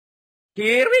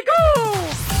Here we go!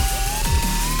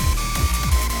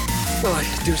 Well,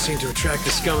 I do seem to attract the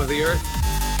scum of the earth.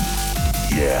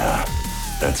 Yeah,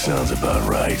 that sounds about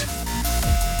right.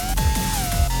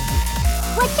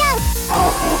 Watch out!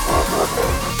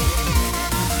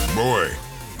 Boy,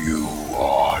 you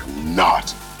are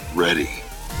not ready.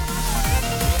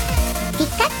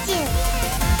 Pikachu!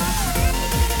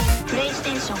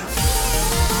 PlayStation.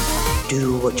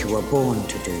 Do what you were born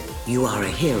to do. You are a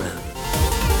hero.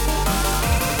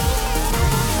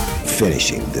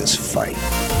 Finishing this fight.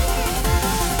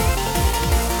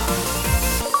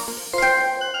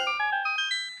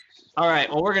 All right,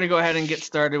 well, we're going to go ahead and get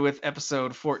started with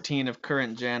episode 14 of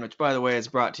Current Gen, which, by the way, is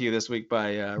brought to you this week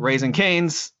by Raising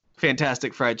Cane's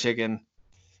Fantastic Fried Chicken.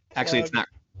 Actually, it's not.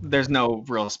 There's no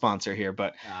real sponsor here,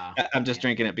 but I'm just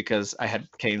drinking it because I had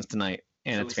Cane's tonight,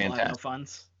 and So it's we still have fantastic.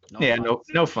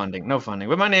 No funds? No funding.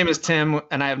 But my name is Tim,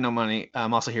 and I have no money.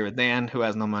 I'm also here with Dan, who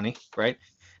has no money, right?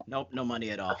 Nope, no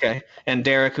money at all. Okay. And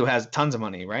Derek, who has tons of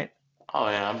money, right? Oh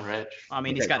yeah, I'm rich. I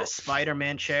mean, he's Okay, got cool. a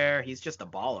Spider-Man chair. He's just a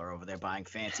baller over there buying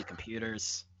fancy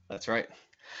computers. That's right.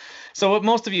 So what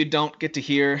most of you don't get to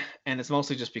hear, and it's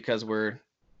mostly just because we're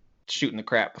shooting the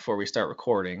crap before we start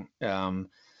recording.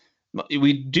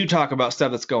 We do talk about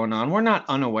stuff that's going on. We're not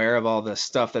unaware of all the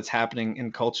stuff that's happening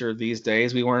in culture these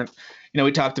days. We weren't,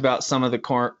 we talked about some of the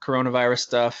coronavirus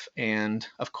stuff, and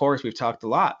of course we've talked a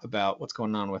lot about what's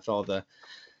going on with all the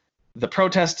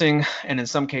protesting and in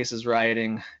some cases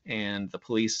rioting and the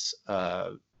police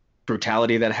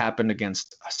brutality that happened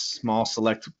against a small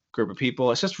select group of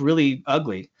people. It's just really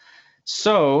ugly.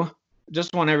 So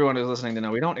just want everyone who's listening to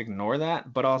know we don't ignore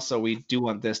that, but also we do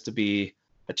want this to be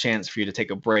a chance for you to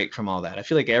take a break from all that. I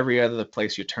feel like every other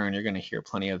place you turn, you're going to hear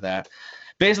plenty of that.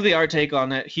 Basically, our take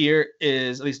on it here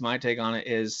is, at least my take on it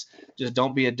is, just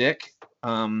don't be a dick.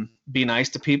 Be nice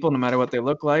to people no matter what they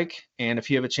look like. And if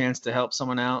you have a chance to help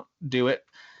someone out, do it.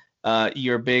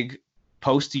 Your big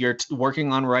post you're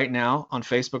working on right now on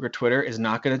Facebook or Twitter is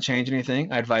not going to change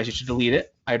anything. I advise you to delete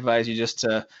it. I advise you just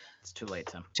to It's too late,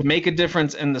 Tim. make a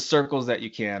difference in the circles that you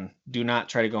can. Do not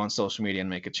try to go on social media and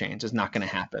make a change. It's not going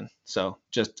to happen. So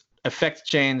just affect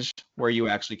change where you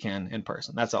actually can in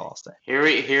person. That's all I'll say. Here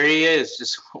he is,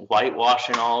 just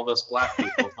whitewashing all of us black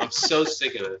people. I'm so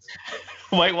sick of this.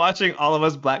 Whitewashing all of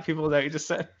us black people, that you just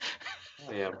said.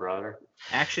 Oh, yeah, brother.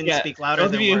 Actions Yeah, speak louder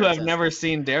those than of you words. who have that's- never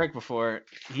seen Derek before,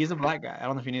 he's a black guy. I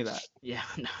don't know if you knew that. Yeah,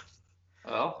 no.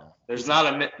 Well, there's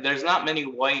not many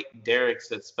white Derricks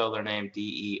that spell their name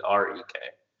Derek.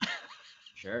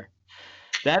 Sure.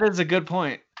 That is a good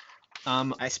point.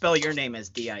 I spell your name as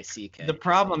Dick. The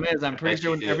problem is, I'm pretty bet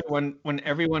sure you when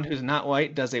everyone who's not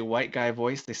white does a white guy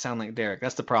voice, they sound like Derek.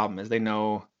 That's the problem. Is they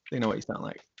know what you sound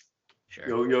like. Sure.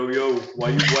 Yo, why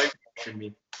you whitewashing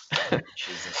me?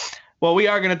 Jesus. Well, we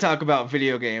are going to talk about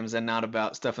video games and not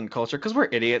about stuff in culture because we're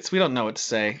idiots. We don't know what to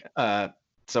say.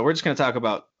 So we're just going to talk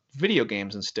about video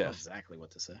games and stuff. Exactly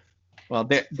what to say. Well,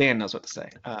 Dan knows what to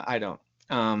say. I don't.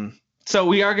 So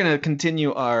we are going to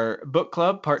continue our book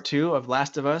club, part 2 of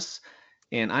Last of Us.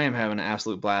 And I am having an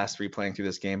absolute blast replaying through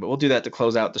this game. But we'll do that to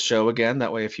close out the show again.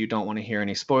 That way, if you don't want to hear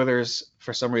any spoilers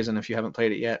for some reason, if you haven't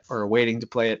played it yet or are waiting to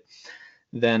play it,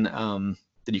 then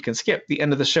you can skip the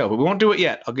end of the show. But we won't do it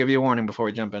yet. I'll give you a warning before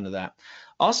we jump into that.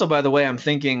 Also, by the way, I'm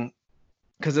thinking,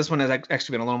 because this one has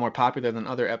actually been a little more popular than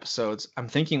other episodes, I'm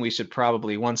thinking we should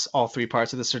probably, once all 3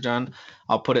 parts of this are done,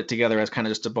 I'll put it together as kind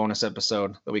of just a bonus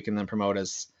episode that we can then promote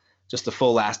as just a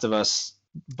full Last of Us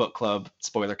book club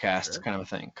spoiler cast Sure. kind of a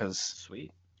thing. Because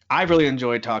Sweet. I really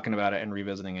enjoyed talking about it and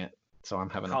revisiting it. So I'm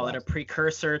having Call a it a blast.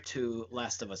 precursor to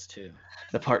Last of Us 2.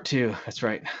 The part 2. That's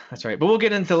right. But we'll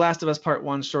get into Last of Us part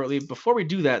 1 shortly. Before we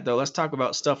do that, though, let's talk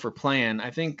about stuff we're playing. I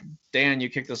think, Dan, you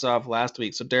kicked us off last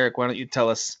week. So, Derek, why don't you tell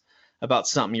us about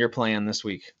something you're playing this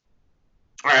week?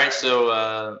 All right, so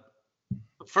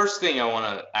the first thing I want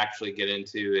to actually get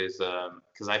into is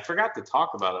because I forgot to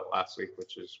talk about it last week,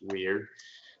 which is weird.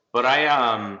 But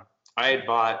I had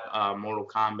bought Mortal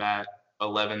Kombat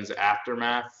 11's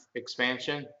Aftermath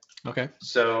expansion. Okay.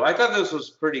 So I thought this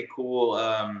was pretty cool.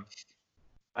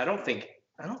 I don't think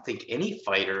any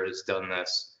fighter has done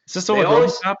this. Is this They what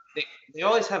always, RoboCop? they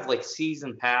always have like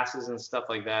season passes and stuff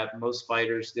like that. Most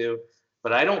fighters do,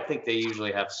 but I don't think they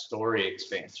usually have story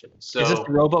expansions. So Is this the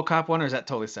RoboCop one, or is that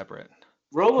totally separate?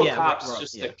 RoboCop's Yeah,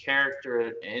 just yeah. a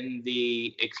character in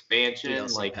the expansion,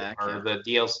 DLC pack, yeah. the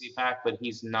DLC pack, but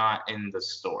he's not in the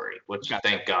story. Which Gotcha.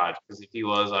 thank God, because if he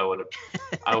was, I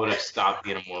would have stopped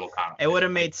being a Mortal Kombat. It would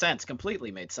have made sense. Completely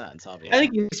made sense, obviously. I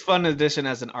think he's fun addition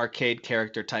as an arcade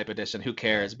character type edition. Who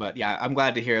cares? But yeah, I'm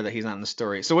glad to hear that he's not in the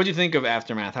story. So what do you think of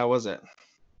Aftermath? How was it?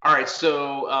 All right,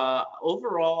 so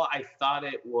overall, I thought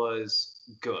it was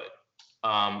good.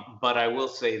 But I will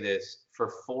say this,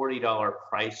 for $40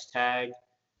 price tag,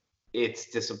 it's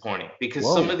disappointing because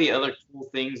some of the other cool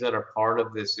things that are part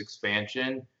of this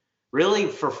expansion, really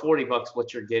for $40,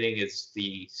 what you're getting is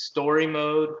the story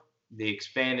mode, the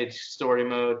expanded story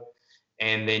mode,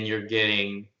 and then you're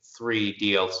getting 3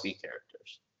 DLC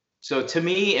characters. So to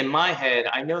me, in my head,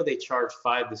 I know they charge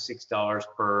 $5 to $6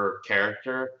 per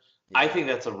character. I think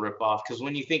that's a ripoff because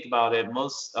when you think about it,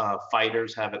 most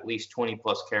fighters have at least 20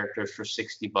 plus characters for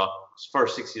 $60 for a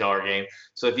 $60 game.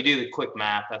 So if you do the quick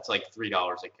math, that's like $3 a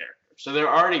character. So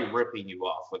they're already ripping you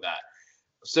off with that.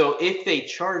 So if they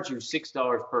charge you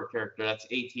 $6 per character, that's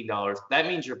 $18. That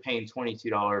means you're paying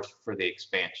 $22 for the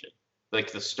expansion,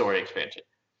 like the story expansion.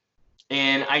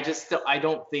 And I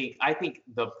think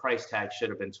the price tag should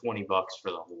have been $20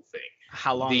 for the whole thing.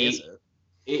 How long is it?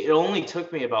 It only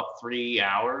took me about 3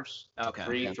 hours. Okay.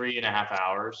 3.5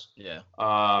 hours. Yeah.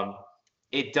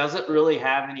 It doesn't really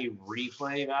have any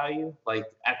replay value. Like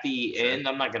at the end,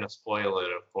 I'm not going to spoil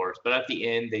it, of course, but at the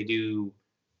end, they do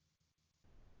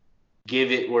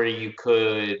give it where you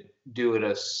could do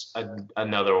it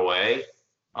another way.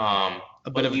 A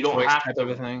bit of a twist type of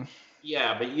a thing.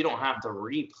 Yeah, but you don't have to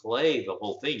replay the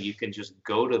whole thing. You can just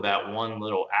go to that one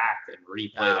little act and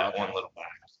replay that one little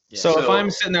act. Yeah. So if I'm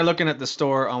sitting there looking at the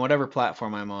store on whatever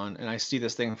platform I'm on, and I see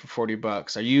this thing for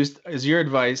 $40, is your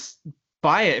advice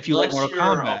buy it if you like Mortal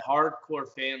Kombat? Unless you're a hardcore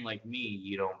fan like me,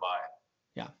 you don't buy it.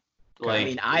 Yeah. Like, I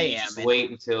mean, I am. You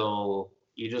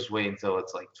just wait until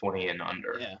it's like 20 and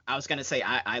under. Yeah, I was gonna say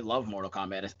I love Mortal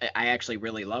Kombat. I actually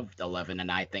really loved 11,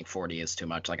 and I think 40 is too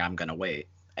much. Like I'm gonna wait.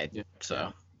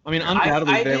 So. I mean,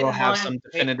 undoubtedly they will have some I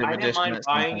definitive didn't edition. mind at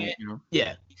some buying point, it. you know?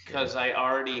 Yeah. Because I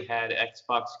already had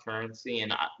Xbox currency,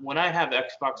 and when I have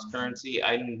Xbox currency,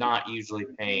 I'm not usually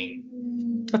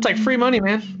paying. That's like free money,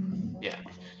 man. Yeah.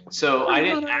 So I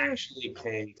didn't actually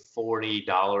pay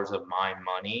 $40 of my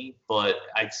money, but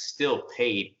I still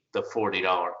paid the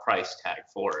 $40 price tag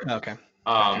for it. Okay.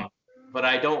 But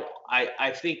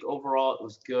I think overall it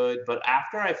was good. But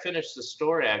after I finished the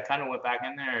story, I kind of went back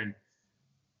in there and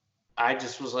I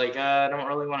just was like, I don't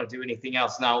really want to do anything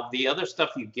else. Now, the other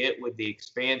stuff you get with the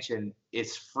expansion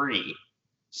is free.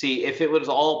 See, if it was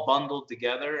all bundled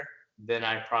together, then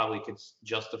I probably could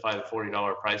justify the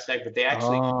 $40 price tag. But they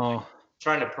actually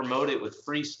trying to promote it with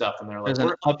free stuff, and they're like, there's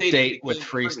an update with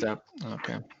free stuff.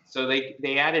 Okay. So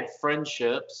they added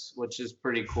friendships, which is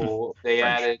pretty cool. They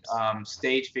added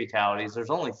stage fatalities. There's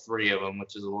only 3 of them,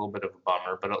 which is a little bit of a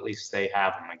bummer, but at least they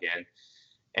have them again.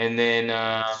 And then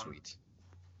Sweet.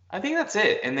 I think that's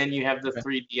it. And then you have the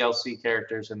 3 DLC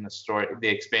characters in the story, the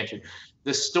expansion.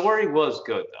 The story was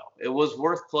good though. It was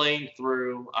worth playing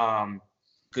through.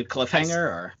 Good cliffhanger,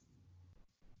 or?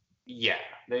 Yeah,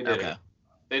 they did. Okay.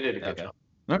 They did a good job.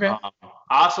 Okay.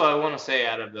 Also, I want to say,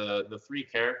 out of the 3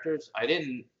 characters,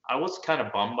 I was kind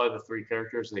of bummed by the 3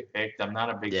 characters they picked. I'm not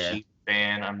a big Sheik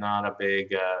fan. I'm not a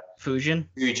big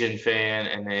Fujin fan,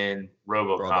 and then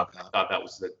RoboCop. I thought that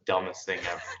was the dumbest thing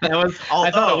ever. I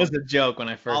thought it was a joke when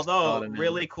I first saw it. Although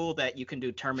really cool that you can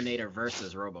do Terminator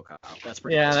versus RoboCop. That's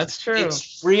pretty. Yeah, cool. that's true.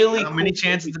 It's really How many cool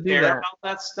chances to to do care that? about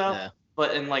that stuff. Yeah.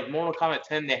 But in like Mortal Kombat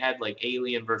 10, they had like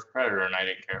Alien versus Predator, and I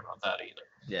didn't care about that either.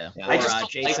 Yeah. I Or just don't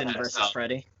Jason like that versus stuff.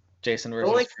 Freddy. Jason The versus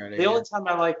only, Freddy. the only time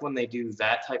I like when they do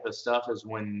that type of stuff is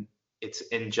when it's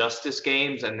Injustice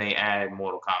games and they add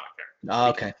Mortal Kombat characters. Oh,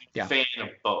 okay. Yeah. Fan of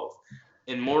both.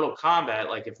 In Mortal Kombat,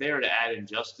 like if they were to add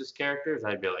Injustice characters,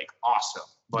 I'd be like, awesome.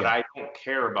 But I don't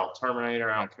care about Terminator.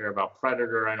 I don't care about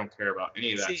Predator. I don't care about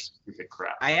any of that stupid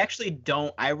crap. I actually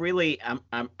don't. I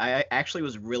actually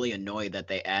was really annoyed that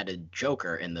they added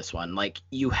Joker in this one. Like,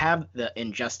 you have the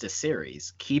Injustice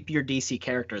series. Keep your DC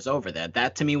characters over there.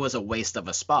 That to me was a waste of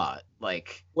a spot.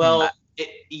 Like, Well,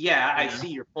 I see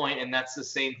your point, and that's the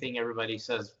same thing everybody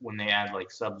says when they add like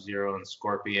Sub-Zero and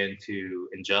Scorpion to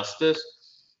Injustice.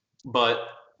 But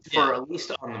for at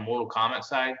least on the Mortal Kombat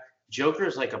side, Joker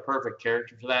is like a perfect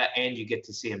character for that, and you get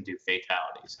to see him do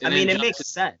fatalities. I mean, it makes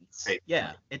sense.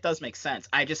 Yeah, it does make sense.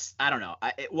 I don't know.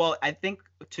 I think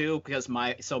too, because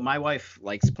my wife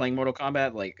likes playing Mortal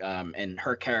Kombat, like, and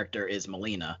her character is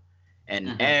Melina,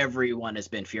 and everyone has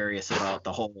been furious about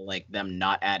the whole like them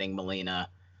not adding Melina,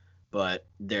 but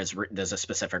there's a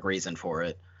specific reason for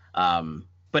it.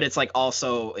 But it's like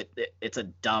also it's a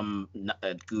dumb,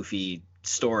 goofy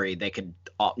story. They could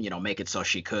make it so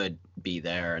she could be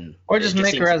there, and or just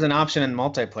make her as an option in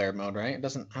multiplayer mode, right? It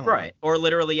doesn't right, or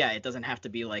literally, it doesn't have to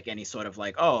be like any sort of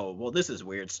like, oh well, this is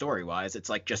weird story wise. It's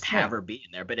like just have her be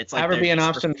in there, but it's like have her be an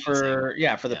option for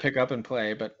the pick up and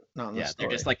play, but not in the story.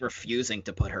 They're just like refusing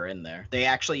to put her in there. They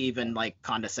actually even like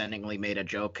condescendingly made a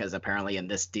joke because apparently in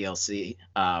this DLC,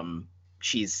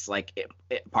 she's like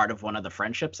part of one of the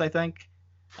friendships. I think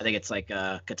it's like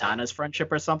Katana's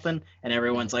friendship or something. And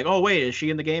everyone's like, "Oh wait, is she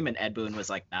in the game?" And Ed Boon was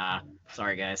like, "Nah,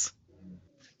 sorry guys."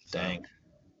 Dang.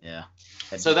 Yeah.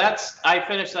 So I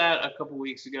finished that a couple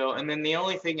weeks ago, and then the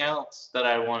only thing else that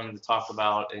I wanted to talk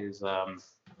about is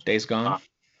Days Gone.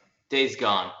 Days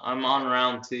Gone. I'm on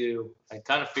round 2. I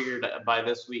kind of figured by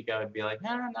this week I would be like, nah,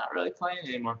 I'm not really playing it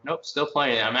anymore. Nope, still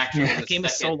playing it. I'm actually in the game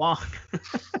is so long.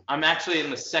 I'm actually in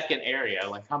the second area.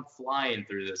 Like I'm flying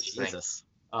through this Jesus.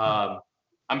 thing.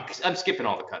 I'm skipping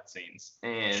all the cutscenes,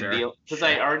 and Sure. because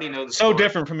I already know the So story.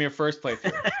 different from your first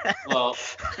playthrough. Well,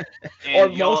 Or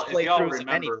and y'all, most if y'all playthroughs of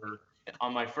any- remember,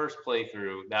 on my first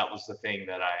playthrough, that was the thing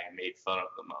that I made fun of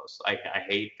the most. I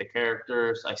hate the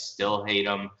characters. I still hate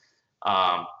them.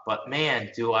 But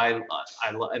man, do I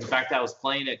in fact, I was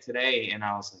playing it today, and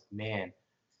I was like, man,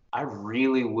 I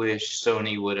really wish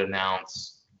Sony would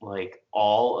announce like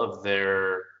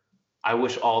I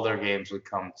wish all their games would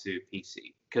come to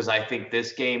PC, because I think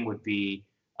this game would be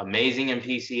amazing in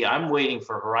PC. I'm waiting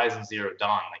for Horizon Zero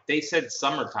Dawn. Like they said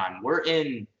summertime. We're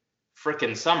in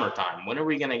freaking summertime. When are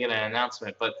we going to get an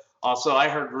announcement? But also I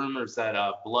heard rumors that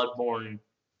Bloodborne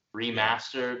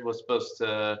Remastered was supposed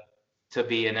to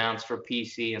be announced for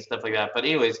PC and stuff like that. But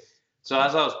anyways, so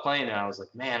as I was playing it, I was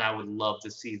like, man, I would love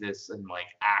to see this in like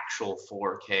actual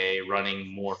 4K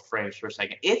running more frames per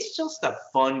second. It's just a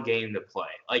fun game to play.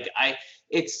 Like I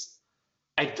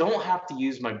don't have to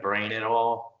use my brain at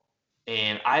all.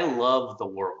 And I love the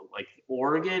world. Like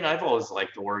Oregon, I've always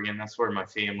liked Oregon. That's where my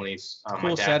family's, my Cool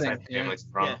dad's setting, side family's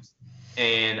yeah. from. Yeah.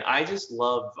 And I just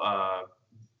love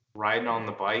riding on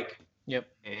the bike. Yep.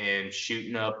 And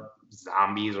shooting up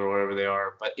zombies or whatever they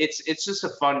are. But it's just a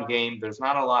fun game. There's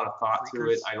not a lot of thought to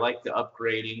it. I like the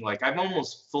upgrading. Like I've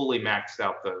almost fully maxed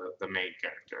out the main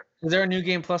character. Is there a new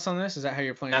game plus on this? Is that how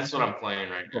you're playing? That's this what one? I'm playing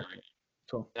right now.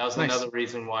 Cool. That was Nice. another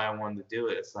reason why I wanted to do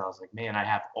it. So I was like, man, I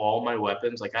have all my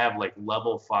weapons. Like I have like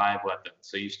level 5 weapons.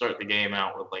 So you start the game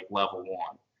out with like level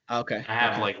 1. Okay. I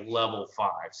have Okay. like level 5.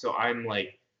 So I'm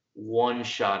like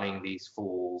one-shotting these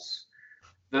fools.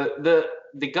 The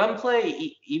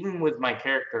gunplay, even with my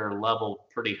character leveled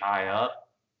pretty high up,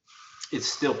 it's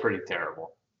still pretty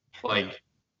terrible. Like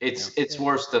it's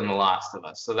worse than The Last of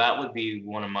Us. So that would be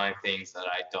one of my things that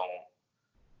I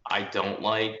don't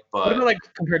like. What But about like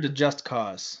compared to Just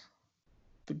Cause,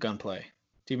 the gunplay?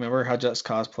 Do you remember how Just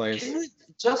Cause plays?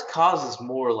 Just Cause is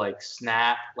more like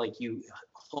snap. Like you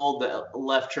hold the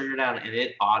left trigger down and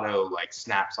it auto like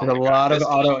snaps on There's a the gun. lot of This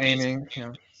auto game is- aiming.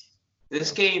 Yeah.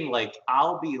 This game, like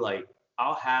I'll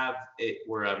have it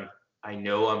where I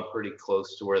know I'm pretty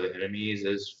close to where the enemy is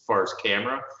as far as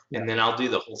camera, and then I'll do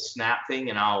the whole snap thing,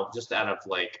 and I'll just out of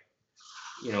like,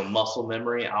 muscle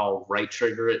memory, I'll right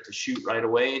trigger it to shoot right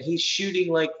away, and he's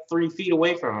shooting like 3 feet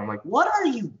away from him. I'm like, what are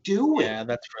you doing? Yeah,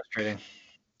 that's frustrating.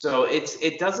 So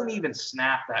it doesn't even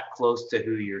snap that close to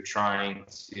who you're trying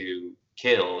to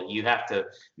kill. You have to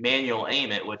manual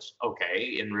aim it, which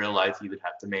okay, in real life you would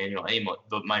have to manual aim it.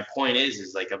 But my point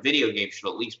is like a video game should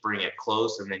at least bring it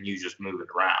close and then you just move it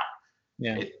around.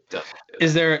 Yeah. It doesn't do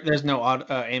Is there's no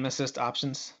aim assist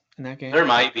options in that game? There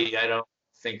might be. I don't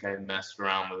think I messed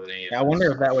around with any of Yeah, I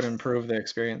wonder if that would improve the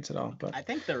experience at all. But I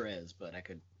think there is, but I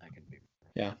could be.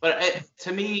 But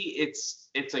to me, it's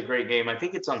a great game. I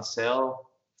think it's on sale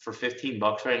for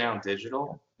 $15 right now,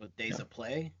 digital. With Days of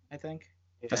Play, I think.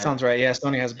 that sounds right. Yeah,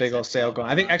 Sony has a big old sale going.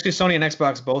 I think actually Sony and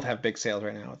Xbox both have big sales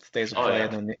right now. It's Days of Oh, Play yeah.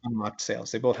 and then the unlocked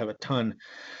sales. They both have a ton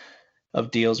of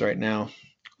deals right now.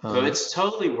 So it's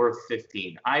totally worth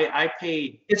 $15. I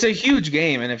paid. It's a huge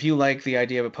game, and if you like the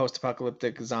idea of a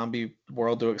post-apocalyptic zombie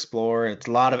world to explore, it's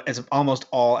almost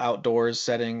all outdoors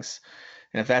settings,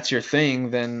 and if that's your thing,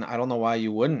 then I don't know why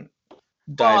you wouldn't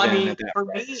dive Well, I in mean, at that for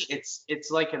price. me, it's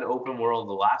like an open world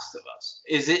The Last of Us.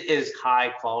 Is it as high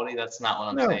quality? That's not what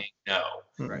I'm No. saying. No.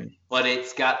 Right. But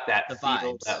it's got that The feel,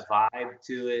 vibes. that vibe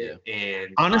to it.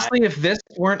 And Honestly, if this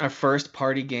weren't a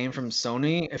first-party game from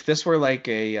Sony, if this were like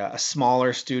a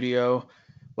smaller studio,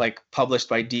 like published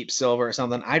by Deep Silver or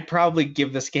something, I'd probably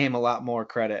give this game a lot more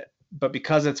credit. But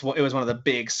because it was one of the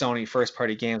big Sony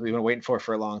first-party games we've been waiting for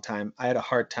a long time, I had a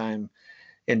hard time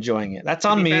enjoying it. That's To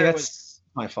on be me. fair, That's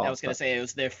my fault. I was gonna but- say it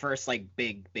was their first like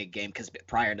big game because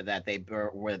prior to that they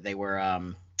were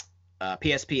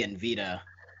PSP and Vita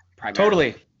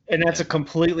primarily. Totally. And that's a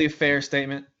completely fair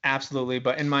statement. Absolutely.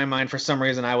 But in my mind, for some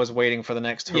reason, I was waiting for the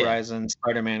next Yeah. Horizon,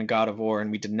 Spider-Man, God of War, and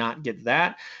we did not get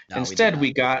that. No, we did Instead, not.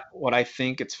 we got what I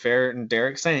think it's fair. And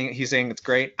Derek's saying, he's saying it's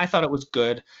great. I thought it was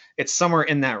good. It's somewhere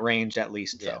in that range, at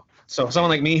least, Yeah. though. So someone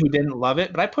like me who didn't love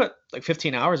it, but I put like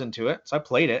 15 hours into it. So I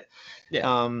played it. Yeah.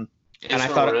 it's and I a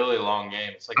thought really long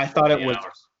game. It's like I thought it 40 was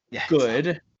hours. Yeah,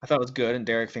 good. I thought it was good, and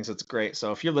Derek thinks it's great.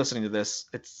 So if you're listening to this,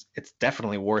 it's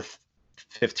definitely worth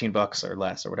 $15 or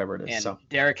less or whatever it is. And so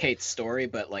Derek hates story,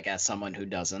 but like as someone who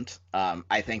doesn't,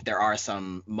 I think there are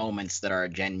some moments that are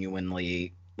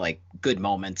genuinely like good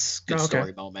moments, good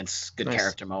story moments, good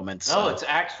character moments. No, it's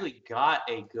actually got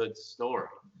a good story.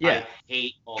 Yeah. I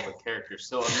hate all the characters.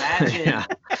 So imagine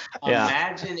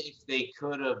imagine if they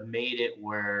could have made it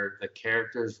where the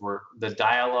characters were the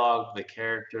dialogue, the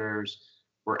characters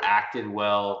were acted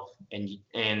well, and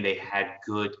they had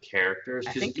good characters.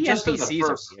 I think the NPCs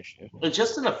are the issue.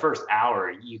 Just in the first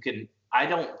hour, you can. I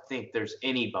don't think there's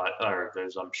anybody, or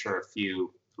there's I'm sure a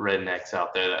few rednecks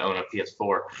out there that own a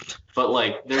PS4, but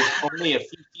like there's only a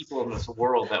few people in this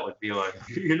world that would be like,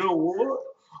 you know what?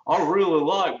 I really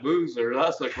like Boozer.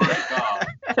 That's a great guy.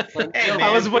 Like, Hey, man,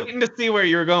 I was waiting to see where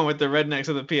you were going with the rednecks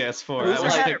of the PS4. Boozer I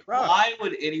was had thinking, it rough. why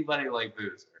would anybody like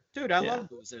Boozer? Dude, I love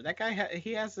Boozer. That guy,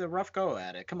 he has a rough go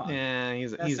at it. Come on. yeah,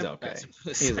 he's okay.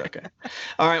 That's He's okay.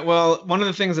 All right. Well, one of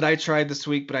the things that I tried this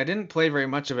week, but I didn't play very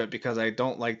much of it because I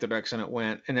don't like the direction it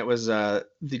went, and it was the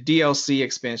DLC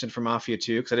expansion for Mafia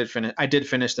 2 because I did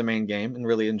finish the main game and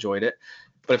really enjoyed it.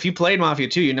 But if you played Mafia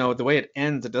 2, you know the way it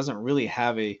ends, it doesn't really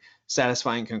have a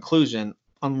satisfying conclusion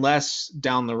unless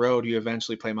down the road you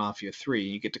eventually play Mafia 3.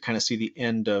 You get to kind of see the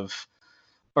end of,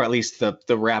 or at least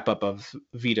the wrap up of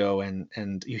Vito,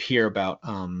 and you hear about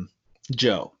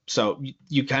Joe. So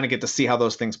you kind of get to see how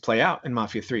those things play out in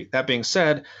Mafia 3. That being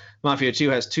said, Mafia 2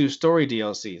 has 2 story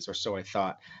DLCs, or so I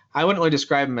thought. I wouldn't really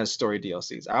describe them as story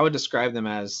DLCs. I would describe them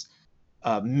as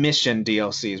mission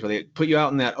DLCs, where they put you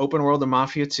out in that open world of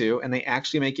Mafia 2, and they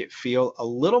actually make it feel a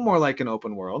little more like an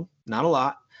open world. Not a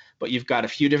lot, but you've got a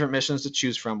few different missions to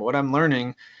choose from. But what I'm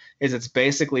learning is it's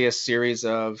basically a series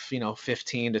of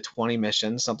 15 to 20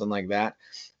 missions, something like that.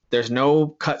 There's no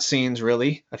cutscenes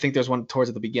really. I think there's one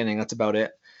towards the beginning. That's about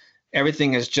it.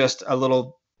 Everything is just a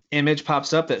little image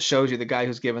pops up that shows you the guy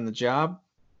who's given the job,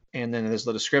 and then there's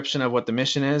the description of what the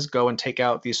mission is. Go and take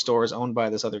out these stores owned by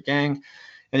this other gang,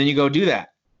 and then you go do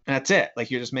that. And that's it. Like,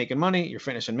 you're just making money, you're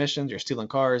finishing missions, you're stealing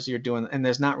cars, and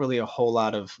there's not really a whole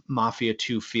lot of Mafia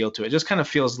 2 feel to it. It just kind of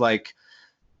feels like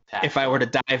if I were to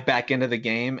dive back into the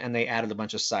game and they added a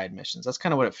bunch of side missions. That's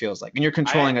kind of what it feels like. And you're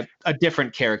controlling a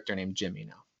different character named Jimmy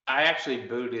now. I actually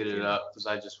booted it up because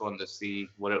I just wanted to see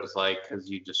what it was like, because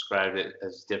you described it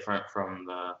as different from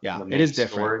the main it is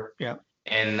different. story. Yeah.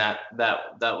 And that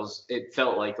was, it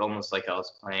felt like almost like I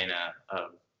was playing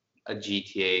a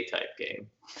GTA type game.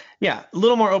 Yeah, a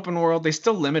little more open world. They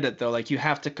still limit it though. Like, you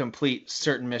have to complete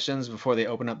certain missions before they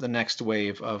open up the next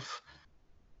wave of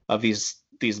these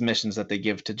missions that they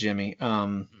give to Jimmy.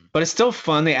 But it's still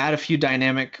fun. They add a few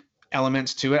dynamic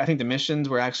elements to it. I think the missions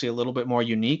were actually a little bit more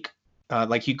unique.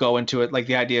 Like, you go into it, like,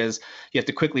 the idea is you have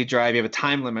to quickly drive. You have a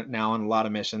time limit now on a lot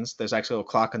of missions. There's actually a little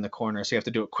clock in the corner, so you have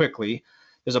to do it quickly.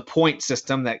 There's a point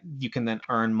system that you can then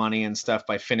earn money and stuff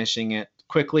by finishing it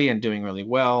quickly and doing really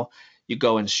well. You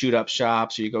go and shoot up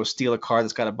shops, or you go steal a car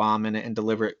that's got a bomb in it and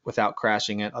deliver it without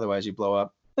crashing it. Otherwise, you blow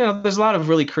up. There's a lot of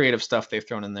really creative stuff they've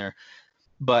thrown in there.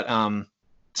 But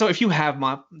so if you have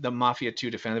the Mafia 2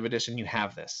 Definitive Edition, you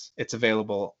have this. It's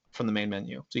available from the main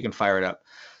menu, so you can fire it up.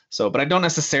 So, but I don't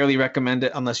necessarily recommend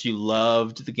it unless you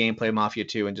loved the gameplay of Mafia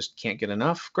 2 and just can't get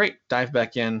enough. Great, dive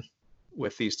back in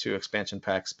with these 2 expansion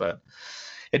packs, but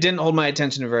it didn't hold my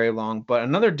attention very long. But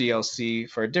another DLC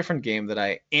for a different game that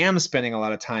I am spending a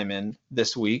lot of time in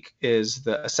this week is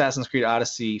the Assassin's Creed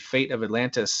Odyssey Fate of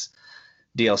Atlantis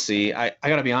DLC. I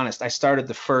gotta be honest, I started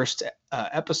the first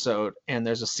episode, and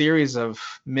there's a series of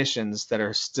missions that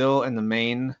are still in the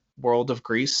main world of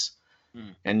Greece,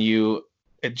 and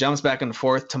it jumps back and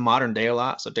forth to modern day a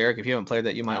lot. So Derek, if you haven't played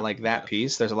that, you might like that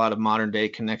piece. There's a lot of modern day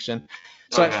connection.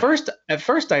 So at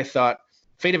first I thought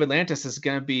Fate of Atlantis is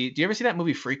going to be, do you ever see that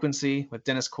movie Frequency with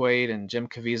Dennis Quaid and Jim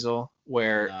Caviezel,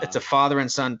 where it's a father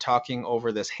and son talking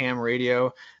over this ham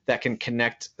radio that can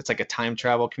connect? It's like a time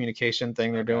travel communication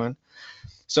thing they're doing.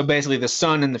 So basically the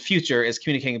son in the future is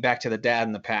communicating back to the dad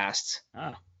in the past.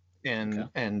 Oh.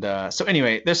 So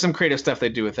anyway, there's some creative stuff they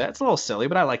do with that. It's a little silly,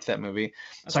 but I liked that movie.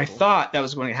 That's cool. I thought that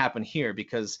was going to happen here,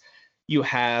 because you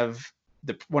have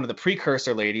one of the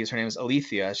precursor ladies. Her name is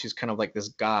Alethea. She's kind of like this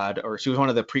god, or she was one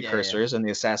of the precursors in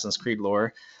the Assassin's Creed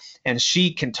lore, and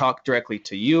she can talk directly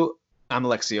to you. I'm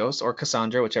Alexios, or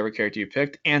Cassandra, whichever character you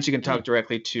picked, and she can talk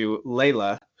directly to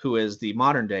Layla, who is the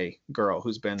modern day girl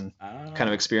who's been kind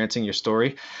of experiencing your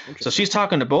story. So she's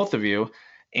talking to both of you.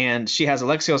 And she has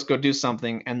Alexios go do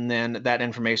something, and then that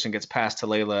information gets passed to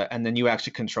Layla, and then you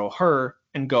actually control her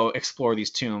and go explore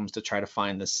these tombs to try to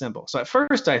find this symbol. So at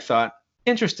first I thought,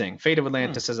 interesting. Fate of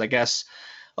Atlantis is, I guess,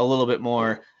 a little bit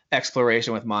more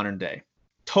exploration with modern day.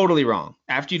 Totally wrong.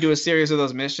 After you do a series of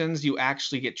those missions, you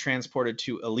actually get transported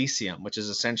to Elysium, which is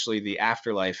essentially the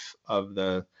afterlife of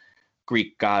the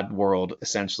Greek god world,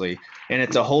 essentially. And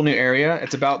it's a whole new area.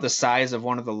 It's about the size of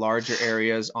one of the larger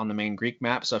areas on the main Greek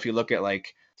map. So if you look at,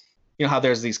 like, you know how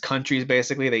there's these countries,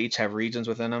 basically, they each have regions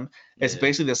within them. It's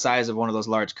basically the size of one of those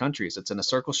large countries. It's in a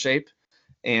circle shape.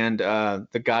 And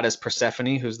the goddess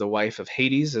Persephone, who's the wife of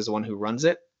Hades, is the one who runs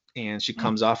it. And she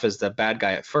comes off as the bad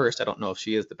guy at first. I don't know if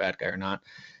she is the bad guy or not.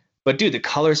 But dude, the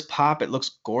colors pop. It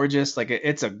looks gorgeous. Like,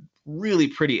 it's a really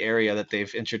pretty area that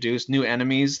they've introduced. New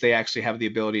enemies. They actually have the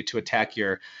ability to attack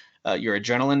your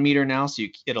adrenaline meter now. So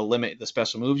it'll limit the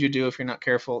special moves you do if you're not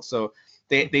careful. So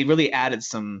they really added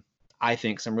some, I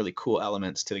think, some really cool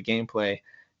elements to the gameplay.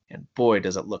 And boy,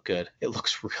 does it look good. It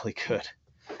looks really good.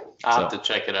 I'll have to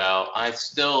check it out. I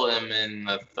still am in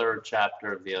the 3rd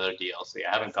chapter of the other DLC.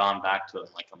 I haven't gone back to it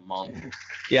in like a month.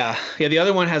 Yeah. The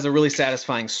other one has a really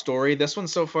satisfying story. This one,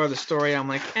 so far, the story, I'm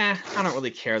like, I don't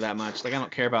really care that much. Like, I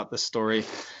don't care about the story.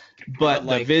 But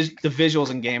like, the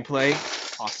visuals and gameplay,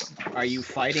 awesome. Are you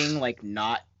fighting like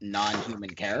not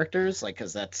non-human characters? Like,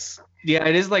 because that's... Yeah,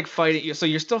 it is like fighting. So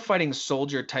you're still fighting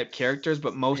soldier type characters,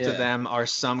 but most of them are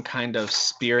some kind of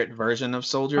spirit version of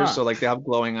soldiers. So like they have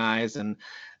glowing eyes, and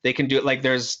they can do it. Like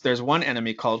there's one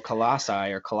enemy called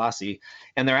Colossi,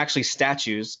 and they're actually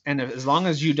statues. And as long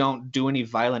as you don't do any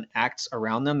violent acts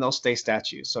around them, they'll stay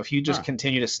statues. So if you just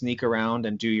continue to sneak around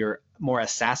and do your more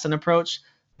assassin approach,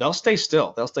 they'll stay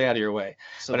still. They'll stay out of your way.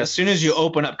 So but as soon as you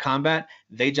open up combat,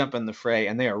 they jump in the fray,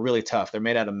 and they are really tough. They're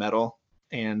made out of metal,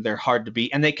 and they're hard to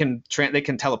beat. And they can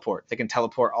teleport. They can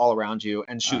teleport all around you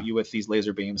and shoot you with these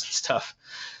laser beams and stuff.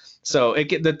 So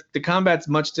the combat's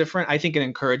much different. I think it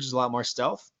encourages a lot more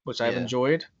stealth, which I've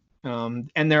enjoyed.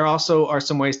 And there also are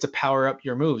some ways to power up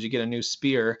your moves. You get a new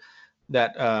spear,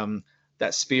 that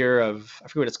spear of, I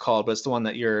forget what it's called, but it's the one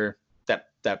that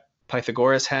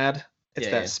Pythagoras had. It's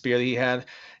that spear that he had.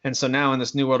 And so now in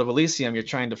this new world of Elysium, you're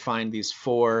trying to find these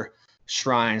 4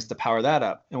 shrines to power that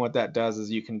up. And what that does is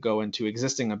you can go into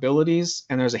existing abilities,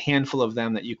 and there's a handful of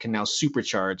them that you can now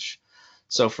supercharge.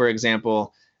 So for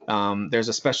example, there's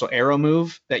a special arrow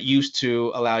move that used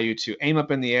to allow you to aim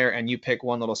up in the air, and you pick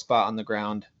one little spot on the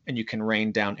ground, and you can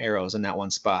rain down arrows in that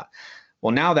one spot.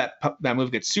 Well, now that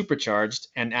move gets supercharged,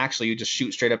 and actually you just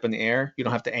shoot straight up in the air. You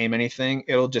don't have to aim anything.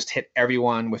 It'll just hit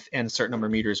everyone within a certain number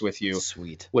of meters with you.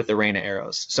 Sweet. With the rain of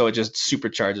arrows. So it just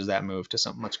supercharges that move to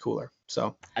something much cooler.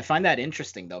 So I find that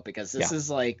interesting, though, because this is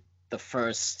like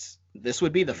this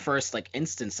would be the first like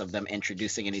instance of them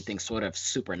introducing anything sort of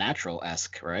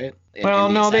supernatural-esque, right?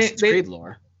 Assassin's Creed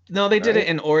lore. No, they did it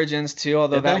in Origins too,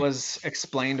 although that was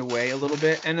explained away a little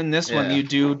bit. And in this one,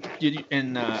 you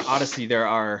in Odyssey, there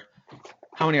are...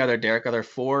 How many are there, Derek? Are there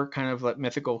 4 kind of like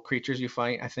mythical creatures you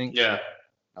fight, I think? Yeah.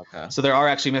 Okay. So there are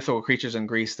actually mythical creatures in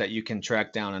Greece that you can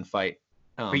track down and fight.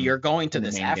 But you're going to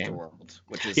this afterworld,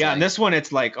 which is and this one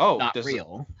it's like, not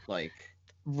real. Like,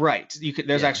 right.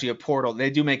 There's actually a portal. They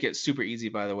do make it super easy,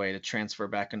 by the way, to transfer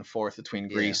back and forth between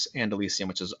Greece and Elysium,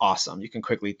 which is awesome. You can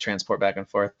quickly transport back and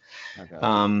forth.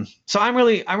 Okay. So I'm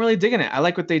really digging it. I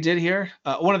like what they did here.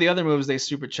 One of the other moves they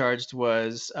supercharged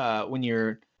was when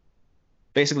you're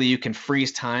basically, you can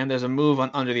freeze time. There's a move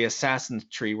under the assassin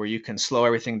tree where you can slow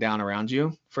everything down around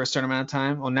you for a certain amount of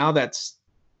time. Well, now that's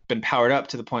been powered up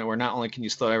to the point where not only can you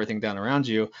slow everything down around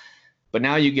you, but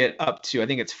now you get up to, I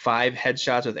think it's 5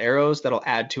 headshots with arrows that'll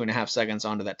add 2.5 seconds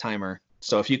onto that timer.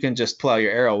 So if you can just pull out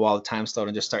your arrow while the time's slowed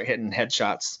and just start hitting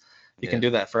headshots, you can do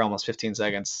that for almost 15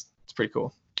 seconds. It's pretty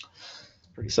cool.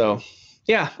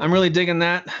 Yeah, I'm really digging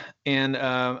that. And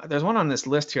there's one on this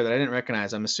list here that I didn't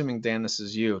recognize. I'm assuming, Dan, this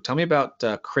is you. Tell me about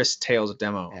Chris Tales'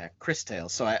 demo. Yeah, Chris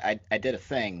Tales. So I did a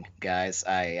thing, guys.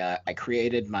 I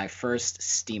created my first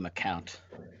Steam account.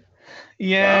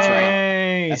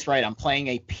 Yay! That's right. I'm playing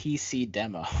a PC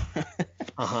demo.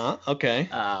 Okay.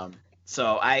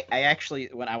 So I actually,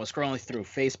 when I was scrolling through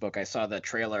Facebook, I saw the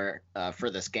trailer for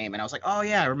this game, and I was like, oh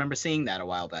yeah, I remember seeing that a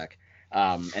while back.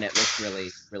 And it looks really,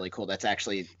 really cool. That's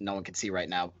actually, no one can see right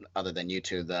now other than you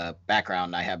two, the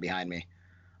background I have behind me.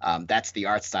 That's the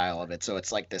art style of it. So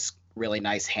it's like this really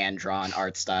nice hand-drawn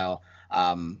art style.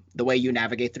 The way you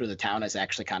navigate through the town is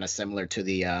actually kind of similar to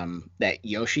the that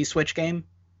Yoshi Switch game.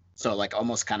 So like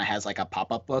almost kind of has like a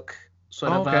pop-up book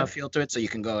sort of feel to it. So you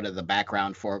can go to the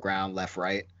background, foreground, left,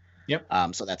 right. Yep.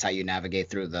 So that's how you navigate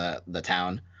through the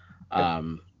town. Yep.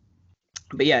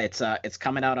 But yeah, it's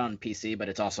coming out on PC, but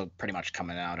it's also pretty much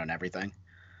coming out on everything.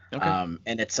 Okay.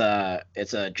 And it's a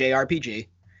JRPG,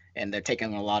 and they're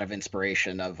taking a lot of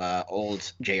inspiration of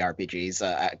old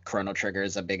JRPGs. Chrono Trigger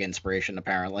is a big inspiration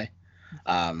apparently,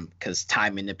 because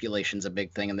time manipulation is a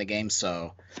big thing in the game.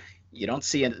 So you don't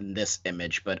see it in this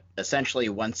image, but essentially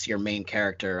once your main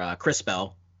character,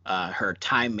 Crispell, her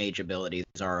time mage abilities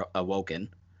are awoken,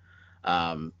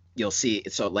 you'll see,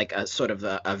 so like a sort of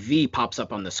a V pops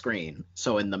up on the screen.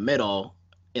 So in the middle,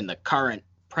 in the current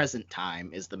present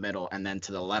time is the middle, and then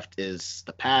to the left is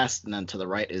the past, and then to the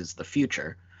right is the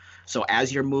future. So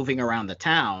as you're moving around the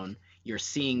town, you're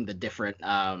seeing the different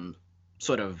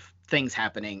sort of things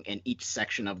happening in each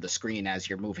section of the screen as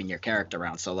you're moving your character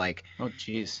around. So like, oh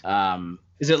geez,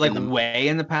 is it in like way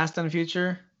in the past and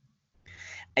future?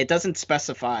 It doesn't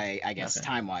specify, I guess, Okay.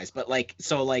 time-wise, but like,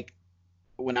 so like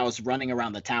when I was running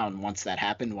around the town, once that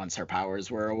happened, once her powers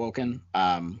were awoken,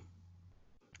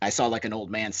 I saw like an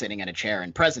old man sitting in a chair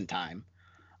in present time.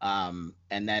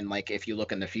 And then like if you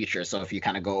look in the future, so if you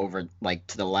kind of go over like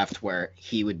to the left where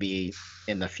he would be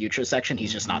in the future section,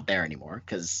 he's just not there anymore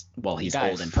because, well, he's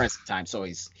dies. old in present time, so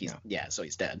he's Yeah. so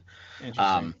he's dead.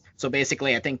 Interesting. So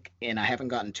basically, I think, and I haven't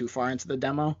gotten too far into the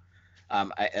demo.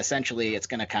 Essentially, it's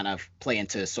going to kind of play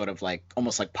into sort of like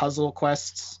almost like puzzle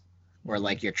quests, where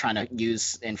like you're trying to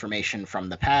use information from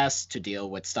the past to deal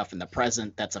with stuff in the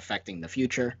present that's affecting the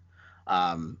future.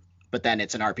 But then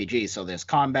it's an RPG, so there's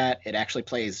combat. It actually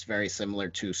plays very similar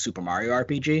to Super Mario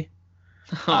RPG.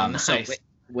 Oh, nice. So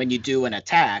when you do an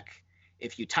attack,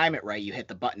 if you time it right, you hit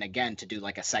the button again to do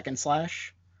like a second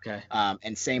slash. Okay.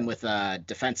 And same with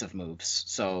defensive moves.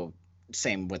 So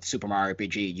same with Super Mario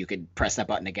RPG, you could press that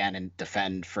button again and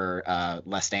defend for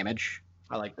less damage.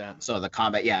 I like that. So the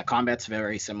combat's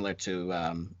very similar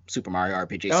to Super Mario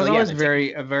RPG. That was so always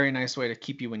yeah, a very nice way to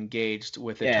keep you engaged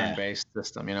with a Yeah. turn-based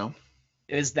system, you know?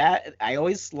 is that I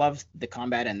always loved the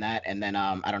combat in that, and then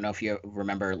I don't know if you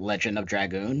remember Legend of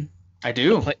Dragoon, I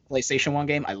do. PlayStation 1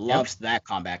 game. I loved that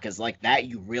combat because like that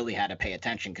you really had to pay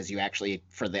attention because you actually,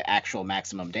 for the actual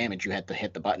maximum damage, you had to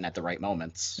hit the button at the right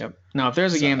moments. Yep. Now, if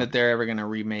there's a So- game that they're ever going to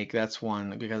remake, that's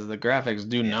one because the graphics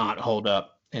do not hold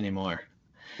up anymore.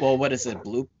 Well, what is it?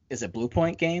 Is it Blue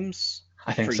Point Games?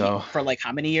 I think for, so. For like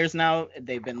how many years now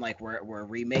they've been like, we're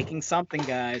remaking something,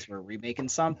 guys. We're remaking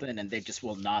something, and they just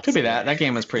will not. Could be say that. it. That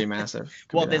game was pretty massive.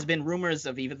 Could Well, be there's that. been rumors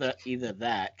of either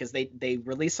that because they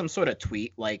released some sort of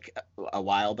tweet like a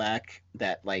while back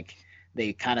that like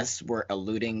they kind of were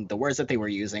alluding, the words that they were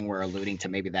using were alluding to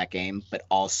maybe that game, but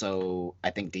also I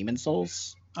think Demon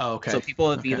Souls. Oh, okay. So people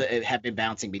have Okay. either have been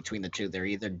bouncing between the two. They're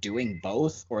either doing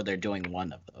both or they're doing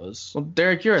one of those. Well,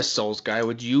 Derek, you're a Souls guy.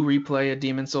 Would you replay a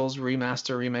Demon Souls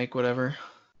remaster, remake, whatever?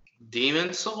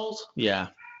 Demon Souls? Yeah.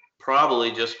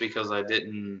 Probably just because I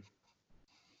didn't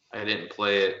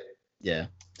play it. Yeah.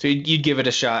 So you'd give it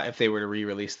a shot if they were to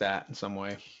re-release that in some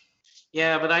way.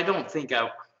 Yeah, but I don't think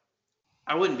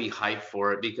I wouldn't be hyped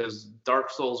for it because Dark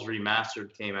Souls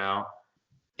Remastered came out,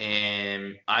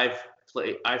 and I've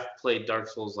played Dark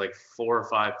Souls like 4 or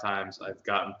 5 times. I've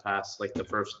gotten past like the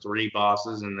first 3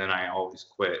 bosses, and then I always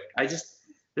quit.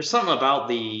 There's something about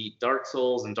the Dark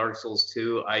Souls and Dark Souls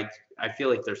 2. I feel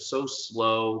like they're so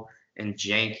slow and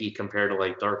janky compared to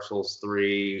like Dark Souls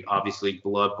 3, obviously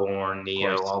Bloodborne,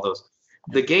 Neo, course. all those.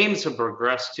 The games have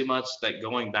progressed too much that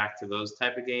going back to those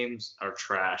type of games are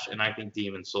trash, and I think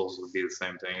Demon Souls would be the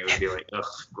same thing. It would be like, ugh,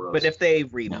 gross. But if they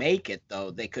remake it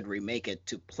though, they could remake it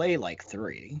to play like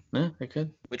 3, Yeah, they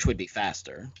could. which would be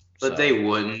faster. But So, they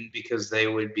wouldn't because they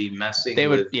would be messing They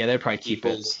would. with Yeah, they'd probably keep it.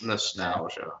 people's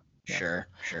nostalgia. sure.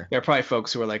 There are probably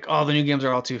folks who are like, "Oh, the new games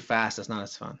are all too fast. It's not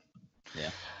as fun."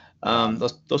 Yeah.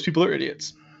 Those people are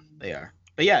idiots. They are.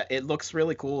 But yeah, it looks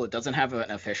really cool. It doesn't have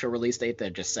an official release date. They're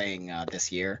just saying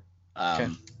this year. Okay.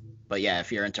 But yeah,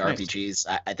 if you're into Nice.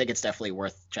 RPGs, I think it's definitely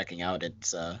worth checking out.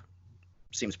 It's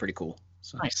seems pretty cool.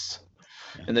 So. Nice.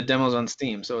 Yeah. And the demo's on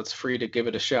Steam, so it's free to give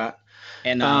it a shot.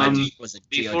 And was it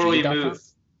Before we GOG.com?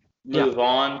 move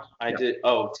on, I did.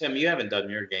 Oh, Tim, you haven't done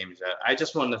your games yet. I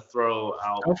just wanted to throw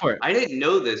out. Go for it. I didn't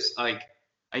know this. Like,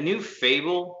 I knew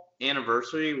Fable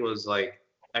Anniversary was like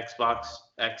Xbox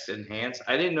X Enhanced.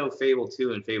 I didn't know Fable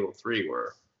 2 and Fable 3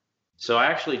 were. So I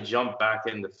actually jumped back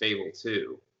into Fable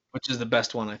 2. Which is the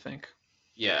best one, I think.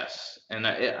 Yes, and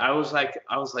I was like,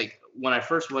 when I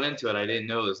first went into it, I didn't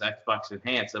know it was Xbox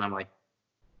Enhanced, and I'm like,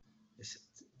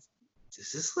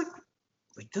 does this look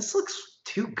like this looks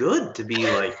too good to be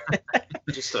like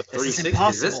just a 360? Is this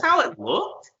impossible. how it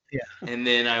looked? Yeah. And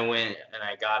then I went and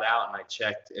I got out and I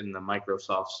checked in the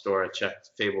Microsoft store. I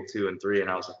checked Fable 2 and 3, and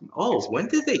I was like, oh, when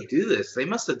did they do this? They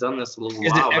must have done this a little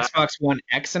Is it while back. Xbox One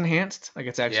X enhanced? Like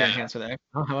it's actually Yeah. enhanced for the X.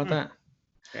 Oh, how about that?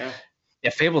 Yeah. Yeah,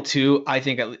 Fable 2, I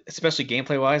think, especially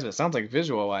gameplay wise, but it sounds like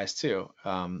visual wise too.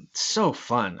 So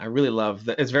fun. I really love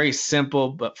that. It's very simple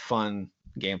but fun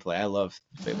gameplay. I love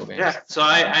Fable games. Yeah, so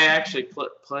I actually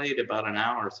played about an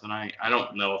hour tonight. I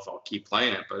don't know if I'll keep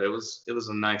playing it, but it was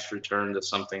a nice return to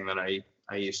something that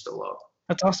I used to love.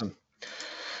 That's awesome.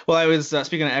 Well, I was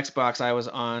speaking of Xbox, I was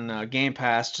on Game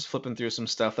Pass, just flipping through some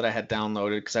stuff that I had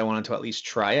downloaded because I wanted to at least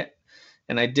try it.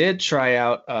 And I did try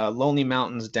out Lonely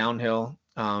Mountains Downhill.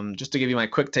 Just to give you my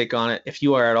quick take on it, if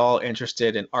you are at all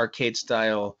interested in arcade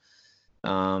style,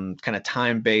 kind of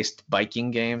time-based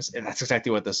biking games, that's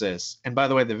exactly what this is. And by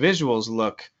the way, the visuals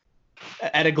look,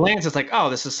 at a glance, it's like, oh,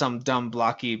 this is some dumb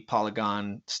blocky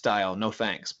polygon style. No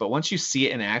thanks. But once you see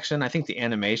it in action, I think the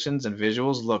animations and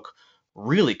visuals look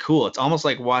really cool. It's almost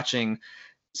like watching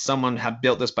someone have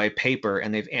built this by paper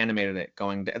and they've animated it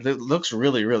going. It looks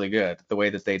really, really good the way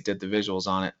that they did the visuals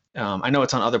on it. I know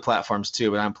it's on other platforms too,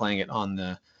 but I'm playing it on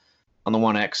the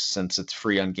One X since it's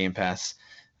free on Game Pass.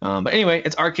 But anyway,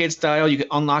 it's arcade style. You can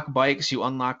unlock bikes, you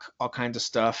unlock all kinds of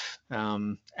stuff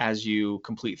as you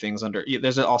complete things under.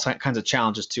 There's all kinds of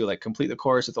challenges too, like complete the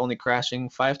course with only crashing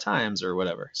 5 times or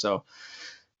whatever. So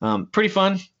pretty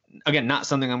fun. Again, not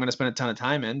something I'm going to spend a ton of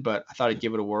time in, but I thought I'd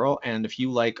give it a whirl. And if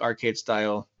you like arcade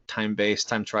style, time-based,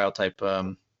 time trial type,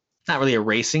 not really a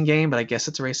racing game, but I guess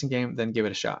it's a racing game, then give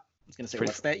it a shot. I was going to say,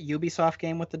 what's that Ubisoft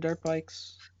game with the dirt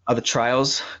bikes? The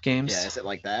Trials games? Yeah, is it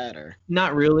like that or?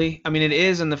 Not really. I mean, it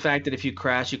is in the fact that if you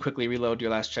crash, you quickly reload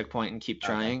your last checkpoint and keep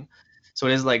trying. Okay. So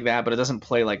it is like that, but it doesn't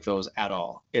play like those at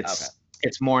all. It's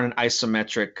more in an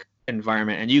isometric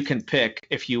environment, and you can pick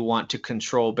if you want to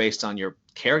control based on your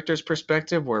character's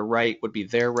perspective, where right would be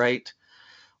their right,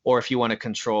 or if you want to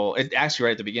control it actually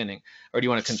right at the beginning, or do you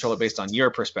want to control it based on your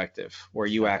perspective, where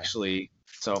you actually.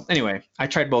 So anyway, I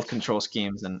tried both control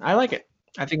schemes and I like it.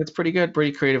 I think it's pretty good,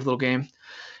 pretty creative little game,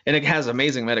 and it has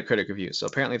amazing Metacritic reviews. So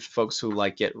apparently, the folks who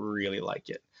like it really like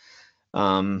it.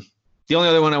 The only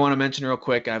other one I want to mention real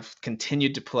quick, I've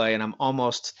continued to play, and I'm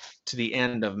almost to the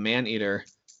end of Maneater.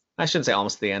 I shouldn't say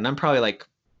almost to the end. I'm probably like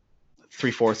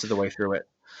 3/4 of the way through it.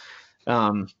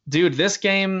 Dude, this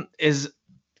game is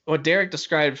what Derek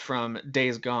described from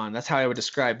Days Gone. That's how I would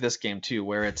describe this game too,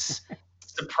 where it's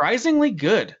surprisingly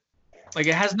good. Like,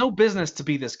 it has no business to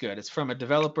be this good. It's from a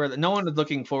developer that no one is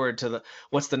looking forward to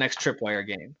what's the next Tripwire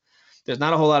game. There's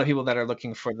not a whole lot of people that are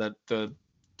looking for the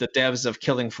devs of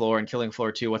Killing Floor and Killing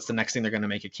Floor 2. What's the next thing they're going to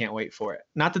make? You can't wait for it.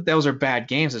 Not that those are bad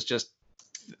games. It's just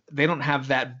they don't have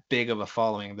that big of a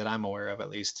following that I'm aware of, at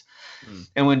least.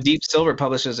 And when Deep Silver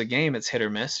publishes a game, it's hit or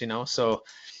miss, you know? So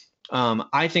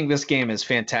I think this game is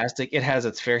fantastic. It has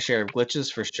its fair share of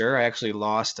glitches for sure. I actually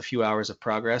lost a few hours of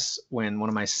progress when one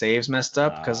of my saves messed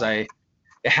up because it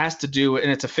has to do, and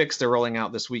it's a fix they're rolling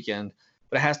out this weekend,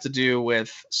 but it has to do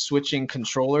with switching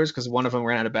controllers because one of them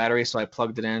ran out of battery. So I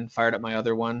plugged it in, fired up my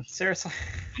other one. Seriously?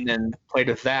 And then played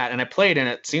with that. And I played and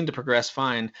it seemed to progress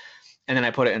fine. And then I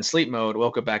put it in sleep mode,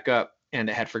 woke it back up, and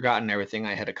it had forgotten everything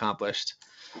I had accomplished.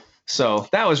 So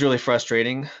that was really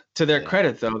frustrating. To their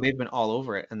credit, though, they've been all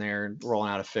over it, and they're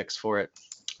rolling out a fix for it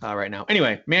right now.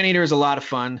 Anyway, Maneater is a lot of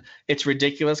fun. It's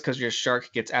ridiculous because your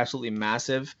shark gets absolutely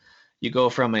massive. You go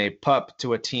from a pup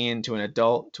to a teen to an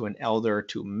adult to an elder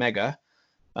to mega,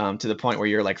 to the point where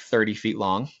you're like 30 feet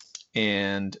long,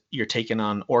 and you're taking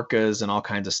on orcas and all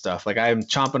kinds of stuff. Like, I'm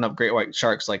chomping up great white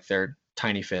sharks like they're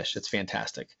tiny fish. It's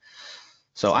fantastic.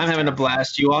 So I'm having a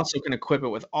blast. You also can equip it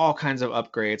with all kinds of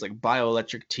upgrades like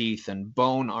bioelectric teeth and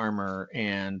bone armor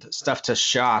and stuff to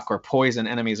shock or poison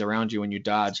enemies around you when you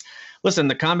dodge. Listen,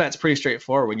 the combat's pretty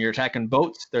straightforward. When you're attacking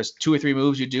boats, there's 2 or 3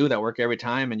 moves you do that work every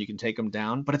time and you can take them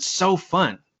down. But it's so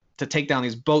fun to take down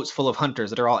these boats full of hunters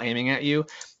that are all aiming at you,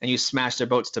 and you smash their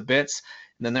boats to bits,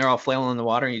 and then they're all flailing in the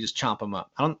water and you just chomp them up.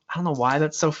 I don't know why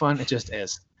that's so fun. It just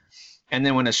is. And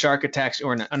then when a shark attacks you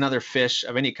or another fish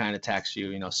of any kind attacks you,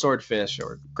 you know, swordfish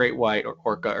or great white or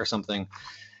orca or something,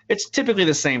 it's typically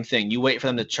the same thing. You wait for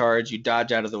them to charge, you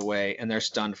dodge out of the way, and they're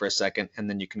stunned for a second, and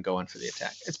then you can go in for the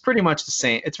attack. It's pretty much the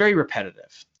same. It's very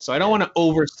repetitive. So I don't want to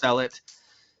oversell it.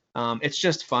 It's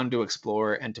just fun to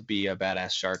explore and to be a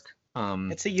badass shark.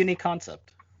 It's a unique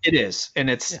concept. It is. And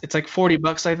it's like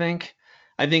 $40, I think.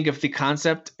 I think if the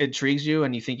concept intrigues you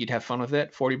and you think you'd have fun with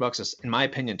it, $40 is, in my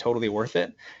opinion, totally worth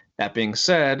it. That being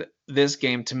said, this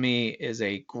game to me is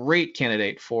a great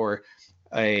candidate for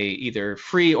a either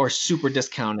free or super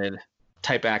discounted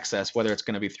type access, whether it's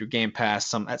going to be through Game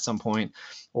Pass at some point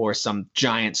or some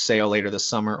giant sale later this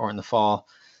summer or in the fall.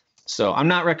 So I'm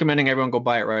not recommending everyone go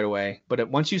buy it right away, but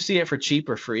once you see it for cheap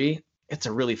or free, it's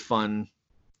a really fun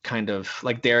kind of,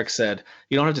 like Derek said,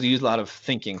 you don't have to use a lot of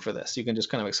thinking for this. You can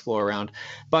just kind of explore around.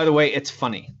 By the way, it's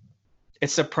funny.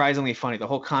 It's surprisingly funny. The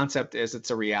whole concept is it's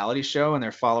a reality show, and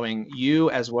they're following you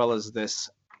as well as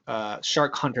this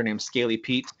shark hunter named Scaly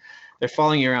Pete. They're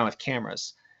following you around with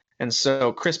cameras. And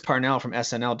so Chris Parnell from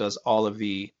SNL does all of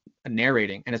the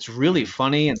narrating, and it's really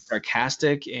funny and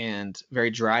sarcastic and very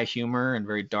dry humor and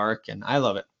very dark, and I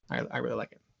love it. I really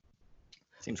like it.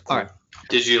 Seems cool. All right.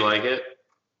 Did you like it?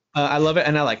 I love it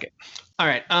and I like it. All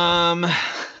right.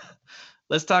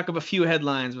 Let's talk about a few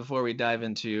headlines before we dive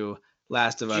into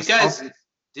Last of Us.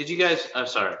 Did you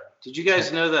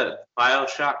guys know that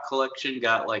BioShock Collection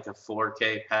got like a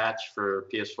 4K patch for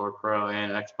PS4 Pro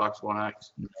and Xbox One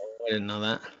X? No, I didn't know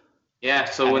that. Yeah,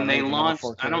 so when they launched,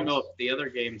 4K I don't know if the other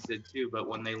games did too, but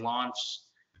when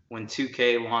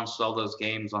 2K launched all those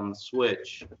games on the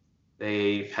Switch,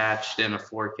 they patched in a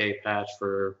 4K patch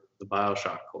for the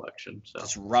BioShock Collection. So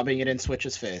Just rubbing it in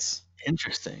Switch's face.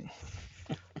 Interesting.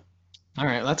 All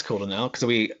right, that's cool to know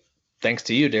because thanks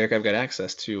to you, Derek, I've got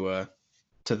access to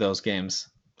those games.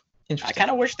 I Interesting.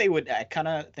 kind of wish they would. I kind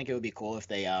of think it would be cool if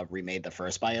they remade the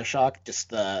first BioShock.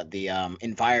 Just the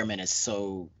environment is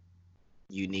so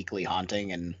uniquely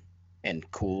haunting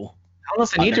and cool. I don't know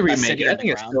if they need to Under- a remake city it. I think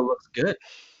it underground. still looks good.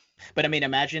 But I mean,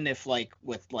 imagine if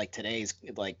with today's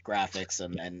graphics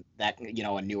and that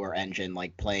a newer engine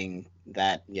playing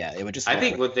that. Yeah, it would just. I look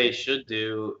think really what they should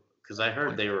do, because I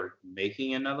heard they were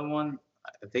making another one,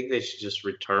 I think they should just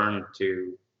return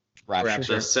to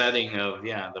Rapture. the setting of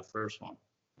the first one.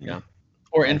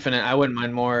 Or Infinite. I wouldn't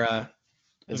mind more.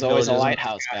 There's always a villages.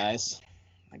 lighthouse, guys.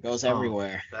 It goes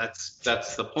everywhere.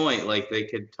 That's the point. Like they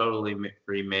could totally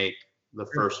remake the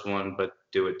first one, but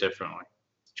do it differently.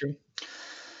 True.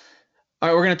 All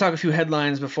right, we're going to talk a few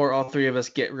headlines before all three of us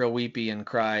get real weepy and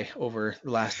cry over The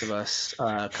Last of Us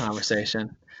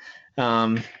conversation.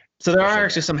 So there are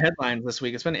actually some headlines this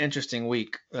week. It's been an interesting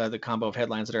week, the combo of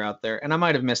headlines that are out there. And I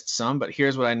might have missed some, but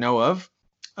here's what I know of.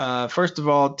 First of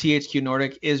all, THQ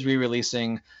Nordic is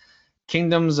re-releasing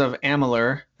Kingdoms of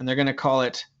Amalur, and they're going to call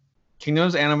it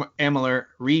Kingdoms of Amalur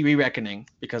Re-Reckoning,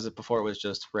 because before it was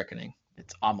just Reckoning.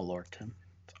 It's Amalur, Tim.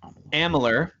 It's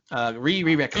Amalur. Amalur,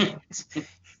 Re-Reckoning.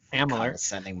 Amalur.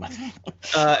 Sending my.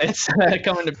 It's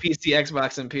coming to PC,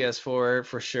 Xbox, and PS4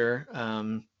 for sure.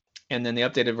 And then the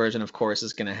updated version, of course,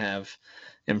 is going to have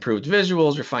improved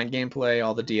visuals, refined gameplay,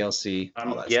 all the DLC. all I'm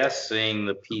that stuff. guessing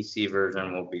the PC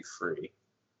version will be free.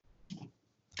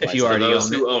 If you For already those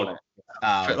own it. who own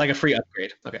it. Like a free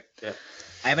upgrade. Okay.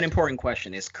 I have an important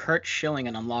question. Is Kurt Schilling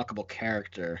an unlockable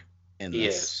character in this?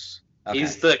 Yes. Okay.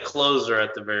 He's the closer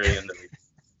at the very end of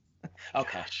it.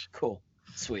 Okay. Cool.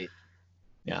 Sweet.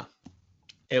 Yeah.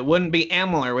 It wouldn't be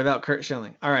Amalur without Kurt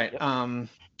Schilling. All right. I'm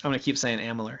going to keep saying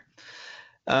Amalur.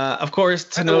 Of course,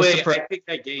 to By the no way, surprise. I think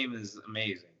that game is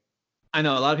amazing. I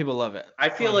know a lot of people love it. I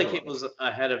feel like it was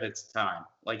ahead of its time.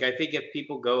 Like, I think if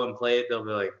people go and play it, they'll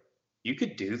be like, you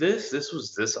could do this? This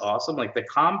was this awesome? Like, the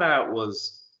combat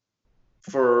was,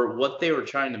 for what they were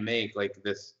trying to make, like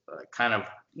this kind of,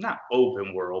 not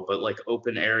open world, but like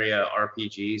open area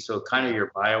RPG. So kind of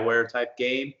your BioWare type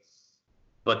game.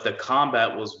 But the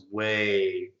combat was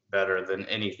way better than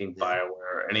anything BioWare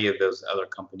or any of those other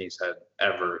companies had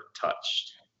ever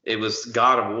touched. It was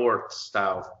God of War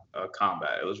style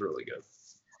combat. It was really good.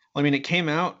 I mean, it came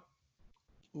out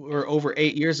we're over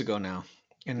 8 years ago now,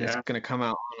 and it's going to come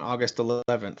out on August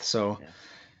 11th. So,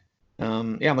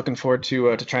 I'm looking forward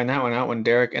to trying that one out when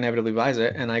Derek inevitably buys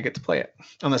it and I get to play it.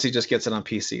 Unless he just gets it on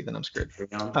PC, then I'm screwed.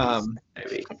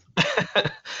 Maybe.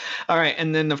 All right,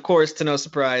 and then of course, to no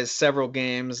surprise, several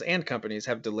games and companies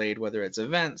have delayed, whether it's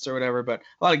events or whatever, but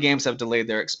a lot of games have delayed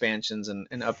their expansions and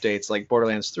updates, like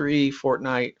Borderlands 3,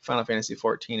 Fortnite, Final Fantasy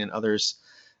 14, and others.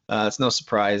 It's no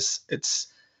surprise. It's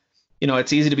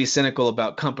easy to be cynical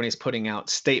about companies putting out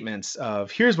statements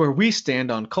of here's where we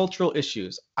stand on cultural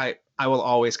issues. I will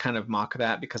always kind of mock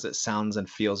that because it sounds and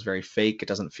feels very fake. It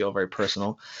doesn't feel very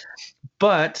personal,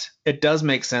 but it does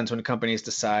make sense when companies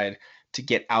decide to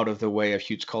get out of the way of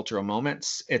huge cultural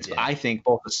moments. It's, I think,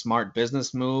 both a smart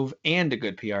business move and a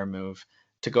good PR move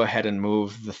to go ahead and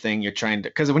move the thing you're trying to,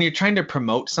 because when you're trying to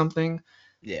promote something,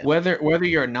 whether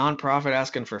you're a nonprofit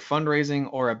asking for fundraising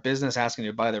or a business asking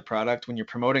you to buy their product, when you're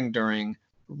promoting during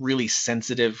really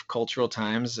sensitive cultural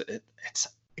times, it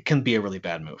can be a really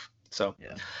bad move. So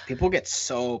people get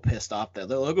so pissed off that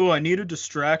they're like, "Oh, I need a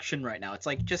distraction right now." It's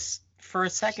like, just for a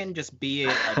second, just be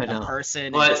a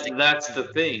person. But that's the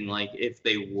thing. Like, if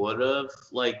they would have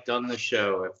done the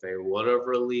show, if they would have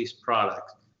released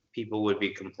product, people would be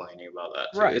complaining about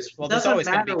that too. Right. It Well, there's doesn't always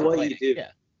gonna matter be what you do.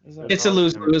 Yeah. It's a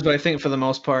lose-lose, but I think for the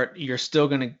most part, you're still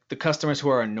the customers who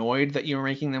are annoyed that you're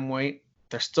making them wait,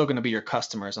 they're still going to be your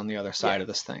customers on the other side of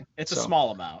this thing. It's a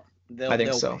small amount. I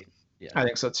think so. Wait. Yeah. I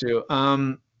think so too.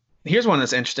 Here's one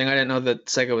that's interesting. I didn't know that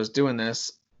Sega was doing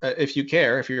this. if you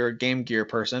care, if you're a Game Gear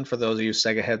person, for those of you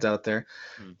Sega heads out there,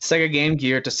 Sega Game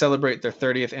Gear, to celebrate their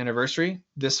 30th anniversary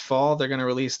this fall, they're going to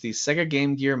release the Sega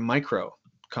Game Gear Micro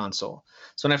console.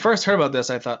 So when I first heard about this,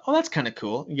 I thought, oh, that's kind of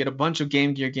cool. You get a bunch of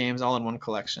Game Gear games all in one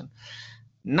collection.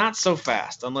 Not so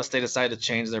fast, unless they decide to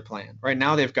change their plan. Right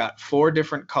now, they've got 4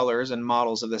 different colors and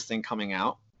models of this thing coming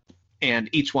out, and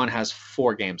each one has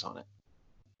 4 games on it.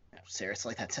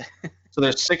 Seriously, that's it. So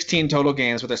there's 16 total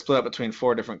games, but they're split up between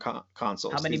 4 different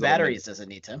consoles. How many batteries does it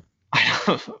need, Tim?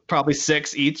 Probably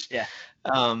 6 each. Yeah.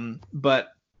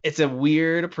 But it's a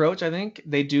weird approach, I think.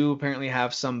 They do apparently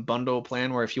have some bundle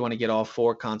plan where if you want to get all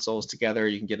 4 consoles together,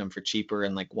 you can get them for cheaper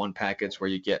in like one package where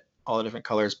you get all the different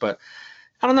colors. But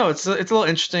I don't know. It's a little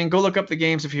interesting. Go look up the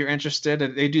games if you're interested.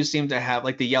 They do seem to have,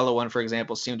 like the yellow one, for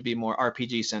example, seem to be more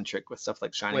RPG centric with stuff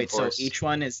like Shining Force. So each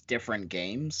one is different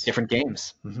games? Different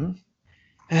games. Mm-hmm.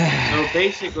 So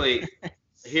basically,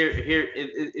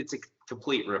 it's a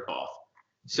complete ripoff.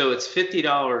 So it's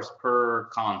 $50 per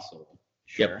console.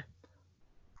 Sure. Yep.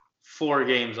 4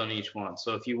 games on each one.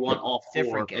 So if you want all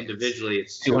 4 individually,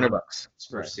 it's $200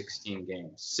 for 16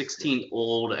 games. 16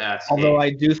 old ass. Although games.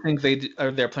 I do think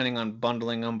they're planning on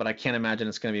bundling them, but I can't imagine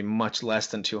it's going to be much less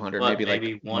than 200. Maybe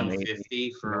like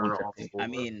 150 for all 4. I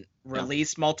mean,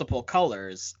 release multiple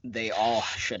colors. They all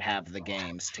should have the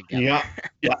games together.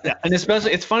 Yeah. And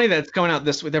especially, it's funny that it's coming out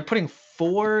this way. They're putting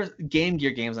 4 Game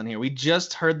Gear games on here. We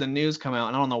just heard the news come out,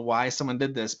 and I don't know why someone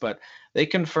did this, but they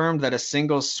confirmed that a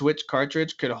single Switch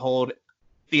cartridge could hold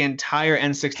the entire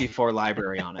N64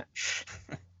 library on it.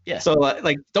 Yeah. So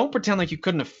like, don't pretend like you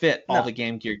couldn't have fit all the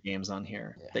Game Gear games on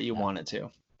here that you wanted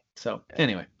to. So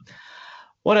anyway,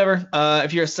 whatever.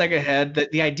 If you're a Sega head,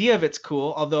 the idea of it's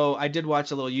cool. Although I did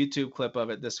watch a little YouTube clip of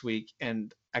it this week,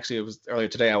 and actually it was earlier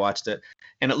today I watched it,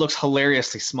 and it looks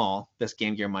hilariously small, this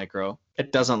Game Gear Micro.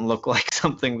 It doesn't look like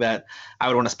something that I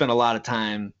would want to spend a lot of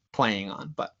time playing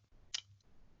on, but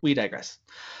we digress.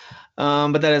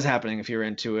 But that is happening if you're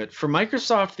into it. For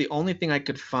Microsoft, the only thing I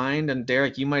could find, and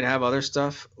Derek, you might have other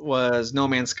stuff, was No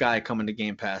Man's Sky coming to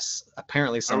Game Pass.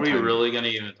 Apparently sometime. Are we really going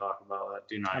to even talk about that?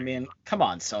 Do not. I mean, come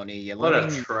on, Sony. You're What a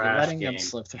letting trash them game.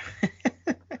 slip through.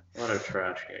 What a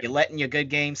trash game. You're letting your good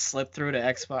games slip through to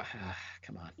Xbox.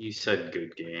 Come on. You said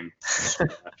good game.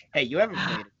 Hey, you haven't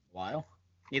played it in a while.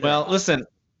 Neither Well, have I. listen,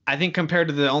 I think compared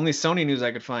to the only Sony news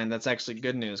I could find, that's actually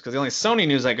good news, because the only Sony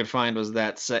news I could find was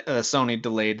that Sony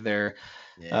delayed their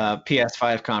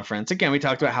PS5 conference. Again, we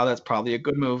talked about how that's probably a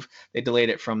good move. They delayed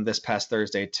it from this past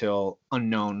Thursday till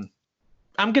unknown.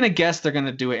 I'm going to guess they're going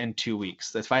to do it in 2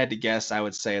 weeks. If I had to guess, I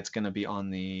would say it's going to be on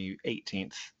the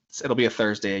 18th. It'll be a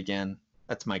Thursday again.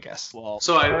 That's my guess. Well,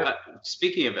 So I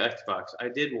speaking of Xbox, I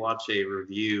did watch a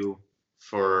review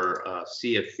for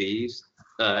Sea of Thieves.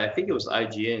 I think it was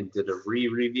IGN did a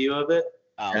re-review of it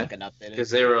like an update.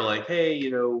 because they were like,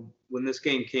 hey, when this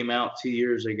game came out 2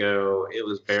 years ago, it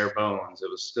was bare bones. It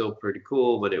was still pretty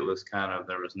cool, but it was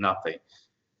there was nothing.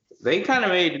 They kind of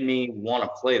made me want to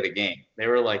play the game. They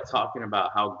were like talking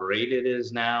about how great it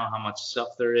is now, how much stuff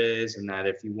there is, and that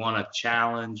if you want a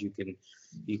challenge,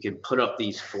 you can put up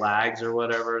these flags or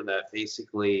whatever that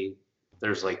basically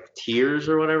there's like tiers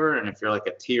or whatever. And if you're like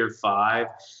a tier 5,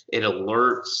 it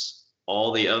alerts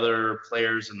all the other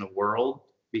players in the world,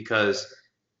 because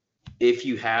if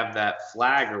you have that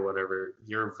flag or whatever,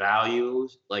 your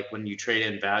values, like when you trade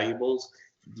in valuables,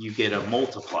 you get a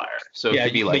multiplier. So it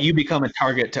could be like, but you become a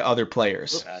target to other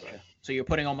players. Gotcha. So you're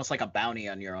putting almost like a bounty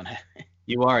on your own head.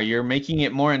 You are. You're making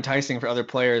it more enticing for other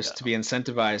players to be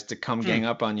incentivized to come gang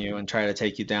up on you and try to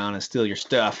take you down and steal your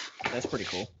stuff. That's pretty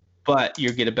cool. But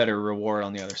you get a better reward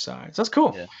on the other side. So that's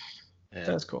cool. Yeah.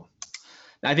 That's cool.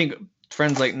 I think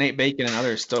friends like Nate Bacon and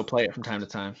others still play it from time to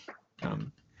time.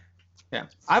 Yeah.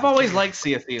 I've always liked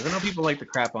Sea of Thieves. I know people like to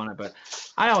crap on it, but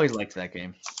I always liked that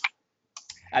game.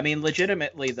 I mean,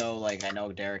 legitimately though, like I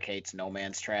know Derek hates No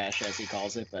Man's Trash as he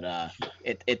calls it, but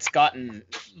it's gotten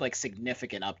like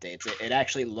significant updates. It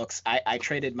actually looks. I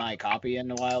traded my copy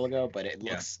in a while ago, but it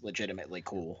looks legitimately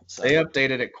cool. So They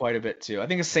updated it quite a bit too. I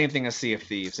think it's the same thing as Sea of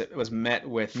Thieves. It was met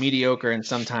with mediocre and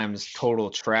sometimes total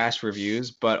trash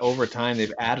reviews, but over time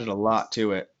they've added a lot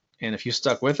to it. And if you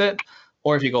stuck with it,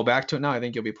 or if you go back to it now, I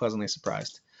think you'll be pleasantly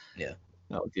surprised. Yeah.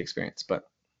 With the experience. But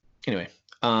anyway,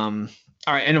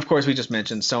 all right, and of course we just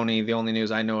mentioned Sony. The only news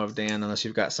I know of, Dan, unless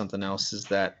you've got something else, is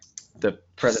that the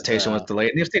presentation was delayed,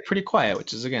 and they've stayed pretty quiet,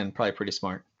 which is again probably pretty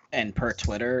smart. And per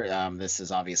Twitter, this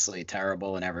is obviously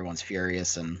terrible, and everyone's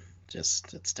furious, and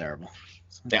it's terrible.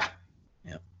 So, yeah.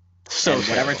 So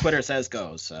whatever Twitter says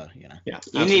goes. So Yeah. you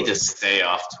absolutely. need to stay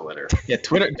off Twitter. Yeah,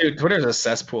 Twitter, dude. Twitter's a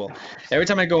cesspool. Every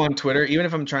time I go on Twitter, even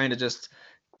if I'm trying to just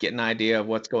get an idea of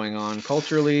what's going on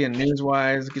culturally and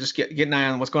news-wise, just get an eye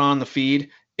on what's going on in the feed.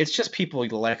 It's just people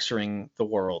lecturing the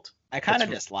world. I kind of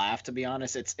just laugh, to be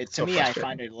honest. To so me, I frustrating.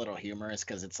 find it a little humorous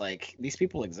because it's like these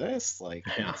people exist. Like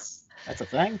Yeah. that's a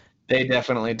thing. They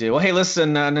definitely do. Well, hey,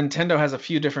 listen, Nintendo has a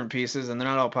few different pieces, and they're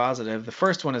not all positive. The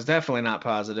first one is definitely not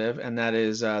positive, and that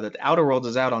is that the Outer Worlds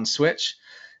is out on Switch.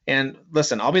 And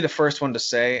listen, I'll be the first one to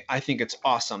say I think it's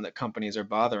awesome that companies are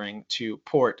bothering to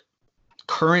port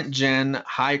current gen,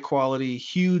 high quality,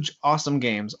 huge, awesome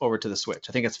games over to the Switch.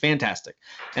 I think it's fantastic.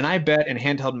 And I bet in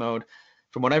handheld mode,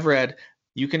 from what I've read,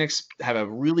 you can have a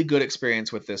really good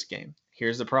experience with this game.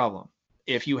 Here's the problem.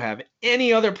 If you have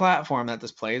any other platform that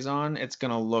this plays on, it's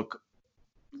going to look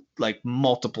like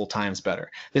multiple times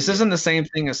better. This isn't the same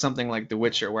thing as something like The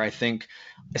Witcher, where I think,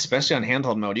 especially on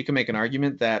handheld mode, you can make an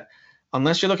argument that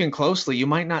unless you're looking closely, you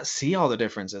might not see all the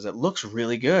differences. It looks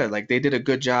really good. Like they did a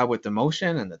good job with the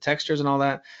motion and the textures and all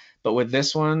that. But with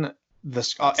this one,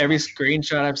 every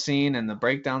screenshot I've seen and the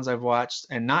breakdowns I've watched,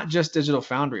 and not just Digital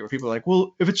Foundry, where people are like,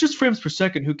 well, if it's just frames per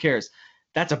second, who cares?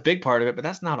 That's a big part of it, but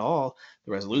that's not all.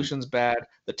 The resolution's bad.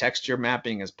 The texture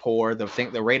mapping is poor.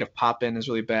 The rate of pop-in is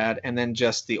really bad. And then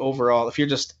just the overall, if you're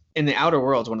just in the Outer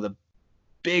Worlds, one of the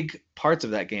big parts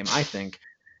of that game, I think,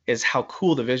 is how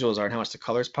cool the visuals are and how much the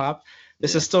colors pop.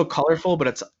 This is still colorful,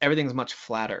 but everything's much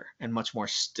flatter and much more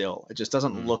still. It just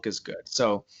doesn't look as good.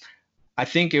 So I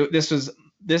think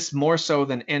this more so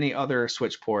than any other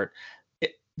Switch port.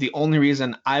 The only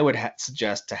reason I would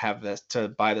suggest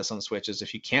to buy this on Switch is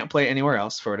if you can't play it anywhere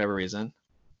else for whatever reason,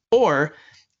 or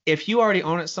if you already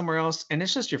own it somewhere else and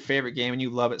it's just your favorite game and you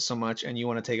love it so much and you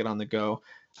want to take it on the go.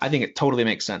 I think it totally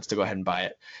makes sense to go ahead and buy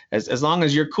it, as long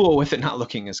as you're cool with it not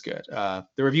looking as good. The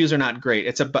reviews are not great.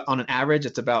 It's on an average,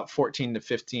 it's about 14 to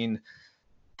 15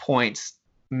 points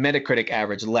Metacritic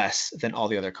average less than all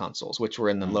the other consoles, which were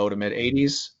in the low to mid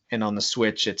 80s, and on the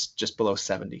Switch it's just below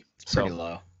 70. It's pretty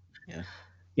low.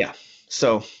 Yeah.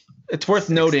 So it's worth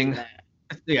noting.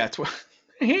 Yeah,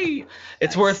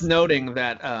 it's worth noting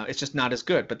that it's just not as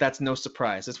good, but that's no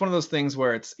surprise. It's one of those things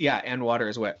where it's and water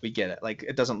is wet. We get it. Like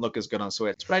it doesn't look as good on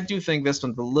Switch, but I do think this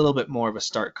one's a little bit more of a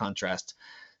stark contrast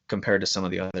compared to some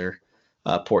of the other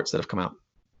ports that have come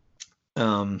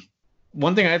out.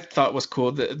 One thing I thought was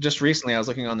cool that just recently I was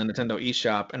looking on the Nintendo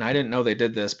eShop, and I didn't know they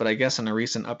did this, but I guess in a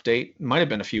recent update, it might have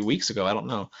been a few weeks ago, I don't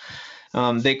know.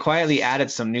 They quietly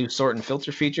added some new sort and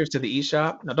filter features to the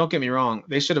eShop. Now, don't get me wrong.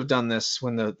 They should have done this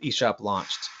when the eShop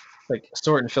launched. Like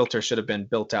sort and filter should have been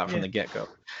built out from the get-go.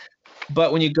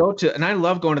 But when you go to, and I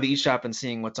love going to the eShop and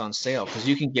seeing what's on sale, because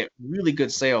you can get really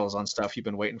good sales on stuff you've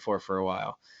been waiting for a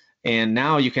while. And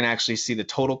now you can actually see the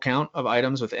total count of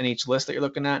items within each list that you're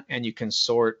looking at, and you can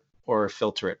sort or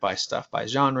filter it by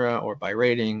genre or by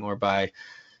rating or by,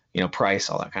 price,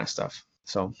 all that kind of stuff.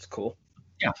 So it's cool.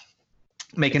 Yeah.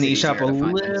 Making the eShop a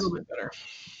little bit better.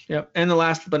 Yep. And the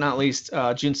last but not least,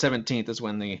 June 17th is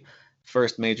when the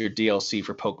first major DLC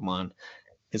for Pokemon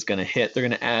is going to hit. They're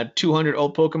going to add 200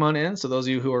 old Pokemon in. So those of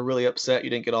you who are really upset you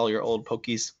didn't get all your old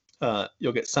Pokies,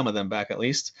 you'll get some of them back at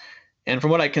least. And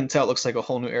from what I can tell, it looks like a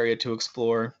whole new area to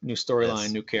explore, new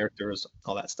storyline, new characters,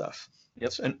 all that stuff.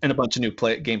 Yep. And a bunch of new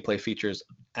gameplay features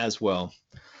as well.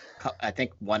 I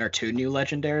think 1 or 2 new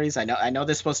legendaries. I know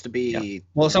this is supposed to be. Yeah.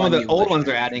 Well, some of the old ones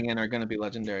they're adding in are going to be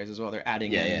legendaries as well. They're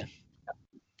adding in.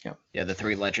 Yeah, the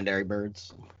 3 legendary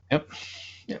birds. Yep.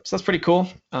 So that's pretty cool.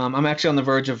 I'm actually on the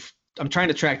verge of. I'm trying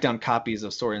to track down copies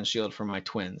of Sword and Shield for my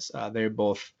twins. They've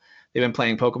been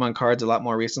playing Pokemon cards a lot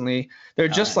more recently. They're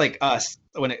just like us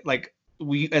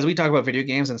as we talk about video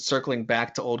games and circling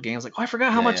back to old games, like, oh, I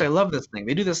forgot how much I love this thing.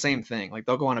 They do the same thing. Like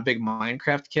they'll go on a big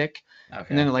Minecraft kick, and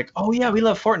then they're like, oh yeah, we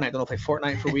love Fortnite. Then they'll play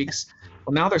Fortnite for weeks.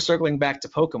 Well, now they're circling back to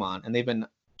Pokemon, and they've been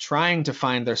trying to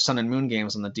find their Sun and Moon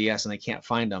games on the DS, and they can't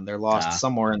find them. They're lost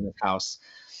somewhere in the house.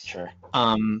 Sure.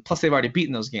 Plus they've already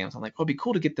beaten those games. I'm like, oh, it'd be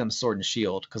cool to get them Sword and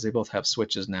Shield because they both have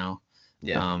Switches now.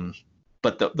 Yeah.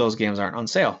 But those games aren't on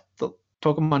sale. The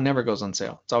Pokemon never goes on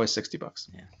sale. It's always $60.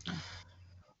 Yeah.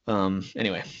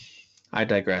 Anyway, I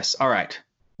digress. All right.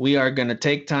 We are going to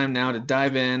take time now to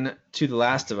dive in to The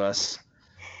Last of Us.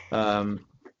 Are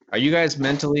you guys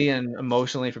mentally and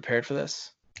emotionally prepared for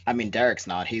this? I mean, Derek's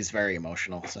not. He's very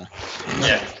emotional. So.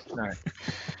 Yeah. All right.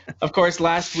 Of course,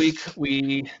 last week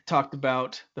we talked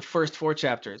about the first 4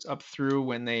 chapters up through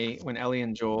when Ellie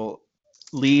and Joel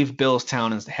leave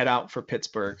Billstown and head out for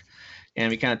Pittsburgh. And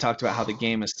we kind of talked about how the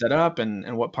game is set up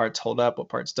and what parts hold up, what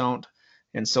parts don't.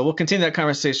 And so we'll continue that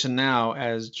conversation now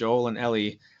as Joel and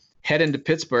Ellie head into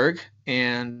Pittsburgh.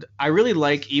 And I really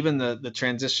like even the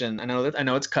transition. I know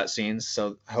it's cutscenes,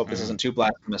 so I hope this isn't too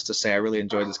blasphemous to say I really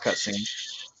enjoyed this cutscene.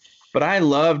 But I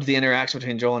loved the interaction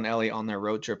between Joel and Ellie on their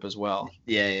road trip as well.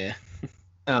 Yeah.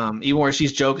 Even where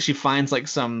she's joking, she finds like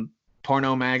some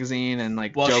porno magazine and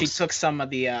like Well, she jokes. took some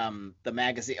of the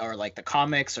magazine or like the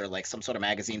comics or like some sort of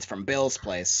magazines from Bill's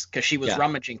place because she was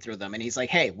rummaging through them, and he's like,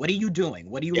 "Hey, what are you doing?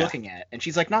 What are you looking at?" And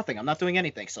she's like, "Nothing. I'm not doing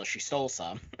anything." So she stole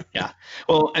some. Yeah.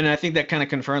 Well, and I think that kind of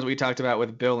confirms what we talked about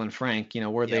with Bill and Frank.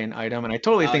 Were they an item? And I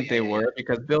totally think they were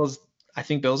because I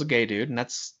think Bill's a gay dude, and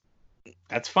that's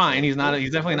fine. He's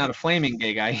definitely not a flaming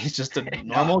gay guy. He's just a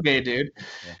normal gay dude.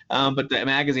 But the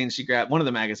magazine she grabbed, one of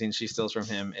the magazines she steals from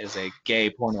him is a gay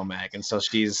porno mag. And so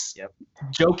she's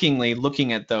jokingly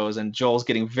looking at those, and Joel's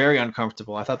getting very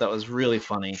uncomfortable. I thought that was really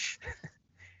funny.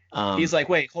 He's like,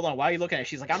 "Wait, hold on. Why are you looking at it?"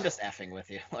 She's like, "I'm just effing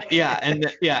with you." And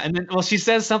then well, she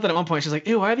says something at one point. She's like,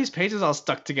 "Ew, why are these pages all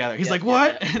stuck together?" He's like,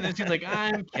 "What?" And then she's like,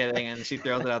 "I'm kidding," and she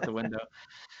throws it out the window.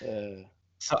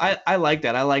 So I like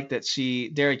that. I like that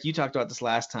Derek, you talked about this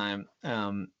last time,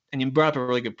 and you brought up a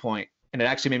really good point, and it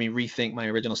actually made me rethink my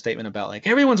original statement about like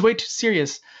everyone's way too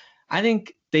serious. I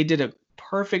think they did a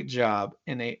perfect job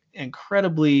in a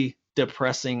incredibly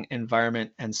depressing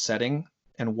environment and setting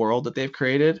and world that they've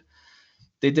created.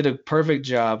 They did a perfect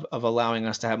job of allowing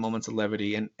us to have moments of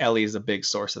levity, and Ellie is a big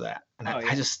source of that.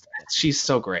 And she's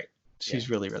so great. She's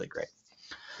really, really great.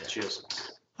 Yeah, she is.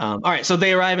 All right, so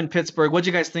they arrive in Pittsburgh. What do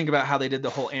you guys think about how they did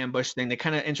the whole ambush thing? They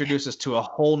kind of introduced us to a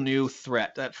whole new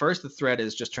threat. At first, the threat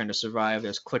is just trying to survive.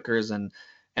 There's clickers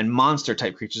and monster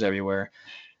type creatures everywhere,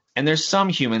 and there's some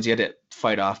humans you had to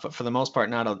fight off, but for the most part,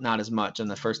 not as much in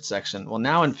the first section. Well,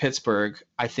 now in Pittsburgh,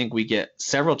 I think we get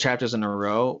several chapters in a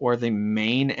row where the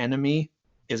main enemy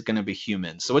is going to be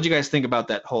humans. So what do you guys think about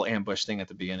that whole ambush thing at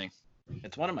the beginning?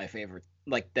 It's one of my favorite,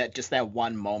 like that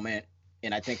one moment.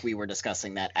 And I think we were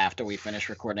discussing that after we finished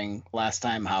recording last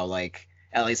time, how like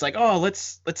Ellie's like, "Oh,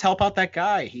 let's help out that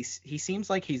guy. He seems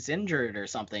like he's injured or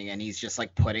something," and he's just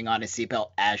like putting on his seatbelt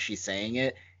as she's saying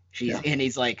it. And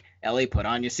he's like, "Ellie, put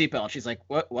on your seatbelt." And she's like,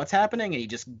 "What's happening?" And he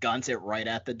just guns it right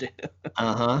at the dude.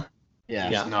 Yeah.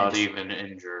 He's not even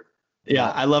injured. Yeah,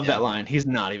 I love that line. He's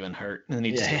not even hurt, and then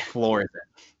he just floors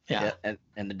it. Yeah.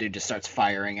 And the dude just starts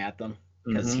firing at them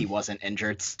because he wasn't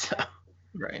injured. So.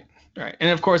 Right. And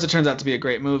of course, it turns out to be a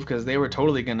great move because they were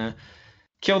totally gonna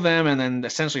kill them and then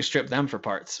essentially strip them for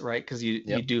parts, right? Because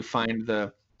you do find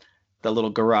the little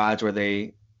garage where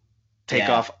they take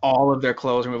off all of their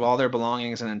clothes, remove all their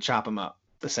belongings, and then chop them up,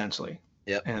 essentially.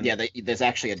 Yep. And there's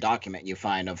actually a document you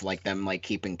find of like them like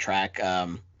keeping track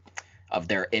of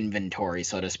their inventory,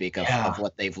 so to speak, of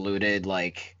what they've looted.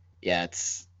 Like,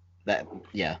 it's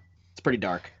pretty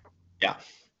dark. Yeah.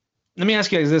 Let me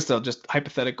ask you guys this though, just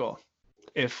hypothetical.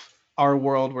 If our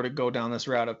world were to go down this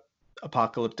route of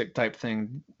apocalyptic type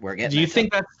thing, do you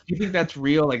think that's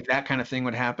real? Like that kind of thing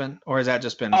would happen, or has that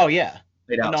just been laid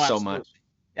out so much?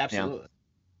 Absolutely.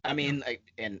 Yeah. I mean,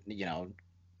 and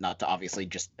not to obviously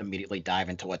just immediately dive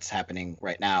into what's happening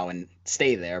right now and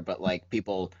stay there, but like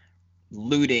people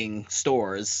looting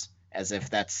stores as if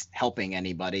that's helping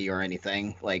anybody or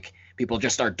anything. Like people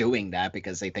just start doing that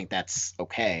because they think that's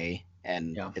okay,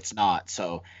 and it's not.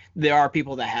 So there are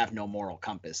people that have no moral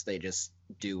compass. They just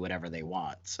do whatever they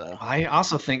want. So I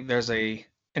also think there's an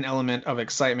element of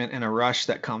excitement and a rush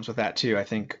that comes with that too. I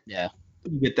think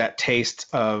you get that taste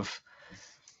of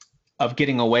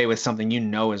getting away with something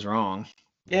is wrong.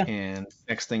 Yeah. And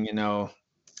next thing you know,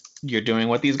 you're doing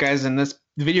what these guys in this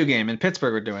video game in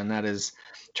Pittsburgh are doing. That is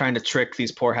trying to trick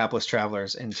these poor hapless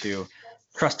travelers into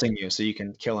trusting you so you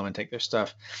can kill them and take their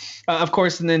stuff. Of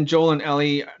course, and then Joel and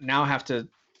Ellie now have to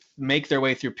make their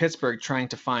way through Pittsburgh trying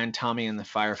to find Tommy and the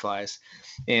Fireflies.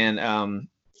 And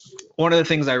one of the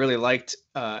things I really liked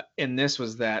in this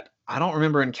was that I don't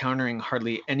remember encountering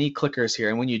hardly any clickers here.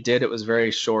 And when you did, it was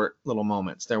very short little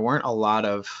moments. There weren't a lot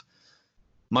of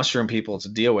mushroom people to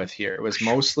deal with here. It was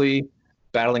mostly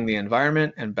battling the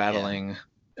environment and battling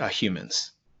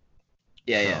humans.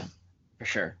 Yeah, for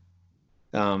sure.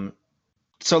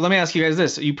 So let me ask you guys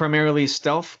this. Are you primarily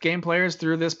stealth game players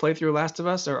through this playthrough Last of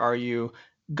Us, or are you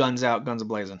guns out, guns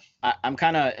a-blazing? I'm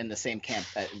kind of in the same camp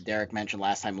that Derek mentioned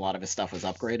last time. A lot of his stuff was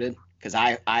upgraded because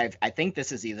I think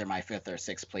this is either my 5th or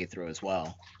 6th playthrough as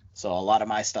well. So a lot of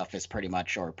my stuff is pretty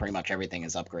much everything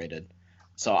is upgraded.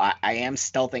 So I am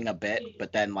stealthing a bit,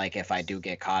 but then like if I do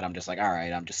get caught, I'm just like, all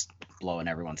right, I'm just blowing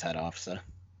everyone's head off. So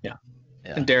yeah.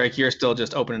 And Derek, you're still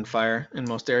just opening fire in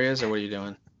most areas, or what are you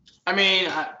doing? I mean,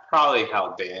 probably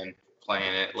how Dan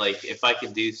playing it. Like if I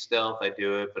could do stealth, I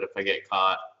do it, but if I get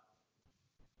caught,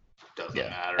 doesn't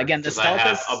matter. Again, the stealth I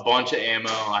have a bunch of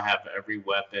ammo. I have every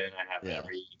weapon. I have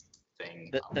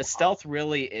everything. The stealth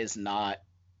really is not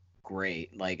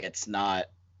great. Like it's not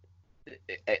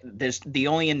there's the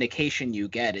only indication you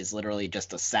get is literally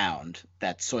just a sound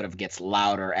that sort of gets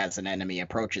louder as an enemy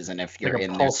approaches, and if you're Like a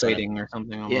in pulsating or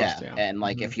something almost. yeah, and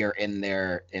like if you're in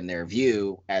their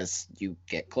view, as you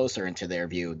get closer into their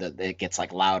view, that it gets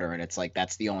like louder, and it's like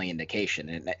that's the only indication.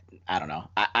 And I don't know,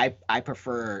 I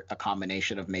prefer a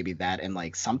combination of maybe that and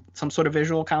like some sort of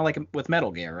visual, kind of like with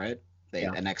Metal Gear, right?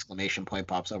 An exclamation point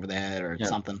pops over the head or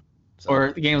something. So,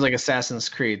 or games like Assassin's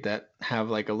Creed that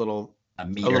have like a little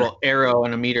meter. little arrow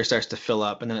and a meter starts to fill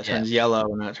up and then it turns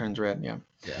yellow and then it turns red.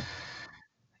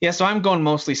 Yeah. So I'm going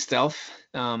mostly stealth,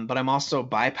 but I'm also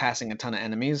bypassing a ton of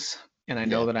enemies, and I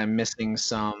know that I'm missing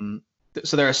some.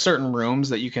 So there are certain rooms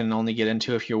that you can only get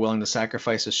into if you're willing to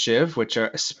sacrifice a shiv, which are,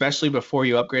 especially before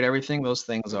you upgrade everything, those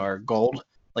things are gold.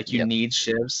 Like you need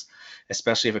shivs,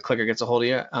 especially if a clicker gets a hold of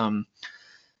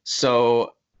you.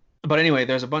 But anyway,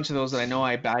 there's a bunch of those that I know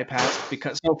I bypassed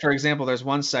because, so for example, there's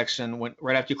one section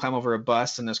right after you climb over a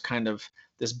bus, and there's kind of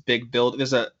this big build.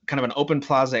 There's a kind of an open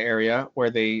plaza area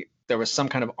where there was some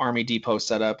kind of army depot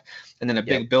set up, and then a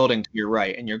big building to your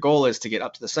right. And your goal is to get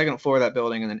up to the second floor of that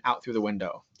building and then out through the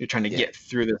window. You're trying to get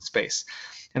through the space.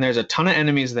 And there's a ton of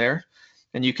enemies there,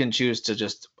 and you can choose to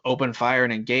just open fire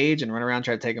and engage and run around,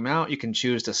 try to take them out. You can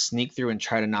choose to sneak through and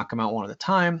try to knock them out one at a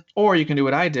time, or you can do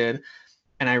what I did.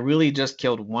 And I really just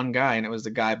killed one guy, and it was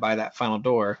the guy by that final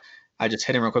door. I just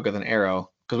hit him real quick with an arrow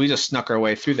because we just snuck our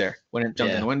way through there. Jumped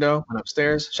in the window, went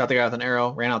upstairs, shot the guy with an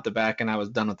arrow, ran out the back, and I was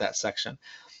done with that section.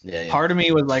 Part of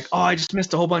me was like, oh, I just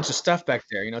missed a whole bunch of stuff back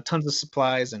there. Tons of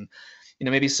supplies and,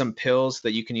 maybe some pills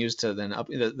that you can use to then up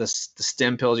the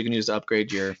stem pills you can use to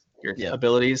upgrade your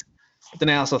abilities. But then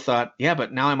I also thought,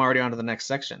 but now I'm already on to the next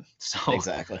section. So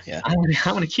exactly, I'm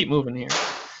going to keep moving here.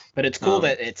 But it's cool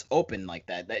that it's open like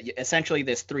that. That essentially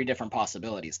there's 3 different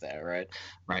possibilities there, right?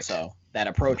 Right. So that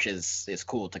approach is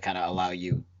cool to kind of allow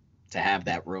you to have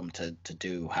that room to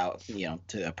do how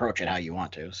to approach it how you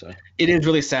want to. So it is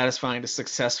really satisfying to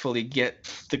successfully get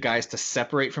the guys to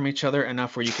separate from each other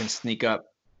enough where you can sneak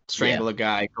up, strangle a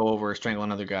guy, go over, strangle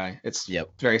another guy. It's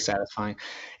very satisfying.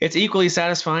 It's equally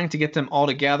satisfying to get them all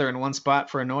together in one spot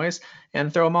for a noise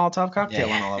and throw a Molotov cocktail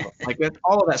on all of them. Like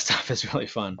all of that stuff is really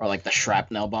fun. Or like the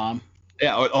shrapnel bomb.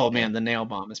 Yeah. Oh man, the nail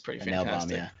bomb is pretty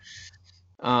fantastic. Nail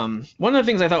bomb, one of the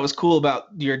things I thought was cool about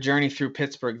your journey through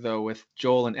Pittsburgh, though, with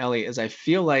Joel and Ellie, is I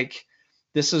feel like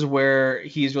this is where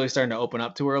he's really starting to open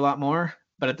up to her a lot more.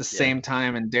 But at the same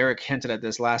time, and Derek hinted at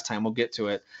this last time, we'll get to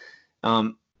it.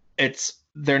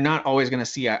 They're not always going to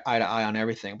see eye to eye on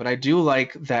everything. But I do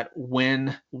like that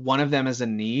when one of them is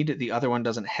in need, the other one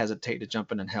doesn't hesitate to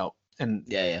jump in and help. And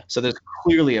so there's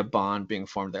clearly a bond being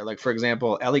formed there. Like, for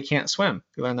example, Ellie can't swim.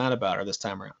 You learn that about her this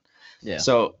time around. Yeah.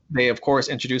 So they, of course,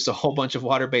 introduce a whole bunch of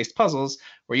water-based puzzles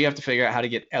where you have to figure out how to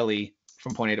get Ellie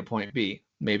from point A to point B.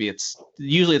 Maybe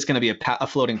usually it's going to be a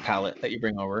floating pallet that you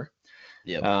bring over.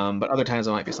 Yeah. But other times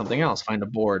it might be something else. Find a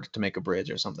board to make a bridge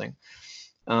or something.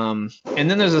 And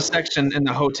then there's a section in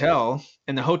the hotel,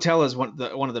 and the hotel is one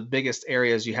of the biggest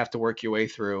areas you have to work your way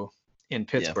through in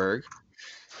Pittsburgh.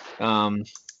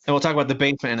 And we'll talk about the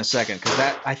basement in a second, because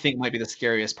that I think might be the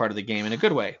scariest part of the game in a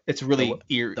good way. It's really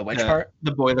the which part?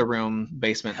 The boiler room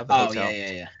basement of the hotel.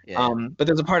 Yeah. But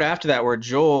there's a part after that where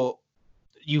Joel,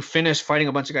 you finish fighting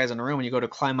a bunch of guys in a room and you go to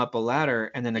climb up a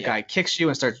ladder, and then the guy kicks you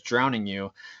and starts drowning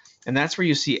you. And that's where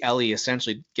you see Ellie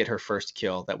essentially get her first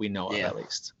kill that we know of, at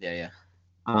least. Yeah.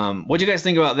 What do you guys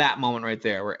think about that moment right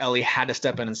there, where Ellie had to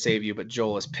step in and save you, but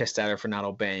Joel is pissed at her for not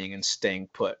obeying and staying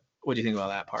put? What do you think about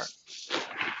that part?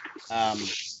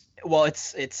 Well,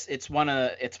 it's one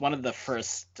of the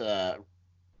first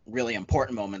really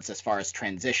important moments as far as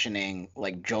transitioning,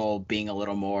 like Joel being a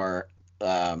little more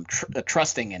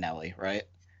trusting in Ellie, right?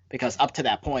 Because up to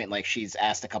that point, like, she's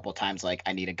asked a couple of times, like,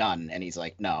 I need a gun, and he's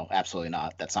like, no, absolutely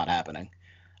not, that's not happening.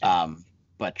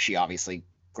 But she obviously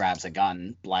grabs a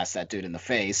gun, blasts that dude in the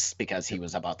face because he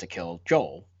was about to kill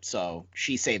Joel. So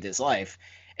she saved his life,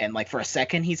 and like for a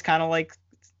second he's kind of like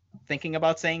thinking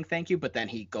about saying thank you, but then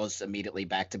he goes immediately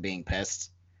back to being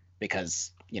pissed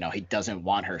because he doesn't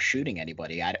want her shooting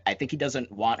anybody. I think he doesn't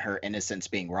want her innocence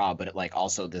being robbed, but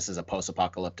also this is a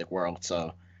post-apocalyptic world,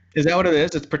 so is that what it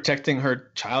is? It's protecting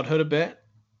her childhood a bit.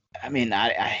 I mean,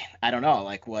 I don't know,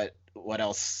 like what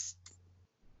else.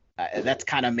 That's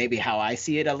kind of maybe how I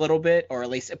see it a little bit, or at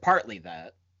least partly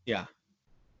that. Yeah.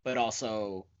 But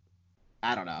also,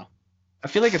 I don't know. I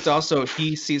feel like it's also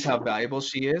he sees how valuable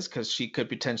she is because she could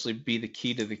potentially be the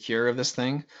key to the cure of this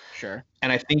thing. Sure.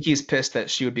 And I think he's pissed that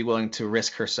she would be willing to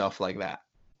risk herself like that.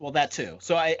 Well, that too.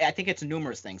 So I think it's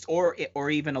numerous things, or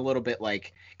even a little bit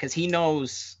like, because he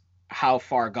knows how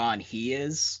far gone he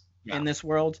is in this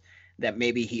world, that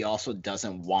maybe he also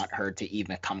doesn't want her to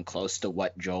even come close to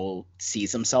what Joel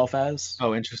sees himself as.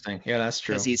 Oh, interesting. Yeah, that's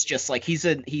true. Because he's just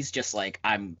like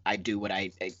I do what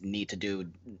I need to do.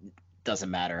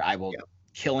 Doesn't matter. I will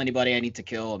kill anybody I need to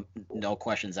kill. No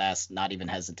questions asked. Not even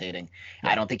hesitating.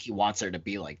 I don't think he wants her to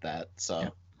be like that.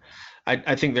 So,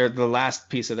 I think the last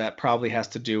piece of that probably has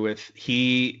to do with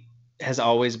he has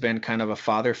always been kind of a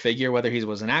father figure, whether he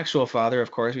was an actual father. Of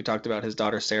course, we talked about his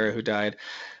daughter Sarah, who died,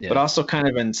 but also kind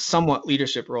of in somewhat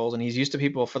leadership roles. And he's used to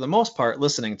people, for the most part,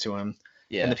 listening to him.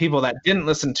 Yeah. And the people that didn't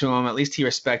listen to him, at least he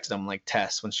respected them, like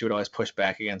Tess, when she would always push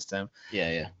back against him.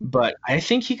 Yeah. But I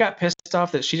think he got pissed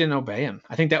off that she didn't obey him.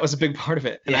 I think that was a big part of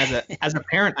it. And as a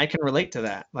parent, I can relate to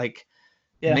that. Like,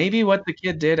 maybe what the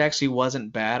kid did actually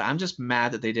wasn't bad. I'm just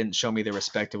mad that they didn't show me the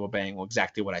respect of obeying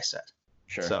exactly what I said.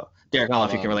 Sure. So, Derek, I don't know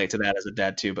if you can relate to that as a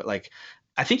dad too, but like,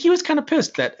 I think he was kind of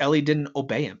pissed that Ellie didn't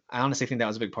obey him. I honestly think that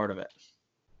was a big part of it.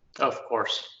 Of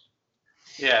course.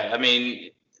 Yeah, I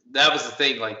mean, that was the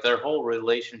thing. Like, their whole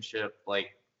relationship,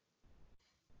 like,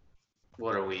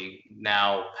 what are we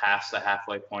now past the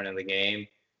halfway point of the game,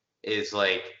 is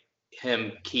like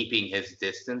him keeping his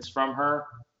distance from her.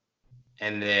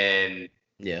 And then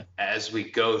as we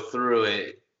go through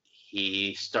it,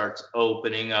 he starts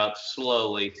opening up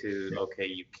slowly to,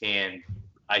 okay,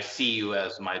 I see you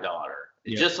as my daughter.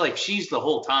 Just like she's the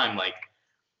whole time, like,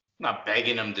 not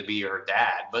begging him to be her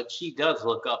dad, but she does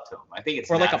look up to him. I think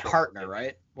it's or like a partner,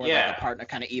 right? Or like a partner,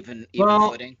 kind of even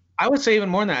footing. I would say even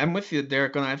more than that. I'm with you,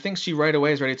 Derek. And I think she right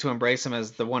away is ready to embrace him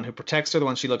as the one who protects her, the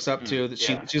one she looks up to. That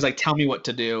she's like, tell me what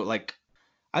to do. Like,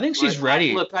 I think she's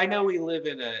ready. Look, I know we live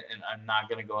in and I'm not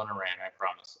going to go on a rant, I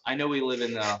promise. I know we live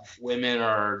in women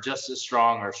are just as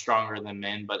strong or stronger than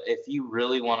men, but if you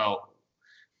really want to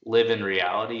live in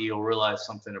reality, you'll realize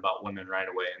something about women right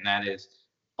away, and that is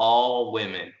all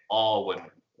women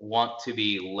want to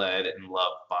be led and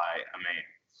loved by a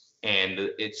man, and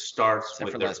it starts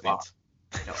with their father.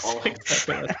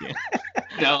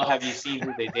 No, have you seen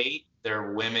who they date?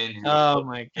 They're women. Oh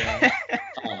my god.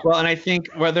 Well, and I think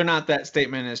whether or not that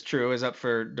statement is true is up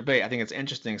for debate. I think it's an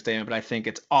interesting statement, but I think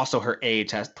it's also her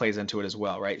age plays into it as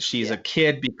well, right? She's a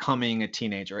kid becoming a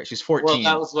teenager, right? She's 14. Well,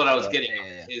 that was what I was getting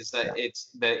at, is that it's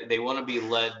that they want to be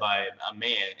led by a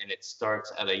man, and it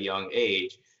starts at a young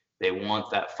age. They want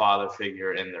that father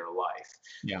figure in their life.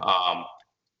 Yeah.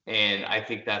 And I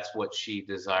think that's what she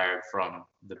desired from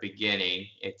the beginning.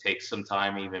 It takes some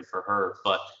time even for her,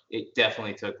 but it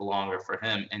definitely took longer for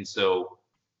him. And so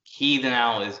he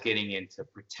now is getting into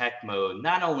protect mode,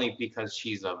 not only because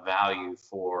she's of value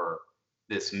for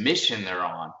this mission they're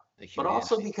on, but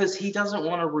also because he doesn't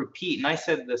want to repeat. And I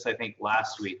said this, I think,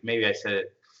 last week. Maybe I said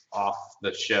it off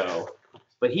the show.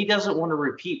 But he doesn't want to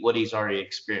repeat what he's already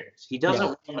experienced. He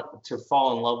doesn't want to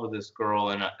fall in love with this girl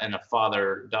in a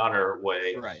father-daughter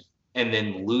way, right, and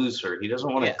then lose her. He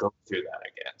doesn't want to go through that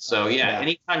again. So,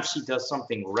 anytime she does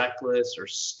something reckless or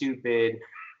stupid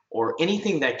or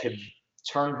anything that could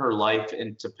turn her life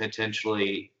into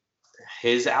potentially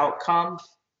his outcome,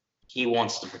 he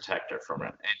wants to protect her from it.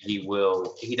 And he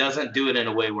will. He doesn't do it in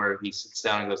a way where he sits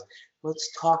down and goes,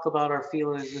 let's talk about our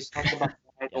feelings. Let's talk about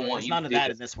I don't want There's you none to of do that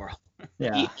this. in this world.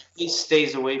 He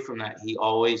stays away from that. He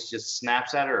always just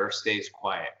snaps at her or stays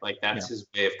quiet. Like, that's his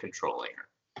way of controlling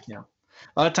her. Yeah.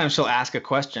 A lot of times she'll ask a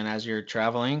question as you're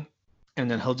traveling, and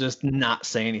then he'll just not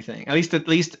say anything. At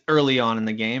least early on in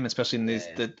the game, especially in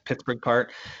the Pittsburgh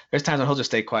part. There's times when he'll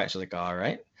just stay quiet. She's like, all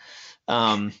right.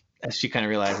 As she kind of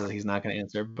realizes he's not going to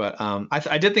answer. But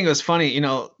I did think it was funny. You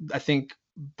know, I think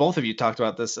both of you talked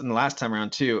about this in the last time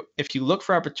around too. If you look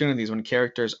for opportunities when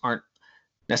characters aren't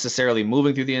necessarily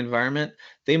moving through the environment,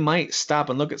 they might stop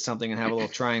and look at something and have a little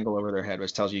triangle over their head,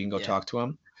 which tells you can go talk to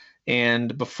them.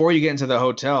 And before you get into the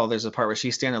hotel, there's a part where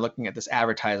she's standing there looking at this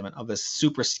advertisement of this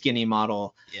super skinny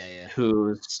model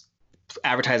who's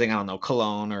advertising, I don't know,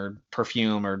 cologne or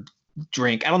perfume or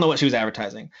drink. I don't know what she was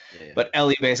advertising. But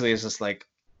Ellie basically is just like,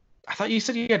 I thought you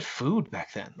said you had food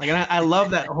back then. Like, and I love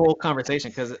that whole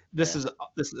conversation because this is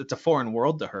it's a foreign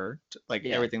world to her,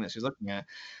 everything that she's looking at.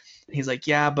 He's like,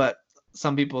 yeah, but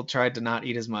some people tried to not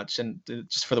eat as much and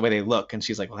just for the way they look. And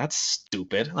she's like, well, that's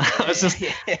stupid.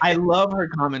 I love her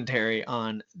commentary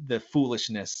on the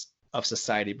foolishness of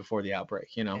society before the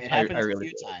outbreak. You know, it happens I really a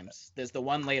few times. There's the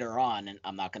one later on, and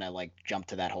I'm not gonna like jump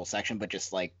to that whole section, but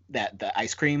just like the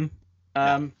ice cream,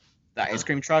 the ice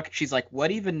cream truck. She's like,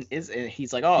 what even is it?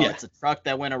 He's like, oh, it's a truck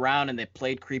that went around and they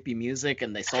played creepy music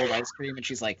and they sold ice cream. And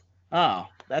she's like, oh,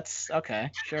 that's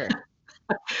okay, sure.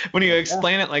 When you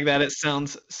explain it like that, it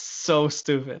sounds so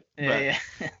stupid. I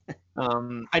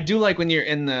do like when you're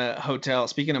in the hotel.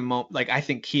 Speaking of I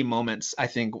think key moments. I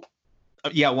think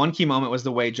one key moment was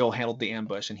the way Joel handled the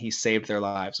ambush, and he saved their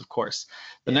lives, of course.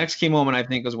 The next key moment, I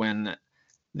think, was when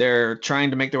they're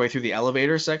trying to make their way through the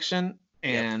elevator section,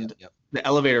 and the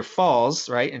elevator falls,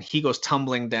 right? And he goes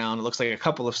tumbling down. It looks like a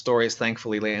couple of stories,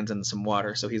 thankfully lands in some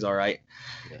water, so he's all right.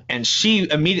 Yeah. And she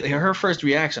immediately, her first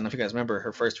reaction, if you guys remember,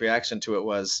 her first reaction to it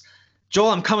was, Joel,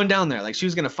 I'm coming down there. Like, she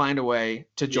was going to find a way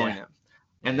to join him.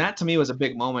 And that, to me, was a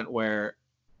big moment where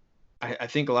I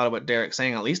think a lot of what Derek's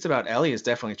saying, at least about Ellie, is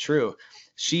definitely true.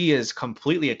 She is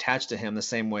completely attached to him the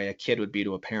same way a kid would be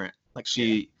to a parent. Like,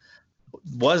 she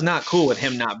was not cool with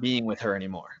him not being with her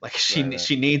anymore. Like, she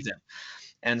needs him.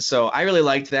 And so I really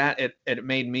liked that. It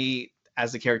made me,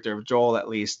 as the character of Joel at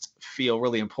least, feel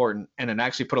really important. And it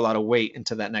actually put a lot of weight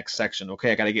into that next section.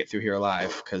 Okay, I got to get through here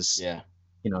alive because,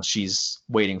 she's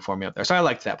waiting for me up there. So I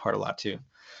liked that part a lot too.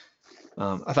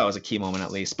 I thought it was a key moment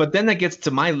at least. But then that gets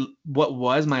to what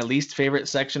was my least favorite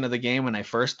section of the game when I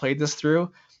first played this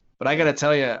through. But I got to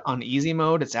tell you, on easy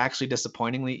mode, it's actually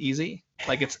disappointingly easy.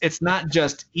 Like, it's not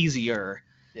just easier.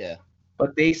 Yeah.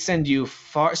 But they send you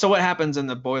far. So what happens in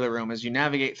the boiler room is you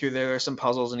navigate through there are some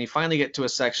puzzles, and you finally get to a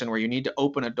section where you need to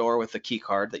open a door with a key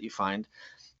card that you find,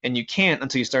 and you can't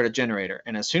until you start a generator.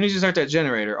 And as soon as you start that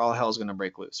generator, all hell's going to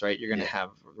break loose, right? You're going to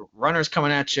have runners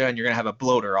coming at you, and you're going to have a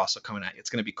bloater also coming at you. It's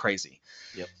going to be crazy.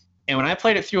 Yep. And when I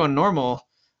played it through on normal,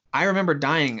 I remember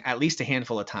dying at least a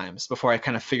handful of times before I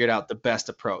kind of figured out the best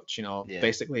approach.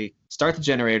 Basically start the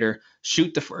generator,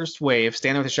 shoot the first wave,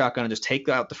 stand there with a shotgun and just take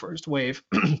out the first wave.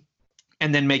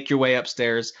 And then make your way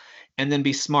upstairs, and then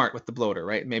be smart with the bloater,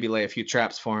 right? Maybe lay a few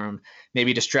traps for him,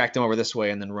 maybe distract him over this way,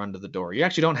 and then run to the door. You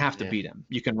actually don't have to beat him.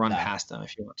 You can run past him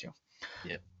if you want to.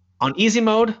 Yep. On easy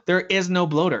mode, there is no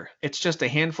bloater. It's just a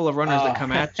handful of runners that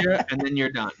come at you, and then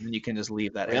you're done. And you can just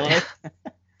leave that area.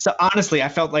 So honestly, I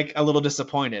felt like a little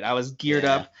disappointed. I was geared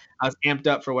up. I was amped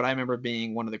up for what I remember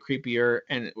being one of the creepier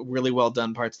and really well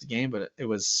done parts of the game, but it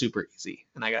was super easy,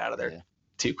 and I got out of there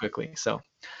too quickly. So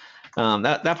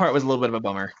that part was a little bit of a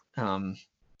bummer.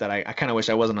 That I kind of wish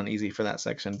I wasn't on easy for that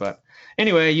section. But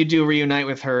anyway, you do reunite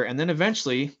with her, and then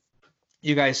eventually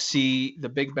you guys see the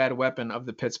big bad weapon of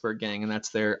the Pittsburgh gang, and that's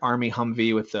their Army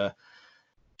Humvee with the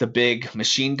big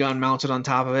machine gun mounted on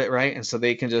top of it, right? And so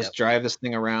they can just drive this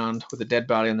thing around with a dead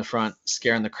body in the front,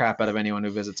 scaring the crap out of anyone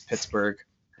who visits Pittsburgh.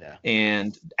 Yeah.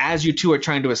 And as you two are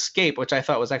trying to escape, which I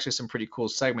thought was actually some pretty cool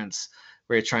segments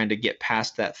where you're trying to get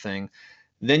past that thing,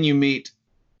 then you meet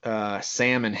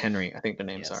Sam and Henry, I think the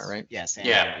names are, right? Yeah, Sam.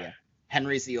 Yeah.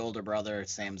 Henry's the older brother.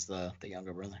 Sam's the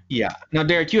younger brother. Yeah. Now,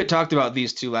 Derek, you had talked about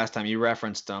these two last time. You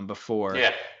referenced them before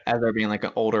as there being like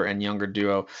an older and younger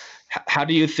duo. How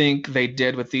do you think they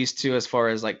did with these two as far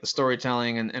as like the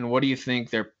storytelling, and what do you think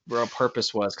their real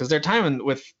purpose was? Because their time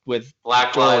with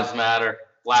Black Lives Matter.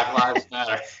 Black Lives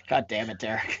Matter. God damn it,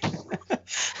 Derek.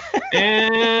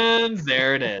 And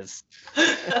there it is.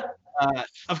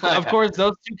 Of course,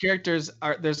 those two characters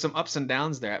there's some ups and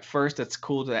downs there. At first, it's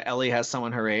cool that Ellie has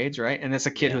someone her age, right? And it's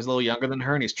a kid who's a little younger than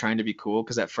her, and he's trying to be cool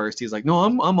because at first he's like, "No,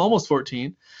 I'm almost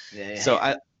 14." Yeah. So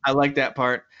I like that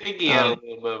part. I think he had a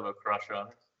little bit of a crush on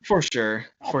her. For sure.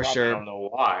 I don't know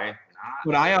why.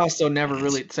 But I also never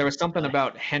really. There was something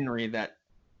about Henry that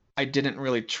I didn't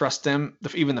really trust him.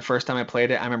 Even the first time I played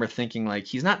it, I remember thinking like,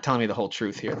 he's not telling me the whole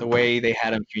truth here. The way they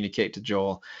had him communicate to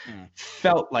Joel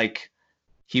felt like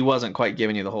he wasn't quite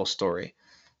giving you the whole story.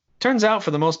 Turns out,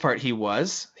 for the most part, he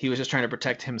was. He was just trying to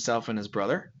protect himself and his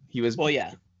brother. He was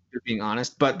being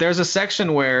honest. But there's a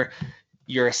section where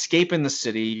you're escaping the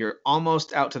city. You're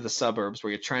almost out to the suburbs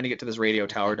where you're trying to get to this radio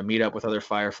tower to meet up with other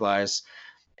Fireflies.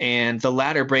 And the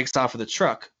ladder breaks off of the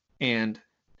truck. And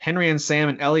Henry and Sam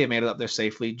and Ellie have made it up there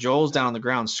safely. Joel's down on the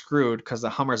ground screwed because the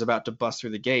Hummer's about to bust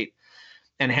through the gate.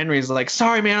 And Henry's like,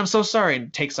 "Sorry, man, I'm so sorry,"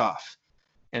 and takes off.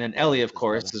 And then Ellie, of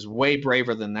course, is way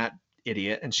braver than that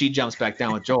idiot, and she jumps back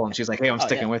down with Joel, and she's like, "Hey, I'm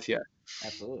sticking with you."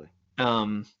 Absolutely.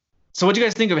 So what do you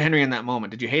guys think of Henry in that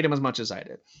moment? Did you hate him as much as I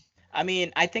did? I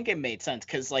mean, I think it made sense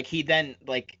because, like, he then,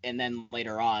 like, and then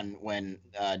later on when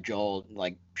Joel,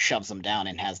 like, shoves him down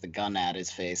and has the gun at his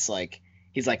face, like,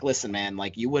 he's like, "Listen, man,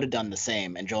 like, you would have done the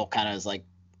same." And Joel kind of is like,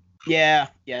 yeah,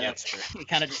 that's true. He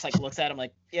kind of just, like, looks at him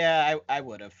like, "Yeah, I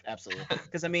would have, absolutely."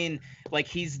 Because, I mean, like,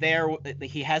 he's there,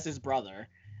 he has his brother.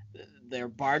 They're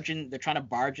trying to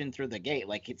barge in through the gate.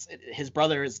 Like, it's his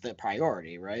brother is the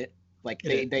priority, right? Like,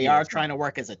 they are trying to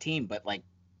work as a team, but, like,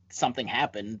 something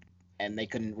happened and they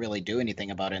couldn't really do anything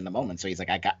about it in the moment. So he's like,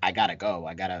 I gotta go.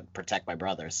 I gotta protect my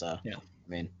brother. So I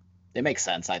mean, it makes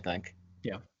sense, I think.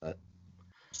 Yeah. But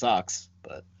sucks.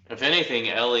 But if anything,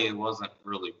 Ellie wasn't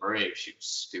really brave. She was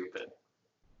stupid.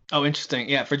 Oh, interesting.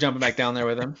 Yeah, for jumping back down there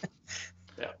with him.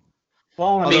 Yeah.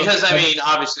 Well, because I mean,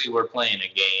 obviously we're playing a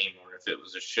game, or if it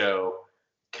was a show,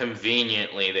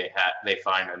 conveniently they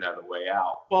find another way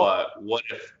out. Well- But what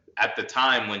if at the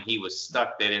time when he was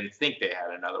stuck, they didn't think they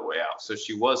had another way out? So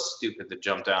she was stupid to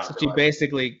jump down. So and she be like,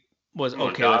 basically was Oh,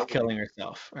 okay God. with killing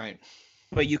herself, right?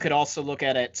 But you could also look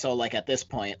at it so like at this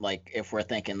point, like if we're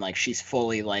thinking like she's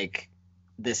fully like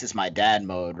this is my dad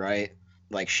mode, right?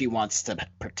 Like she wants to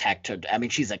protect her. I mean,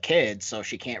 she's a kid, so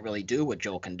she can't really do what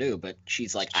Joel can do. But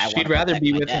she's like, I want. She'd rather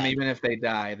be with him dad. even if they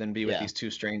die than be with Yeah. these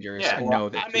two strangers Yeah. and Well, know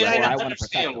that. I mean, I Or I wanna understand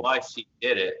protect them. why she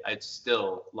did it. It's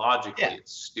still logically Yeah.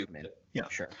 it's stupid. Yeah.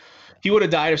 Sure. He would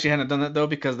have died if she hadn't done that though,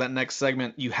 because that next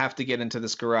segment you have to get into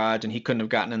this garage, and he couldn't have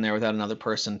gotten in there without another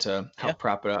person to help Yeah.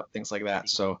 prop it up, things like that.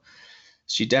 So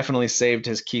she definitely saved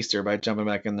his keister by jumping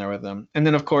back in there with him. And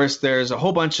then of course there's a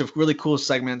whole bunch of really cool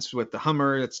segments with the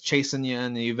Hummer that's chasing you,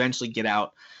 and you eventually get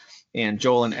out. And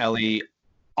Joel and Ellie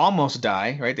almost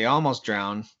die, right? They almost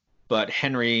drown, but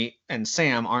Henry and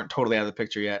Sam aren't totally out of the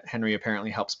picture yet. Henry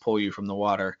apparently helps pull you from the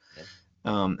water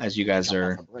as you guys Jump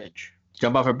are off a bridge.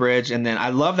 jump off a bridge. And then I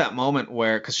love that moment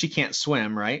where, because she can't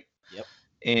swim, right? Yep.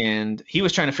 And he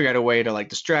was trying to figure out a way to like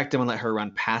distract him and let her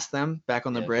run past them back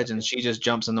on the Yeah, bridge, yeah, and yeah. she just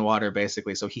jumps in the water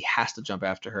basically, so he has to jump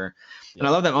after her. And I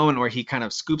Yeah. love that moment where he kind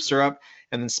of scoops her up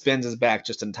and then spins his back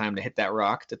just in time to hit that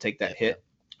rock to take that Yep, hit.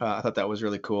 I thought that was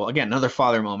really cool. Again, another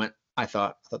father moment. I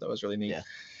thought that was really neat. Yeah.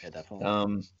 Yeah, definitely.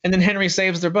 And then Henry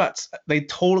saves their butts. They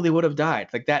totally would have died.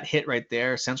 Like that hit right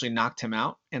there essentially knocked him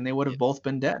out, and they would have Yeah. both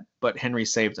been dead. But Henry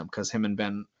saved them because him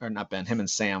and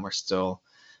Sam were still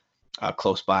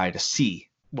close by to see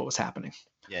what was happening.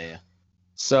 Yeah.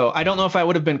 So I don't know if I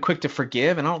would have been quick to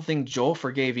forgive, and I don't think Joel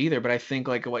forgave either. But I think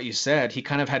like what you said, he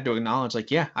kind of had to acknowledge,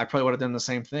 like, yeah, I probably would have done the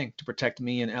same thing to protect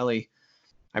me and Ellie.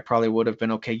 I probably would have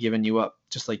been okay giving you up,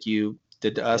 just like you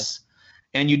did to us.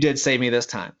 And you did save me this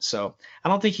time. So I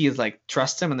don't think he's like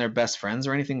trusts him and they're best friends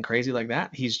or anything crazy like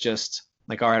that. He's just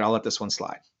like, all right, I'll let this one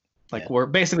slide. Like Yeah.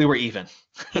 we're even.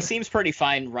 He seems pretty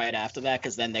fine right after that,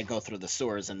 because then they go through the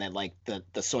sewers, and then like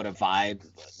the sort of vibe,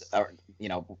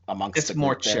 amongst It's the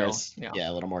more group there chill, is- yeah.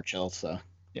 a little more chill. So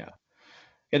Yeah,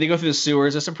 they go through the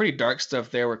sewers. There's some pretty dark stuff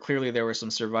there where clearly there were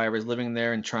some survivors living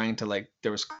there and trying to like,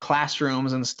 there was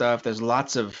classrooms and stuff. There's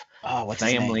lots of what's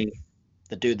his name? family.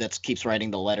 The dude that keeps writing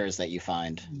the letters that you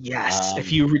find. Yes.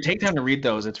 If you take time to read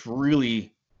those, it's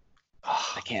really,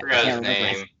 I can't Forgot his remember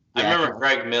name. I yeah, remember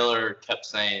Greg Miller kept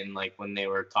saying, like, when they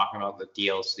were talking about the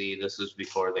DLC, this was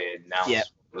before they announced Yeah. what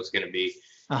it was going to be.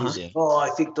 uh-huh. He's like, oh, I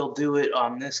think they'll do it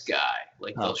on this guy.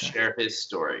 Like, they'll Okay. share his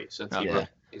story since he Okay. wrote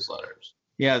these letters.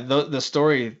 Yeah, the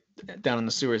story down in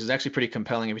the sewers is actually pretty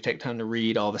compelling if you take time to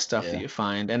read all the stuff Yeah. that you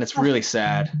find, and it's really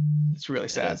sad. It's really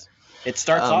sad. It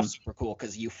starts Um, off super cool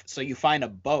because you find a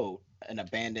boat, an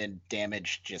abandoned,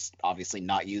 damaged, just obviously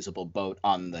not usable boat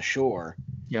on the shore,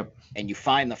 Yep. and you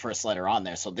find the first letter on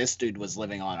there. So this dude was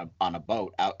living on a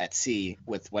boat out at sea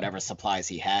with whatever supplies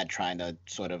he had, trying to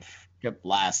sort of Yep.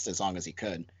 last as long as he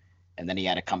could, and then he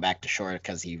had to come back to shore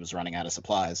because he was running out of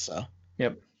supplies. So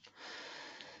Yep.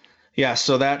 Yeah,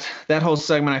 so that whole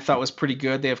segment I thought was pretty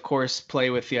good. They of course play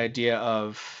with the idea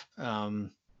of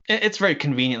it's very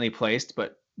conveniently placed,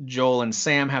 but Joel and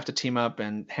Sam have to team up,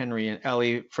 and Henry and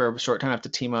Ellie for a short time have to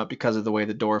team up because of the way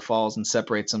the door falls and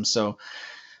separates them. So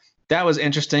that was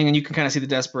interesting, and you can kind of see the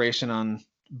desperation on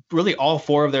really all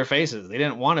four of their faces. They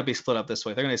didn't want to be split up this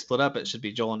way. If they're going to split up, it should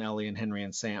be Joel and Ellie and Henry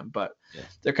and Sam, but Yeah.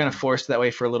 they're kind of forced that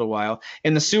way for a little while.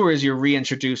 In the sewers, you're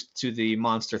reintroduced to the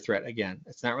monster threat again.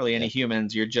 It's not really any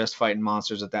humans. You're just fighting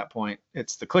monsters at that point.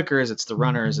 It's the clickers, it's the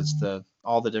runners, it's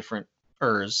all the different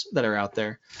ers that are out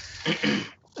there.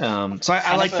 So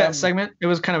I like that segment. It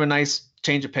was kind of a nice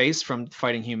change of pace from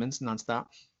fighting humans nonstop.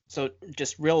 So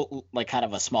just real, like kind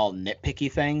of a small nitpicky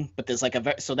thing, but there's like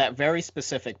that very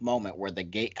specific moment where the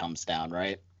gate comes down,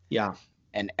 right? Yeah.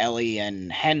 And Ellie and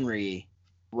Henry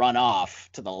run off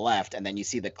to the left, and then you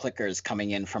see the clickers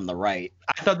coming in from the right.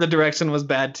 I thought the direction was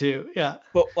bad too. Yeah.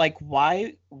 But like,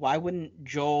 why wouldn't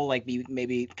Joel like be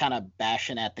maybe kind of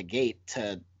bashing at the gate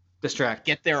to Distract.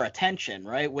 get their attention,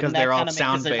 right? Wouldn't they're that all kind of make,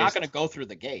 'cause they're not sound-based. going to go through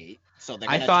the gate, so they're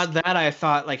I gonna thought I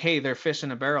thought like, hey, they're fish in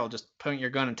a barrel. Just point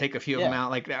your gun and take a few of them Yeah. out.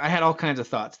 Like I had all kinds of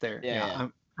thoughts there. Yeah.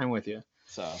 I'm with you.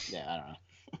 So yeah, I don't know.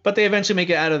 But they eventually make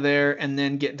it out of there and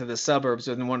then get into the suburbs.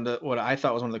 And what I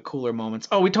thought was one of the cooler moments.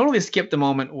 Oh, we totally skipped the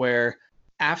moment where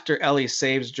after Ellie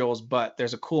saves Joel's butt,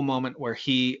 there's a cool moment where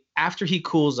after he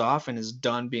cools off and is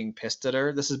done being pissed at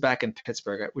her. This is back in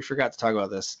Pittsburgh. We forgot to talk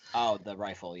about this. Oh, the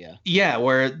rifle, yeah. Yeah,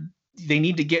 where they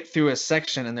need to get through a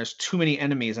section and there's too many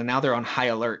enemies, and now they're on high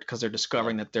alert because they're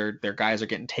discovering that their guys are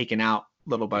getting taken out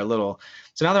little by little.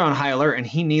 So now they're on high alert and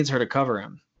he needs her to cover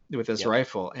him. with this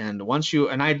rifle. And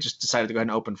I just decided to go ahead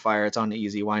and open fire. It's on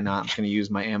easy. Why not? I'm just going to use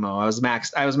my ammo. I was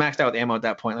maxed out with ammo at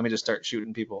that point. Let me just start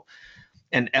shooting people.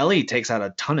 And Ellie takes out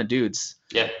a ton of dudes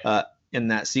in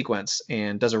that sequence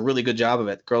and does a really good job of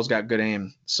it. Girl's got good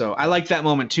aim. So I like that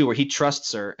moment too, where he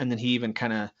trusts her. And then he even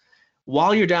kind of,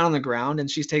 while you're down on the ground and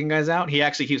she's taking guys out, he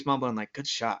actually keeps mumbling like, good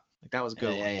shot. Like that was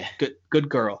good. Yeah. Good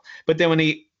girl. But then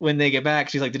when they get back,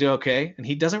 she's like, did you okay? And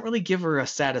he doesn't really give her a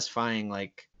satisfying,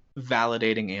 like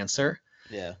validating answer.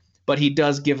 Yeah. But he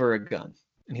does give her a gun.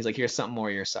 And he's like, here's something more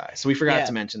your size. So we forgot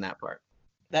to mention that part.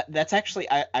 That's actually,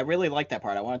 I really like that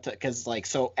part. I wanted to, cause like,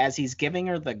 so as he's giving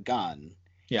her the gun,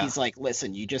 he's like,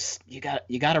 listen, you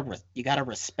gotta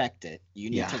respect it. You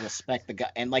need to respect the gun.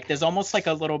 And like, there's almost like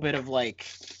a little bit of like,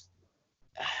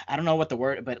 I don't know what the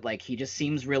word, but like he just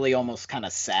seems really almost kind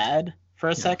of sad for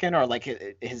a second, or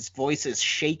like his voice is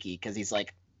shaky because he's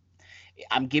like,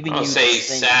 I'm giving you. I would say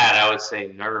sad. I would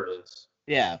say nervous.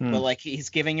 Yeah, but like he's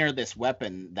giving her this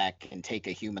weapon that can take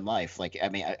a human life. Like, I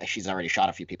mean, she's already shot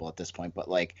a few people at this point, but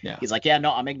like he's like, yeah,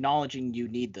 no, I'm acknowledging you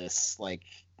need this. Like,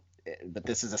 but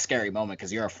this is a scary moment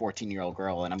because you're a 14-year-old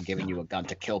girl and I'm giving you a gun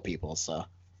to kill people. So.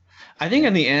 I think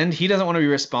in the end, he doesn't want to be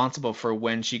responsible for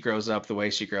when she grows up the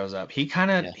way she grows up. He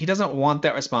he doesn't want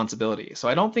that responsibility. So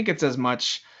I don't think it's as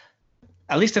much,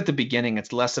 at least at the beginning,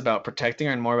 it's less about protecting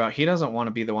her and more about he doesn't want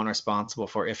to be the one responsible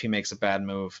for if he makes a bad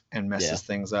move and messes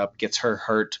things up, gets her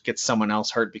hurt, gets someone else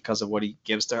hurt because of what he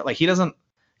gives to her. Like he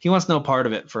wants no part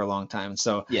of it for a long time.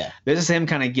 So this is him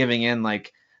kind of giving in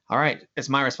like, all right, it's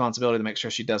my responsibility to make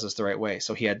sure she does this the right way.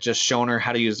 So he had just shown her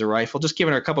how to use the rifle, just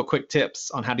giving her a couple quick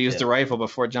tips on how to use the rifle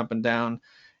before jumping down.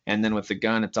 And then with the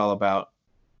gun, it's all about,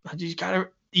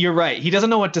 you're right. He doesn't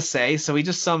know what to say. So he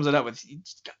just sums it up with, you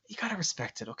got to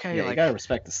respect it. Okay. Yeah, like, you got to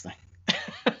respect this thing.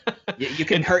 You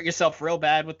can hurt yourself real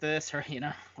bad with this, or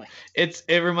like it's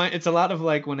a lot of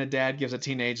like when a dad gives a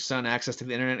teenage son access to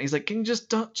the internet. He's like, can you just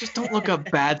don't look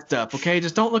up bad stuff, okay?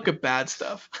 Just don't look at bad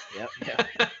stuff. Yep.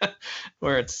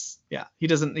 Where it's he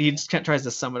just tries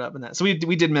to sum it up in that. So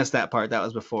we did miss that part. That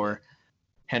was before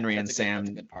Henry and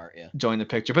Sam joined the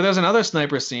picture. But there's another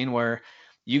sniper scene where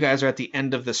you guys are at the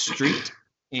end of the street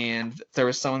and there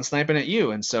was someone sniping at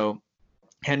you, and so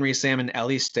Henry, Sam, and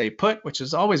Ellie stay put, which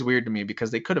is always weird to me because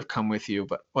they could have come with you,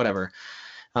 but whatever.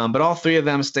 But all three of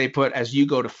them stay put as you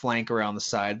go to flank around the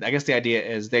side. I guess the idea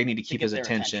is they need to keep his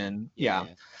attention. Yeah.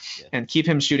 And keep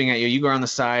him shooting at you. You go on the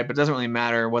side, but it doesn't really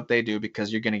matter what they do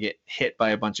because you're going to get hit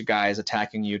by a bunch of guys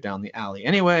attacking you down the alley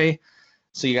anyway.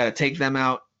 So you got to take them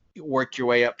out, work your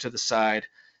way up to the side,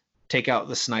 take out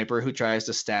the sniper who tries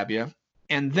to stab you.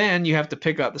 And then you have to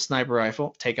pick up the sniper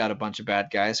rifle, take out a bunch of bad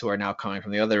guys who are now coming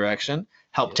from the other direction,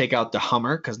 help take out the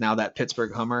Hummer, because now that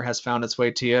Pittsburgh Hummer has found its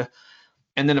way to you.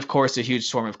 And then, of course, a huge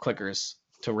swarm of clickers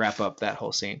to wrap up that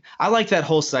whole scene. I liked that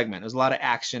whole segment. It was a lot of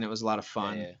action. It was a lot of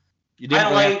fun.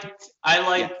 I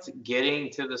liked getting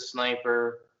to the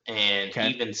sniper and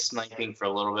even sniping for a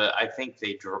little bit. I think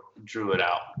they drew it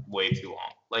out way too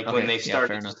long. Like when they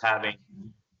started just having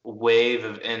a wave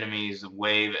of enemies, I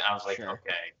was like,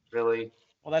 okay, really?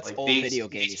 Well, that's like old video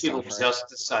game These people stuff, just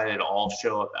decided to all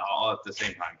show up all at the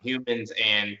same time. Humans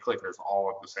and clickers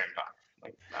all at the same time.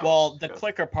 Like, well, the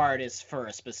clicker part is for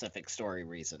a specific story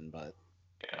reason, but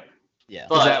yeah.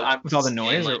 But that with all the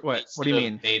noise, or what? What do you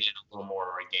mean? Made it a little more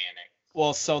organic.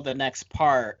 Well, so the next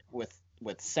part with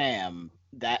Sam,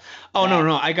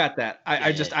 no, I got that.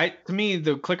 To me,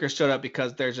 the clickers showed up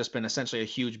because there's just been essentially a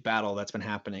huge battle that's been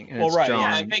happening. And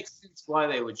yeah, it makes sense why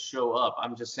they would show up.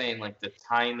 I'm just saying, like, the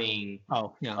timing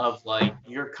of, like,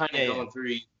 you're kind of going through,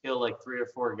 you kill, like, 3 or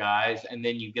 4 guys, and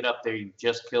then you get up there, you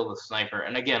just kill the sniper.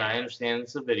 And again, I understand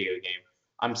it's a video game.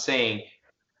 I'm saying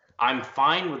I'm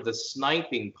fine with the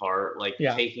sniping part, like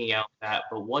taking out that,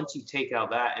 but once you take out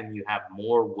that and you have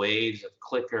more waves of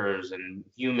clickers and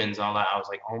humans and all that, I was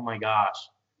like, oh my gosh,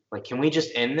 like, can we just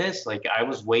end this? Like, I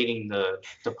was waiting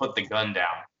to put the gun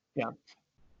down.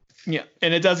 Yeah,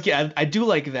 and it does I do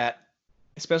like that,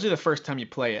 especially the first time you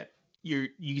play it.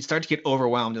 You start to get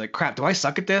overwhelmed. You're like, crap, do I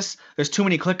suck at this? There's too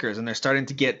many clickers, and they're starting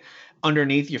to get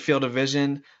underneath your field of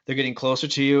vision. They're getting closer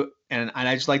to you, and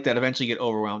I just like that. Eventually, you get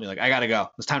overwhelmed. You're like, I gotta go.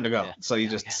 It's time to go. So you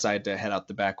just decide to head out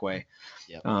the back way.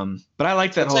 Yep. But I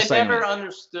like that whole segment. I never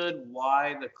understood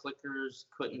why the clickers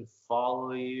couldn't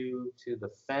follow you to the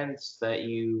fence that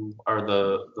you are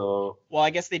the. Well, I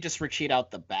guess they just retreat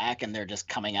out the back, and they're just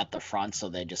coming at the front, so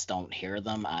they just don't hear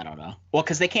them. I don't know. Well,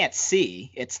 because they can't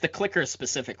see. It's the clickers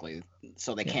specifically,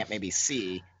 so they can't maybe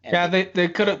see. Yeah,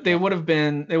 they would have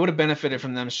benefited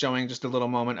from them showing just a little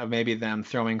moment of maybe them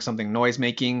throwing something noise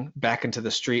making back into the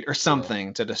street or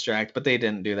something to distract, but they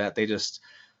didn't do that. They just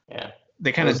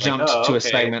they kind I of was like, jumped oh, to a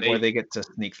okay, segment where they get to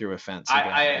sneak through a fence.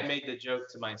 I made the joke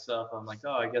to myself. I'm like,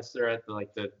 oh, I guess they're at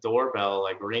the doorbell,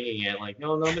 like ringing it. Like,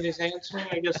 no, nobody's answering.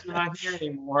 I guess they're not here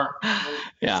anymore.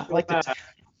 Yeah. I like to talk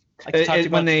to you when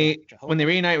about they Jehovah.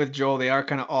 reunite with Joel, they are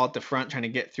kind of all at the front trying to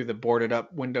get through the boarded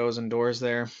up windows and doors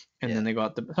there, and then they go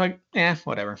out the like,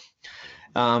 whatever.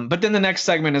 But then the next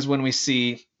segment is when we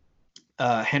see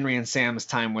Henry and Sam's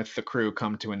time with the crew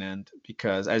come to an end,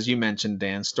 because as you mentioned,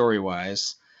 Dan, story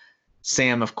wise,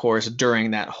 Sam, of course,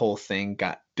 during that whole thing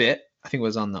got bit. I think it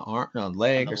was on the arm, no,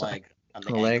 leg on or the something. leg, on On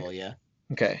the the ankle, leg? yeah.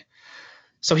 Okay.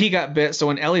 So he got bit. So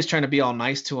when Ellie's trying to be all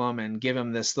nice to him and give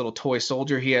him this little toy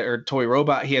soldier or toy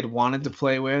robot he had wanted to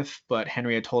play with, but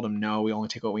Henry had told him no, we only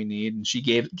take what we need, and she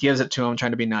gives it to him,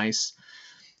 trying to be nice,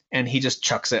 and he just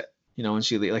chucks it, and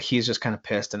he's just kind of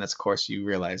pissed, and it's, of course you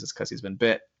realize it's because he's been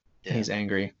bit, and he's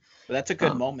angry. But that's a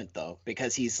good moment though,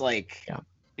 because he's like,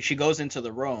 she goes into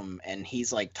the room and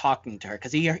he's like talking to her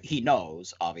because he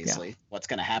knows obviously what's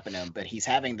gonna happen to him, but he's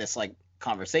having this like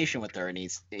conversation with her, and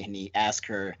he asks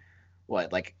her,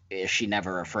 what, like, is she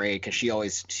never afraid? Because she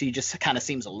just kind of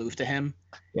seems aloof to him.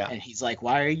 Yeah. And he's like,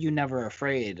 why are you never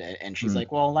afraid? And she's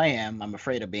like, well, I'm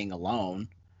afraid of being alone.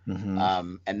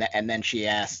 Mm-hmm. And then he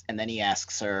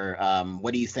asks her,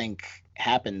 what do you think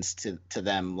happens to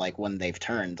them, like when they've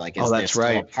turned? Like, is there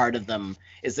still a part of them?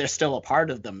 Is there still a part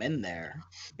of them in there?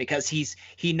 Because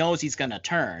he knows he's gonna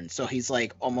turn, so he's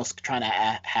like almost trying to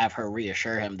have her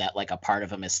reassure him that like a part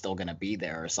of him is still gonna be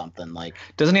there or something. Like,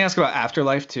 doesn't he ask about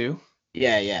afterlife too?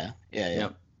 Yeah. He's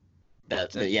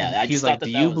like, do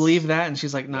you believe that? And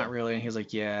she's like, not really. And he's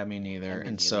like, yeah, me neither.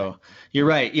 And so you're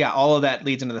right. Yeah, all of that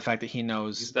leads into the fact that he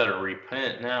knows. You better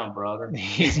repent now, brother.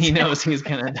 he knows he's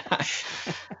gonna die.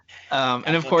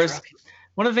 And of course,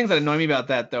 one of the things that annoy me about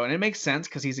that though, and it makes sense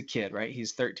because he's a kid, right?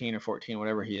 He's 13 or 14,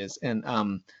 whatever he is,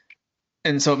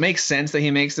 and so it makes sense that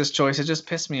he makes this choice. It just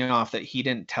pissed me off that he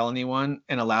didn't tell anyone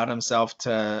and allowed himself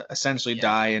to essentially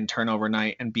die and turn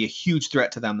overnight and be a huge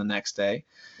threat to them the next day.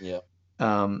 Yeah.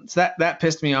 So that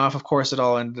pissed me off. Of course, it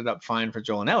all ended up fine for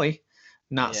Joel and Ellie,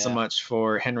 not so much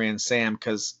for Henry and Sam,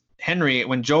 because Henry,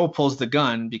 when Joel pulls the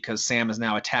gun, because Sam has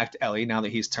now attacked Ellie now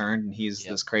that he's turned and he's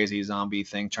this crazy zombie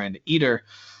thing trying to eat her,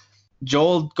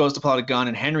 Joel goes to pull out a gun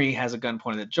and Henry has a gun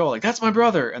pointed at Joel, like, that's my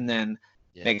brother, and then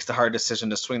makes the hard decision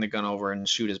to swing the gun over and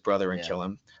shoot his brother and kill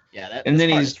him. Yeah, and then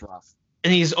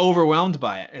he's overwhelmed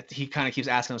by it. He kind of keeps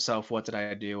asking himself, what did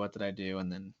I do? What did I do?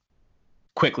 And then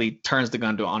quickly turns the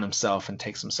gun on himself and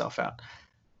takes himself out.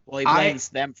 Well, he blames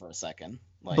them for a second.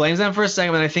 Blames them for a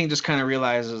second, and I think just kind of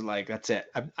realizes, like, that's it.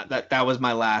 That was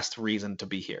my last reason to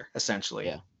be here, essentially.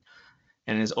 Yeah.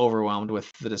 And is overwhelmed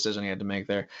with the decision he had to make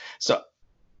there. So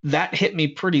that hit me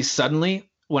pretty suddenly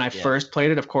when I first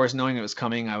played it. Of course, knowing it was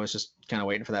coming, I was just kind of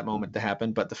waiting for that moment to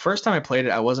happen. But the first time I played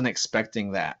it, I wasn't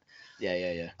expecting that.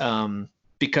 Yeah.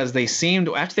 Because they seemed,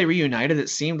 after they reunited, it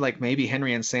seemed like maybe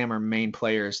Henry and Sam are main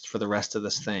players for the rest of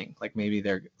this thing. Like maybe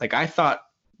they're, like, I thought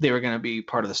they were going to be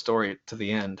part of the story to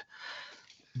the end.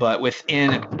 But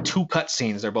within 2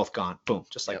 cutscenes, they're both gone. Boom,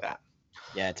 just like that.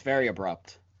 Yeah, it's very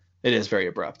abrupt. It is very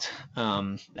abrupt. That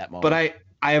moment. But I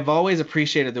have always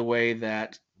appreciated the way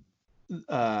that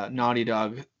Naughty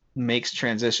Dog makes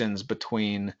transitions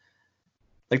between,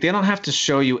 like, they don't have to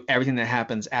show you everything that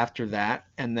happens after that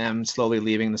and them slowly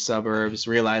leaving the suburbs,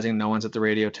 realizing no one's at the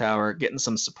radio tower, getting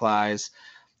some supplies,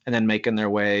 and then making their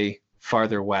way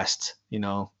farther west.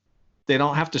 They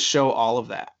don't have to show all of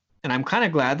that. And I'm kind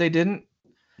of glad they didn't.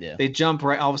 Yeah. They jump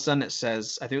right, all of a sudden it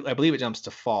says, I believe it jumps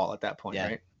to fall at that point,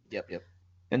 right? Yep.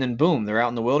 And then boom, they're out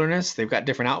in the wilderness. They've got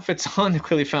different outfits on. They've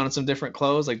clearly found some different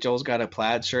clothes. Like Joel's got a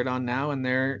plaid shirt on now, and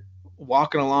they're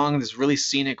walking along this really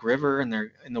scenic river, and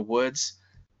they're in the woods.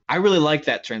 I really like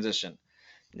that transition.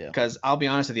 Yeah. Because I'll be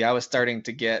honest with you, I was starting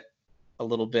to get a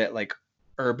little bit like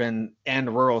urban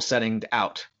and rural setting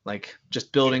out, like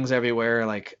just buildings everywhere,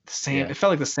 like the same. It felt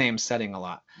like the same setting a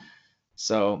lot.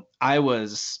 So I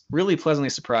was really pleasantly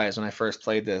surprised when I first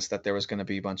played this that there was going to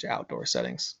be a bunch of outdoor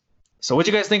settings. So what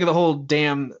do you guys think of the whole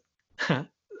damn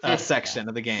section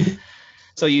of the game?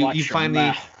 So you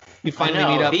finally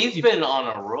meet up. He's been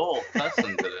on a roll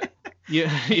cussing today.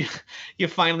 You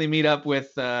finally meet up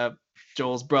with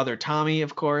Joel's brother Tommy,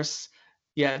 of course.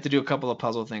 You have to do a couple of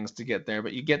puzzle things to get there,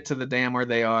 but you get to the dam where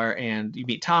they are, and you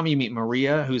meet Tommy. You meet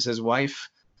Maria, who's his wife,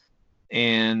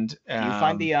 and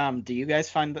do you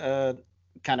guys find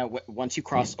kind of once you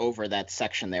cross over that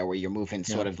section there where you're moving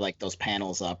sort of like those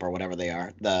panels up or whatever they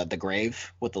are, the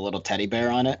grave with the little teddy bear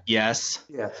on it? Yes.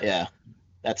 Yeah.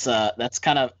 That's I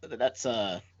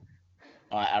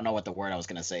don't know what the word I was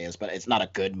gonna say is, but it's not a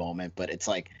good moment. But it's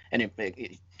like, and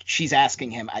she's asking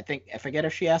him. I forget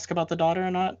if she asked about the daughter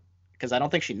or not, Because I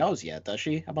don't think she knows yet, does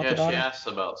she, about the Yeah, daughter? she asks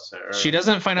about Sarah. She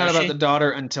doesn't find out Does about she? the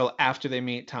daughter until after they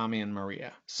meet Tommy and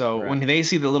Maria. So when Right. they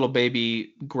see the little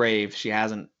baby grave, she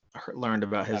hasn't learned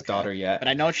about his Okay. daughter yet. But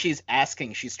I know she's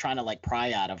asking, she's trying to like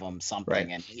pry out of him something,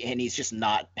 Right. and he's just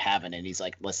not having it. He's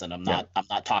like, listen, I'm not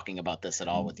talking about this at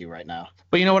all with you right now.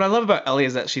 But you know what I love about Ellie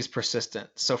is that she's persistent.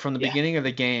 So from the Yeah. beginning of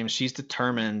the game, she's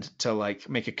determined to like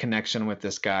make a connection with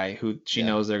this guy who she Yeah.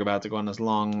 knows they're about to go on this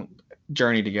long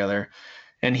journey together.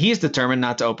 And he's determined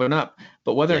not to open up.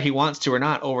 But whether Yeah. he wants to or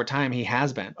not, over time he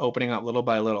has been opening up little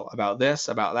by little about this,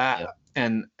 about that. Yeah.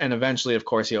 And eventually, of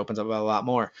course, he opens up about a lot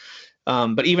more.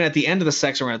 But even at the end of the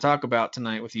section we're going to talk about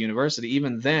tonight with the university,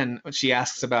 even then, when she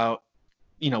asks about,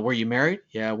 were you married?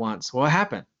 Yeah, once. What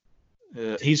happened?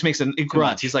 He just makes a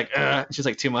grunt. much. He's like, she's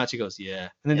like, too much. He goes, yeah.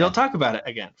 And then Yeah. they'll talk about it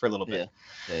again for a little bit.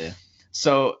 Yeah.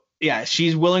 So, yeah,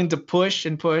 she's willing to push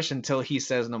and push until he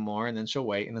says no more, and then she'll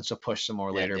wait, and then she'll push some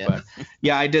more later. Yeah. But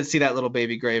yeah, I did see that little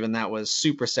baby grave, and that was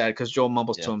super sad because Joel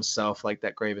mumbles Yeah. to himself like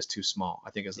that grave is too small, I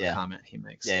think is the Yeah. comment he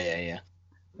makes. Yeah.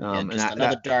 And Just that,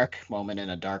 another dark moment in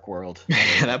a dark world.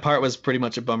 that part was pretty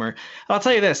much a bummer. I'll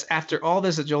tell you this, after all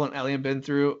this that Joel and Ellie have been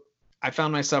through, I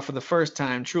found myself for the first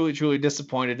time truly, truly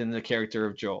disappointed in the character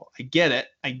of Joel. I get it.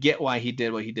 I get why he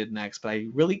did what he did next, but I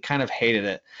really kind of hated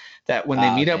it that when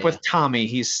they meet up with Tommy,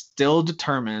 he's still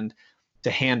determined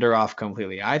to hand her off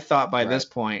completely. I thought by this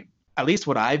point, at least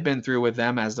what I've been through with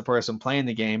them as the person playing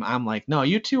the game, I'm like, no,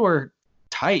 you two are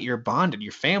tight. You're bonded.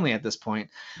 You're family at this point.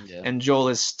 Yeah. And Joel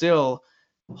is still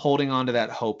holding on to that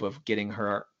hope of getting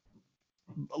her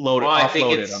offloaded I think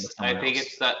onto it's someone else.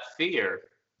 it's that fear.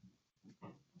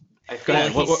 I Go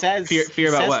ahead. think He says fear he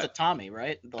about says what? to Tommy,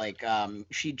 right? Like,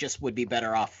 she just would be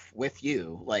better off with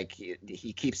you. Like,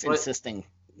 he keeps But- insisting.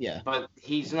 Yeah. But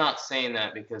he's not saying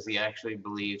that because he actually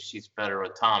believes she's better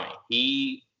with Tommy.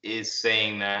 He is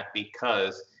saying that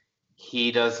because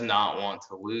he does not want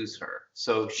to lose her.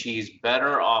 So she's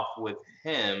better off with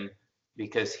him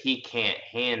because he can't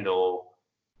handle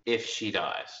if she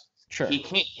dies. Sure. He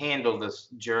can't handle this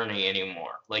journey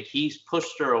anymore. Like, he's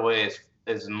pushed her away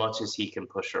as much as he can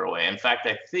push her away. In fact,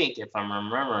 I think, if I'm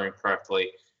remembering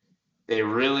correctly, they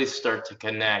really start to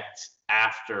connect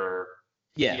after.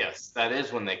 Yeah. Yes, that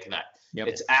is when they connect. Yep.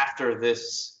 It's after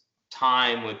this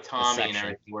time with Tommy and section.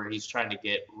 everything where he's trying to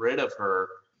get rid of her.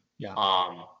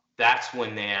 Yeah. That's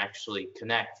when they actually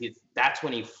connect. That's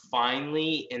when he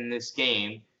finally in this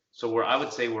game. So I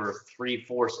would say we're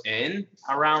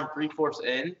around 3/4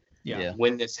 in. Yeah.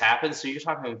 When this happens. So you're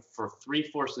talking for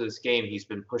 3/4 of this game, he's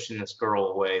been pushing this girl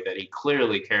away that he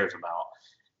clearly cares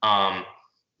about.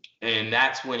 And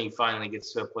that's when he finally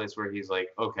gets to a place where he's like,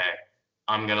 okay,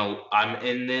 I'm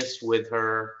in this with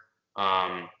her,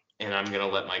 and I'm gonna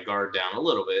let my guard down a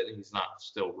little bit. And he's not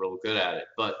still real good at it.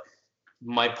 But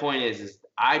my point is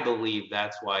I believe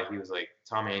that's why he was like,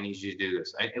 Tommy, I need you to do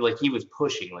this. He was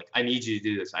pushing, like, I need you to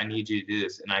do this. I need you to do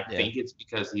this. And I think it's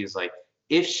because he was like,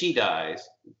 if she dies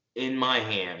in my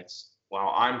hands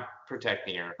while I'm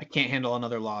protecting her, I can't handle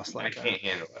another loss I like that. can't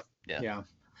handle it.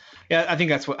 Yeah, I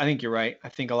think you're right. I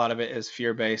think a lot of it is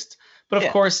fear-based. But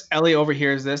of course, Ellie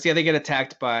overhears this. Yeah, they get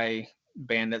attacked by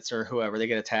bandits or whoever. They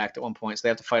get attacked at one point, so they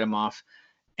have to fight them off.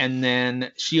 And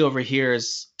then she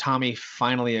overhears Tommy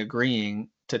finally agreeing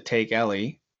to take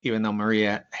Ellie, even though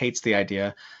Maria hates the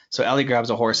idea. So Ellie grabs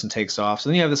a horse and takes off. So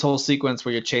then you have this whole sequence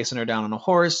where you're chasing her down on a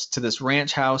horse to this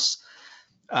ranch house.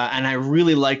 And I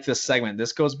really like this segment.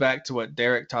 This goes back to what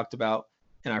Derek talked about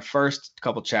in our first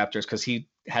couple chapters, because he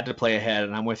had to play ahead,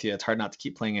 and I'm with you. It's hard not to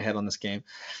keep playing ahead on this game.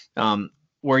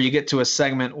 Where you get to a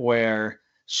segment where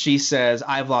she says,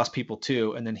 I've lost people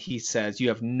too. And then he says, you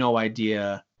have no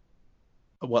idea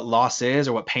what loss is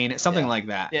or what pain is, something like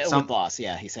that. Yeah, with loss.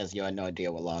 Yeah, he says you had no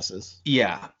idea what loss is.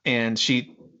 Yeah, and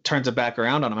she turns it back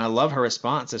around on him. I love her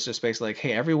response. It's just basically like,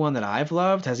 hey, everyone that I've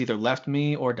loved has either left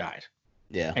me or died.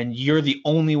 Yeah. And you're the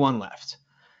only one left.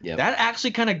 Yeah. That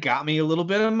actually kind of got me a little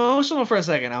bit emotional for a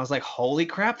second. I was like, holy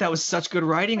crap, that was such good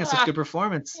writing and such good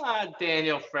performance.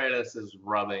 Daniel Freitas is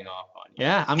rubbing off on you.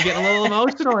 Yeah, I'm getting a little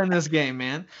emotional in this game,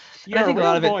 man. You're I think a a lot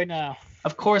real of it, boy now.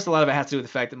 of course, a lot of it has to do with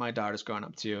the fact that my daughter's growing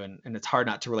up too, and it's hard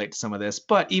not to relate to some of this.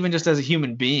 But even just as a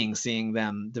human being, seeing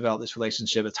them develop this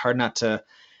relationship, it's hard not to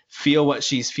feel what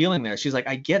she's feeling there. She's like,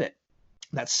 I get it.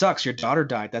 That sucks. Your daughter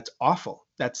died. That's awful.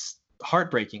 That's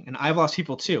heartbreaking. And I've lost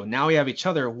people too. Now we have each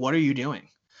other. What are you doing?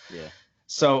 Yeah.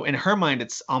 So in her mind,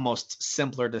 it's almost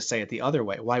simpler to say it the other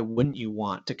way. Why wouldn't you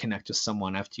want to connect with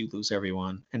someone after you lose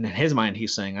everyone? And in his mind,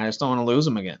 he's saying, I just don't want to lose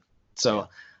them again. So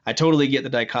I totally get the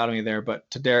dichotomy there. But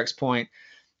to Derek's point,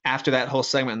 after that whole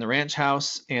segment in the ranch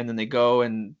house, and then they go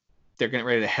and they're getting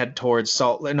ready to head towards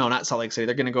not Salt Lake City.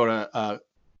 They're going to go to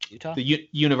Utah. The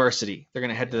university. They're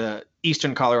gonna head to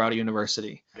Eastern Colorado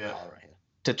University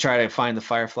to try to find the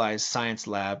Fireflies science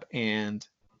lab. And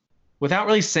without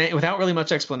really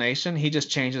much explanation, he just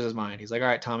changes his mind. He's like, "All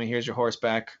right, Tommy, here's your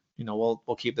horseback. We'll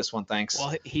keep this one, thanks."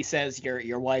 Well, he says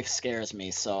your wife scares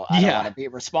me, so I don't want to be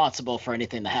responsible for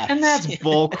anything that happens. And that's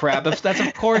bull crap. That's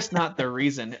of course not the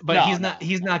reason. But No,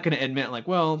 he's not going to admit like,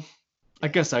 well, I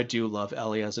guess I do love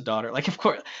Ellie as a daughter. Like, of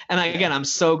course. And again, I'm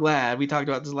so glad we talked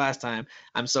about this last time.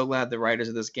 I'm so glad the writers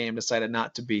of this game decided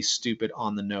not to be stupid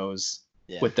on the nose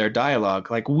with their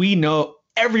dialogue. Like, we know,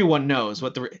 everyone knows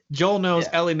what Joel knows,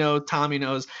 Ellie knows, Tommy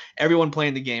knows, everyone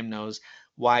playing the game knows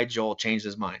why Joel changed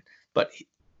his mind. But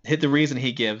the reason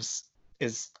he gives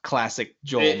is classic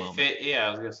Joel moment. I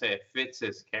was gonna say it fits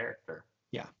his character.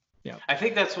 Yeah. I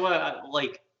think that's what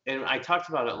and I talked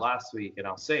about it last week, and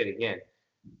I'll say it again.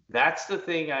 That's the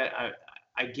thing I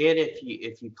get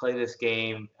if you play this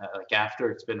game like after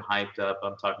it's been hyped up.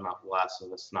 I'm talking about Last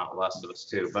of Us, not Last of Us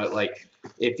 2, but like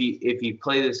if you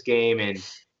play this game and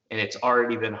it's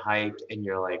already been hyped and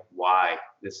you're like, why?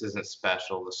 This isn't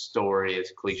special. The story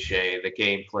is cliche. The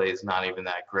gameplay is not even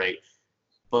that great.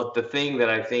 But the thing that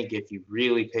I think, if you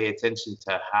really pay attention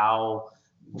to how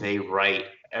they write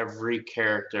every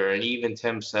character, and even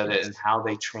Tim said it, and how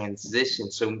they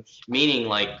transition. So meaning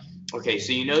like, okay,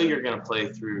 so you're going to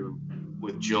play through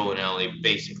with Joel and Ellie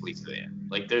basically to the end.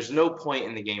 Like, there's no point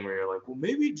in the game where you're like, well,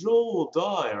 maybe Joel will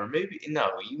die, or maybe no.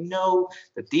 You know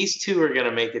that these two are going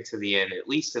to make it to the end, at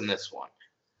least in this one.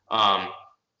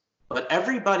 But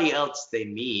everybody else they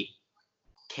meet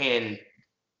can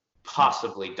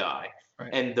possibly die.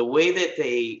 And the way that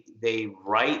they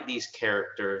write these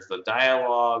characters, the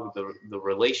dialogue, the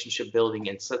relationship building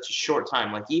in such a short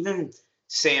time, like even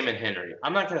Sam and Henry,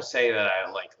 I'm not gonna say that I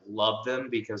like love them,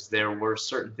 because there were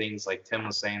certain things like Tim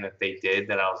was saying that they did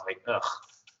that I was like, ugh,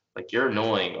 like you're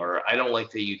annoying, or I don't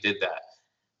like that you did that.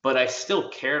 But I still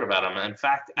cared about them. In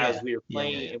fact, as we were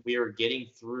playing and we were getting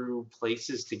through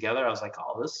places together, I was like,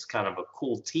 oh, this is kind of a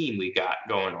cool team we got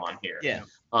going on here. Yeah.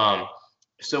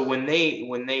 So when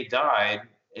they died,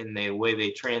 and the way they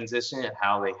transitioned it,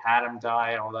 how they had them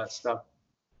die, all that stuff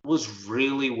was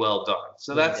really well done.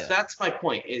 So that's my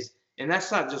point is, and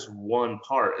that's not just one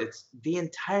part. It's the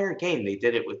entire game. They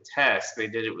did it with Tess. They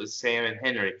did it with Sam and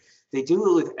Henry. They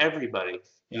do it with everybody.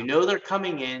 Yeah. You know they're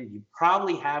coming in. You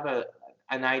probably have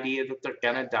an idea that they're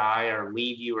gonna die or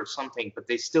leave you or something, but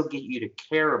they still get you to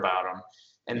care about them,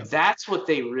 and that's what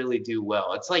they really do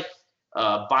well. It's like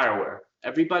BioWare.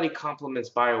 Everybody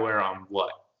compliments BioWare on what?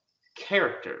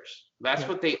 Characters. That's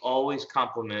what they always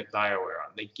compliment BioWare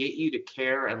on. They get you to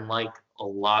care and like a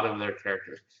lot of their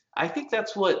characters. I think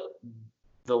that's what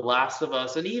The Last of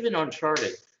Us and even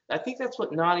Uncharted, I think that's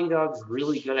what Naughty Dog's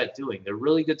really good at doing. They're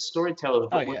really good storytellers,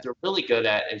 but what they're really good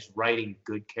at is writing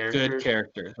good characters. Good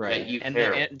characters, right. That you and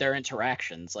care. their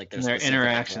interactions, like their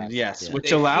interactions, yes. Yeah. Which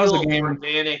They allows feel the game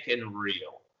organic and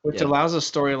real. Which allows a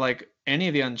story like any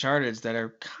of the Uncharted's that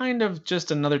are kind of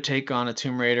just another take on a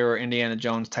Tomb Raider or Indiana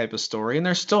Jones type of story, and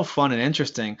they're still fun and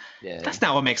interesting. Yeah. That's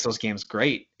not what makes those games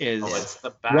great. Is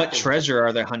what treasure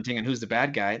are they hunting and who's the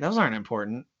bad guy? Those aren't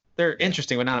important. They're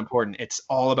interesting, but not important. It's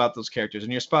all about those characters,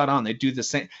 and you're spot on. They do the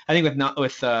same. I think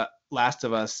with Last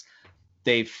of Us,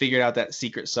 they figured out that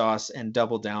secret sauce and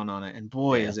doubled down on it, and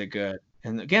boy, is it good.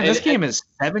 And again, this game is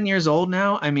 7 years old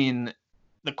now. I mean,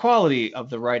 the quality of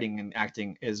the writing and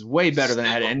acting is way better than it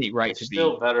had any right to be.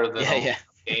 Still better than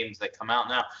games that come out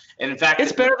now. And in fact,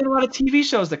 it's better than a lot of TV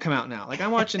shows that come out now. Like, I'm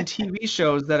watching TV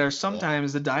shows that are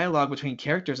sometimes the dialogue between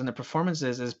characters and the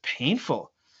performances is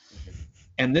painful.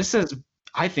 And this is,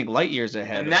 I think, light years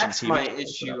ahead. And that's my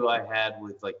issue I had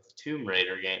with like the Tomb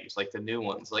Raider games, like the new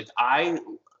ones. Like, I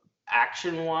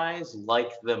action-wise like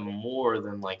them more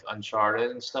than like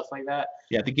Uncharted and stuff like that.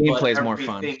 Yeah, the gameplay is more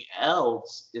fun. Everything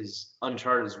else is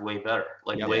Uncharted is way better,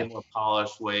 like way more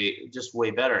polished, way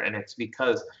better. And it's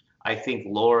because I think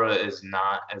Laura is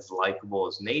not as likable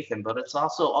as Nathan, but it's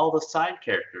also all the side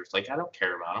characters. Like, I don't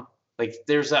care about them. Like,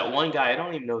 there's that one guy, I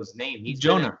don't even know his name. He's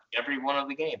Jonah. Been in every one of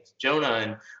the games. Jonah,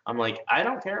 and I'm like, I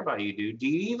don't care about you, dude. Do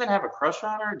you even have a crush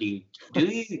on her? Do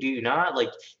you not?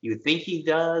 Like, you think he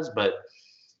does, but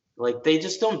like, they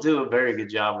just don't do a very good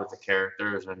job with the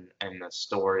characters and the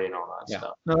story and all that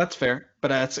stuff. No, that's fair. But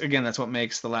that's what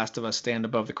makes The Last of Us stand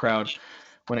above the crowd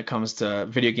when it comes to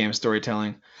video game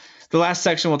storytelling. The last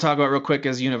section we'll talk about real quick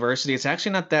is University. It's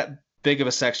actually not that big of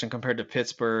a section compared to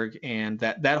Pittsburgh, and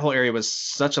that whole area was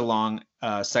such a long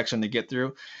section to get through.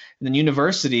 And then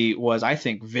University was, I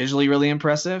think, visually really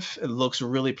impressive. It looks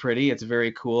really pretty. It's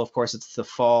very cool. Of course, it's the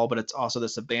fall, but it's also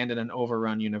this abandoned and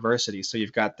overrun university. So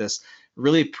you've got this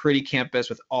really pretty campus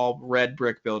with all red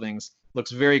brick buildings.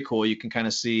 looks very cool. You can kind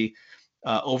of see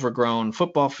overgrown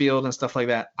football field and stuff like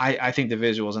that. I think the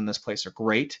visuals in this place are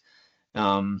great.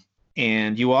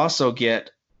 And you also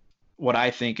get what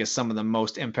I think is some of the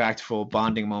most impactful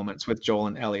bonding moments with Joel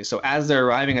and Ellie. So as they're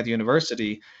arriving at the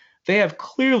university, they have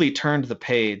clearly turned the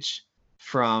page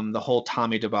from the whole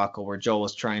Tommy debacle where Joel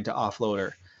was trying to offload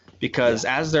her. Because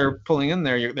as they're pulling in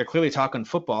there, they're clearly talking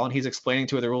football, and he's explaining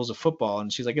to her the rules of football,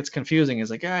 and she's like, "It's confusing."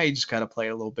 He's like, "You just gotta play it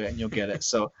a little bit, and you'll get it."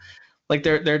 So, like,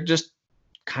 they're just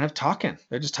kind of talking.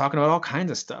 They're just talking about all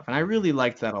kinds of stuff, and I really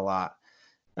liked that a lot.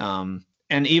 And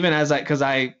even as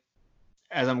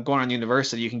I'm going on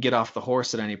university, you can get off the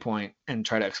horse at any point and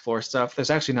try to explore stuff. There's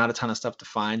actually not a ton of stuff to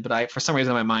find, but for some reason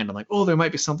in my mind, I'm like, oh, there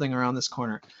might be something around this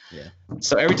corner. Yeah.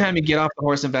 So every time you get off the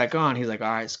horse and back on, he's like,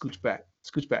 all right, scooch back.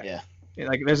 Yeah.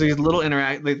 Like there's these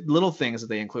little things that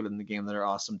they included in the game that are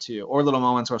awesome too, or little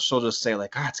moments where she'll just say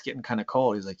like, it's getting kind of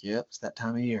cold. He's like, yep, it's that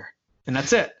time of year, and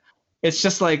that's it. It's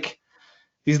just like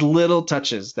these little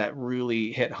touches that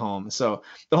really hit home. So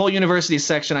the whole university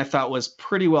section I thought was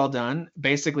pretty well done.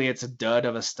 Basically, it's a dud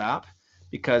of a stop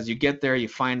because you get there, you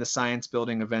find the science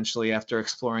building eventually after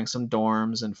exploring some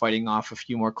dorms and fighting off a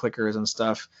few more clickers and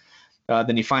stuff.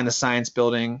 Then you find the science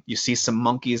building. You see some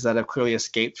monkeys that have clearly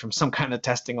escaped from some kind of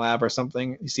testing lab or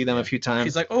something. You see them a few times.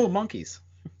 She's like, oh, monkeys.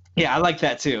 Yeah, I like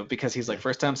that too, because he's like,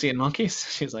 first time seeing monkeys?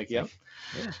 She's like, yep.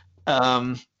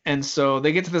 Yeah. And so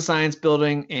they get to the science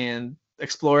building and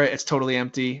explore it. It's totally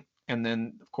empty. And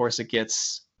then, of course,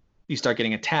 you start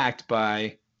getting attacked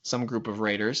by some group of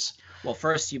raiders. Well,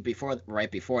 first,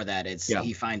 right before that,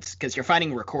 he finds, because you're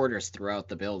finding recorders throughout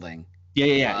the building.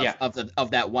 Yeah.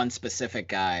 Of that one specific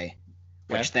guy.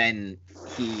 Which then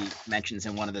he mentions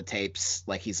in one of the tapes,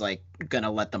 like he's like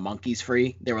gonna let the monkeys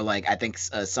free. They were like, I think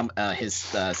his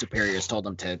superiors told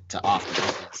him to off the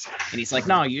monkeys, and he's like,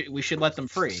 no, we should let them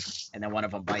free. And then one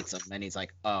of them bites him, and he's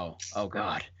like, oh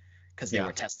god, because they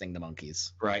were testing the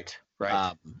monkeys. Right.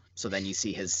 So then you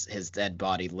see his dead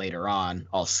body later on,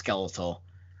 all skeletal.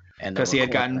 Because he had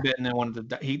gotten bitten and wanted to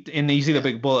die. And you see the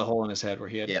big bullet hole in his head where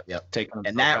he had taken him.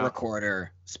 And that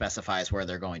recorder specifies where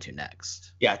they're going to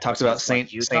next. Yeah, it talks about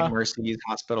St. Mercy's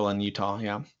Hospital in Utah.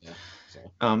 Yeah.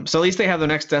 So at least they have their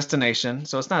next destination.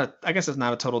 So I guess it's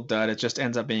not a total dud. It just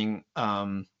ends up being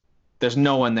there's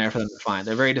no one there for them to find.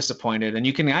 They're very disappointed, and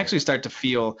you can actually start to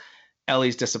feel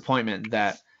Ellie's disappointment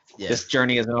that this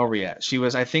journey isn't over yet.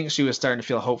 I think she was starting to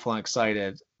feel hopeful and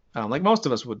excited. Like most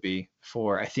of us would be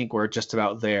I think we're just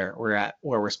about there. We're at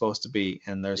where we're supposed to be.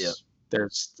 And there's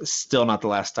still not the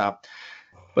last stop.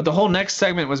 But the whole next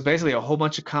segment was basically a whole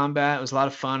bunch of combat. It was a lot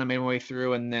of fun. I made my way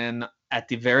through. And then at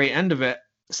the very end of it,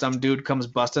 some dude comes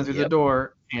busting through the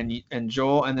door and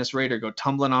Joel and this raider go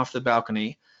tumbling off the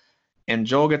balcony. And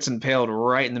Joel gets impaled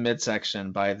right in the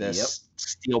midsection by this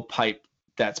steel pipe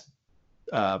that's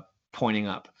pointing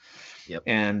up.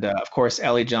 And of course,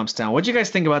 Ellie jumps down. What do you guys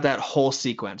think about that whole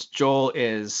sequence? Joel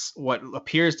is what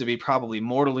appears to be probably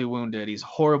mortally wounded. He's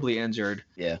horribly injured.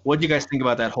 Yeah. What do you guys think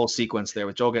about that whole sequence there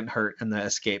with Joel getting hurt and the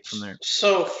escape from there?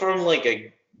 So from like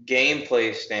a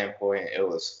gameplay standpoint, it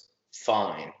was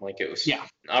fine. Like it was. Yeah.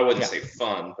 I wouldn't say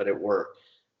fun, but it worked.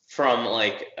 From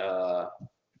like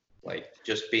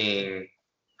just being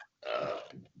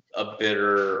a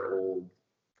bitter old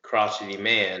crotchety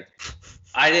man.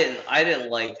 I didn't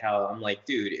like how I'm like,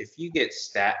 dude, if you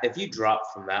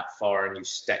drop from that far and you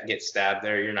get stabbed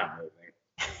there, you're not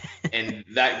moving, and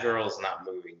that girl's not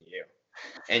moving you,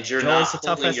 and you're not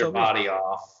holding your body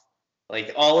off.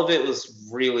 Like all of it was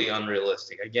really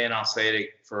unrealistic. Again, I'll say it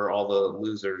for all the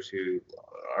losers who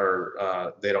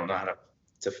are they don't know how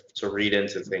to read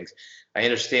into things. I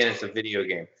understand it's a video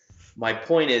game. My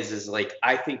point is like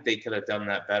I think they could have done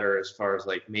that better as far as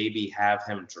like maybe have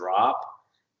him drop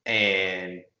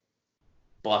and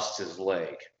bust his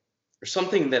leg or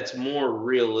something that's more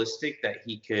realistic that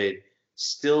he could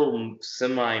still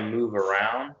semi move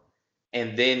around.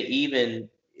 And then even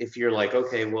if you're like,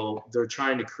 okay, well, they're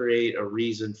trying to create a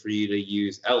reason for you to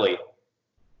use Ellie,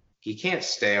 he can't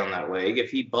stay on that leg. If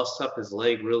he busts up his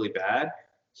leg really bad,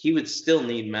 he would still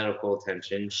need medical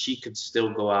attention. She could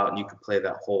still go out and you could play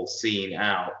that whole scene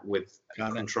out with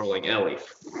controlling Ellie.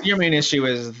 Your main issue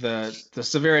is the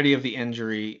severity of the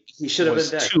injury. He should have been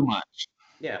dead. Too much.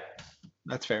 Yeah.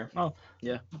 That's fair. Oh,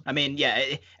 yeah. I mean,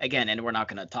 again, and we're not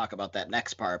going to talk about that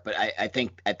next part, but I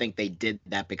think they did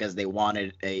that because they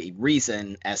wanted a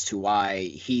reason as to why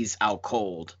he's out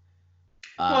cold.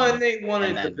 Well, and they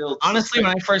wanted to build. Honestly,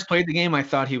 when I first played the game, I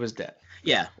thought he was dead.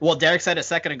 Yeah. Well, Derek said a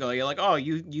second ago, you're like, oh,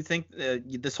 you think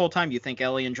this whole time you think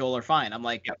Ellie and Joel are fine. I'm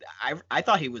like, I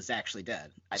thought he was actually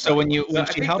dead. So when she I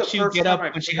think helps the you first get time up, I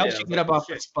when she played helps it, you I was get up like, off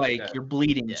the shit, spike, yeah. you're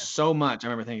bleeding Yeah. so much. I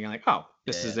remember thinking like, oh,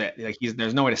 this is Yeah. it. Like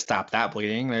there's no way to stop that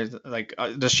bleeding. There's like,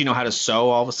 does she know how to sew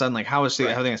all of a sudden? Like how is she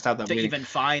Right. how are they gonna stop that to bleeding? even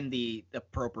find the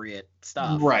appropriate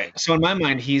stuff. Right. So in my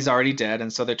mind, he's already dead,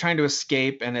 and so they're trying to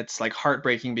escape, and it's like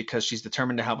heartbreaking because she's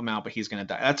determined to help him out, but he's gonna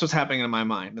die. That's what's happening in my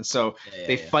mind. And so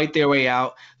they fight their way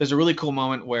out. There's a really cool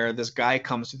moment where this guy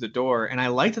comes through the door, and I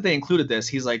like that they included this.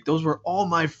 He's like, "Those were all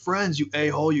my friends, you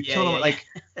a-hole. You killed them." Like,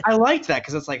 I liked that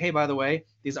because it's like, hey, by the way,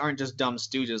 these aren't just dumb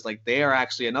stooges. Like, they are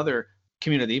actually another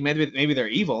community. Maybe they're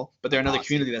evil, but they're another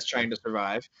community that's trying to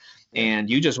survive. And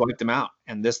you just wiped them out,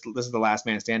 and this is the last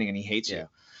man standing, and he hates you.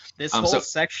 This whole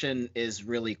section is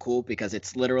really cool because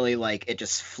it's literally like it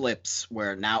just flips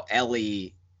where now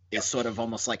Ellie is sort of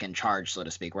almost like in charge, so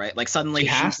to speak, right? Like suddenly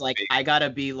she's like, I gotta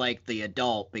be like the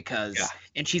adult because,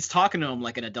 and she's talking to him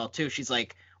like an adult too. She's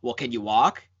like, well, can you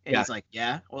walk? And he's like,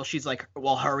 yeah. Well, she's like,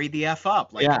 well, hurry the F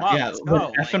up. Like, come on, let's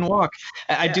go. F and walk.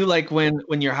 I do like when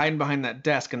you're hiding behind that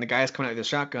desk and the guy's coming out with a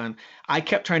shotgun. I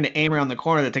kept trying to aim around the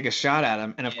corner to take a shot at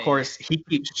him. And of course, he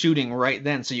keeps shooting right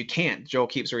then. So you can't. Joel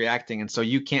keeps reacting. And so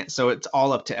you can't. So it's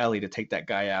all up to Ellie to take that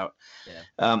guy out.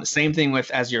 Same thing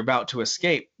with as you're about to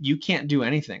escape. You can't do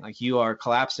anything. Like you are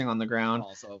collapsing on the ground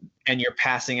and you're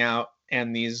passing out.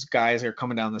 And these guys are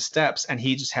coming down the steps. And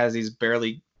he just has these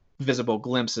barely visible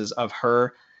glimpses of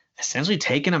her essentially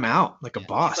taking them out like a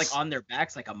boss. She's like on their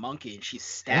backs like a monkey, and she's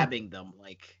stabbing them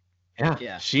like.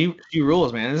 Yeah. She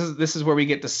rules, man. This is where we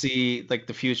get to see like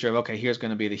the future of okay, here's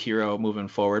going to be the hero moving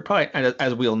forward. Probably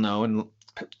as we'll know in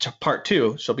part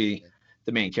 2, she'll be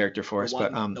the main character for us.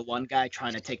 But the one guy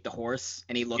trying to take the horse,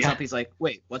 and he looks up, he's like,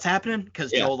 "Wait, what's happening?"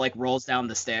 Because Joel like rolls down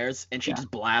the stairs, and she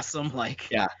just blasts him like.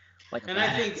 Like, and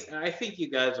I think you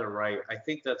guys are right. I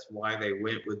think that's why they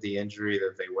went with the injury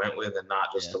that they went with, and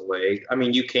not just a leg. I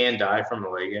mean, you can die from a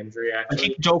leg injury. Actually, I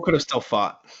think Joel could have still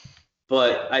fought.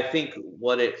 But I think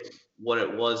what it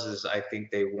was is I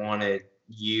think they wanted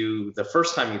you. The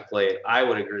first time you play it, I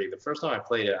would agree. The first time I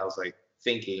played it, I was like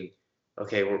thinking,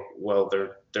 okay, well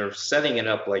they're setting it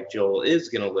up like Joel is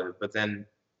gonna live, but then.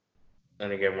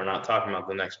 And again, we're not talking about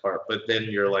the next part, but then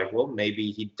you're like, well,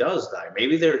 maybe he does die.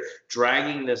 Maybe they're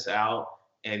dragging this out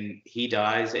and he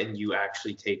dies and you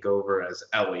actually take over as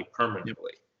Ellie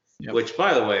permanently, which,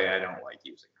 by the way, I don't like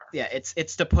using her. Yeah,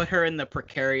 it's to put her in the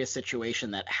precarious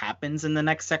situation that happens in the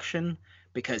next section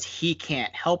because he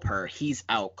can't help her. He's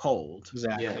out cold.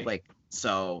 Exactly. Like,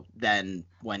 so then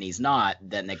when he's not,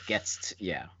 then it gets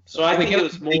So I think it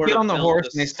was more get on the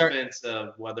horse and they start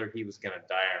of whether he was going to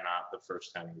die or not the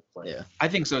first time you played. Yeah, I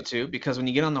think so too, because when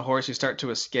you get on the horse, you start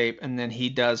to escape, and then he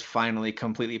does finally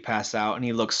completely pass out, and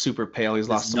he looks super pale. He's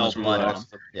lost so much blood.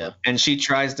 Yeah, and she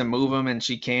tries to move him, and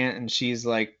she can't, and she's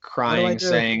like crying,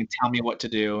 saying, "Tell me what to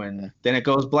do." And then it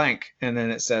goes blank, and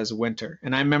then it says winter.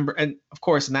 And I remember, and of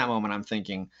course, in that moment, I'm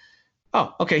thinking,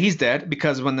 oh, okay, he's dead,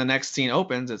 because when the next scene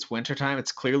opens, it's wintertime.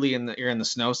 It's clearly you're in the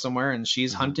snow somewhere, and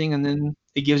she's hunting, and then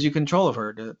it gives you control of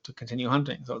her to continue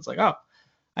hunting. So it's like, oh,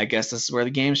 I guess this is where the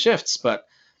game shifts. But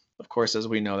of course, as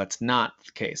we know, that's not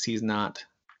the case. He's not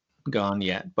gone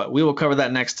yet. But we will cover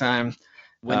that next time.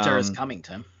 Winter is coming,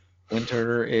 Tim.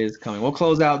 Winter is coming. We'll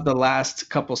close out the last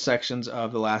couple sections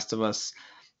of The Last of Us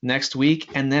next week.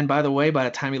 And then, by the way, by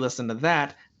the time you listen to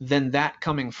that, then that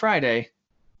coming Friday,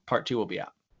 part 2 will be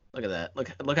out. Look at that.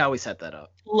 Look how we set that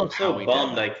up. I'm so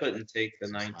bummed I couldn't take the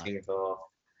 19th off.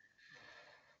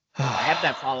 I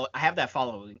have that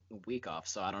following week off,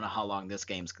 so I don't know how long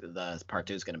the part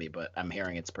 2 is going to be, but I'm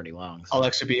hearing it's pretty long. So. I'll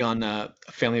actually be on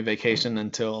family vacation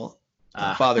until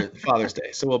Father's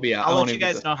Day, so we'll be out. I'll let you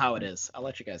guys know how it is. I'll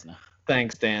let you guys know.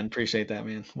 Thanks, Dan. Appreciate that,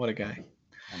 man. What a guy.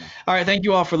 All right, thank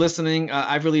you all for listening.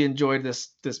 I've really enjoyed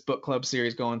this book club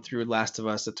series going through Last of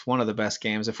Us. It's one of the best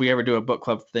games. If we ever do a book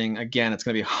club thing again, it's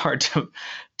going to be hard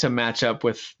to match up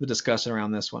with the discussion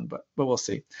around this one, but we'll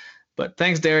see. But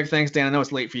thanks, Derek. Thanks, Dan. I know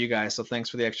it's late for you guys, so thanks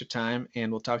for the extra time, and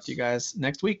we'll talk to you guys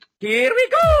next week. Here we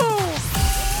go!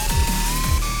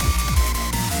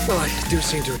 Well, I do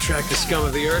seem to attract the scum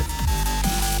of the earth.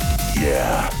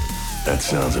 Yeah, that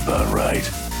sounds about right.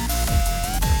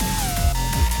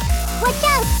 Watch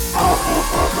out!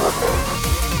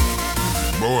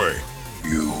 Boy,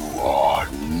 you are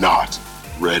not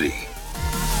ready.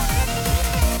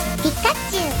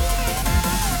 Pikachu!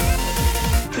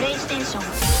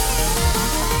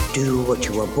 Do what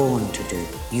you were born to do.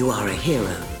 You are a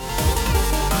hero.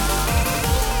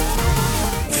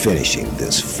 Finishing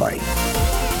this fight.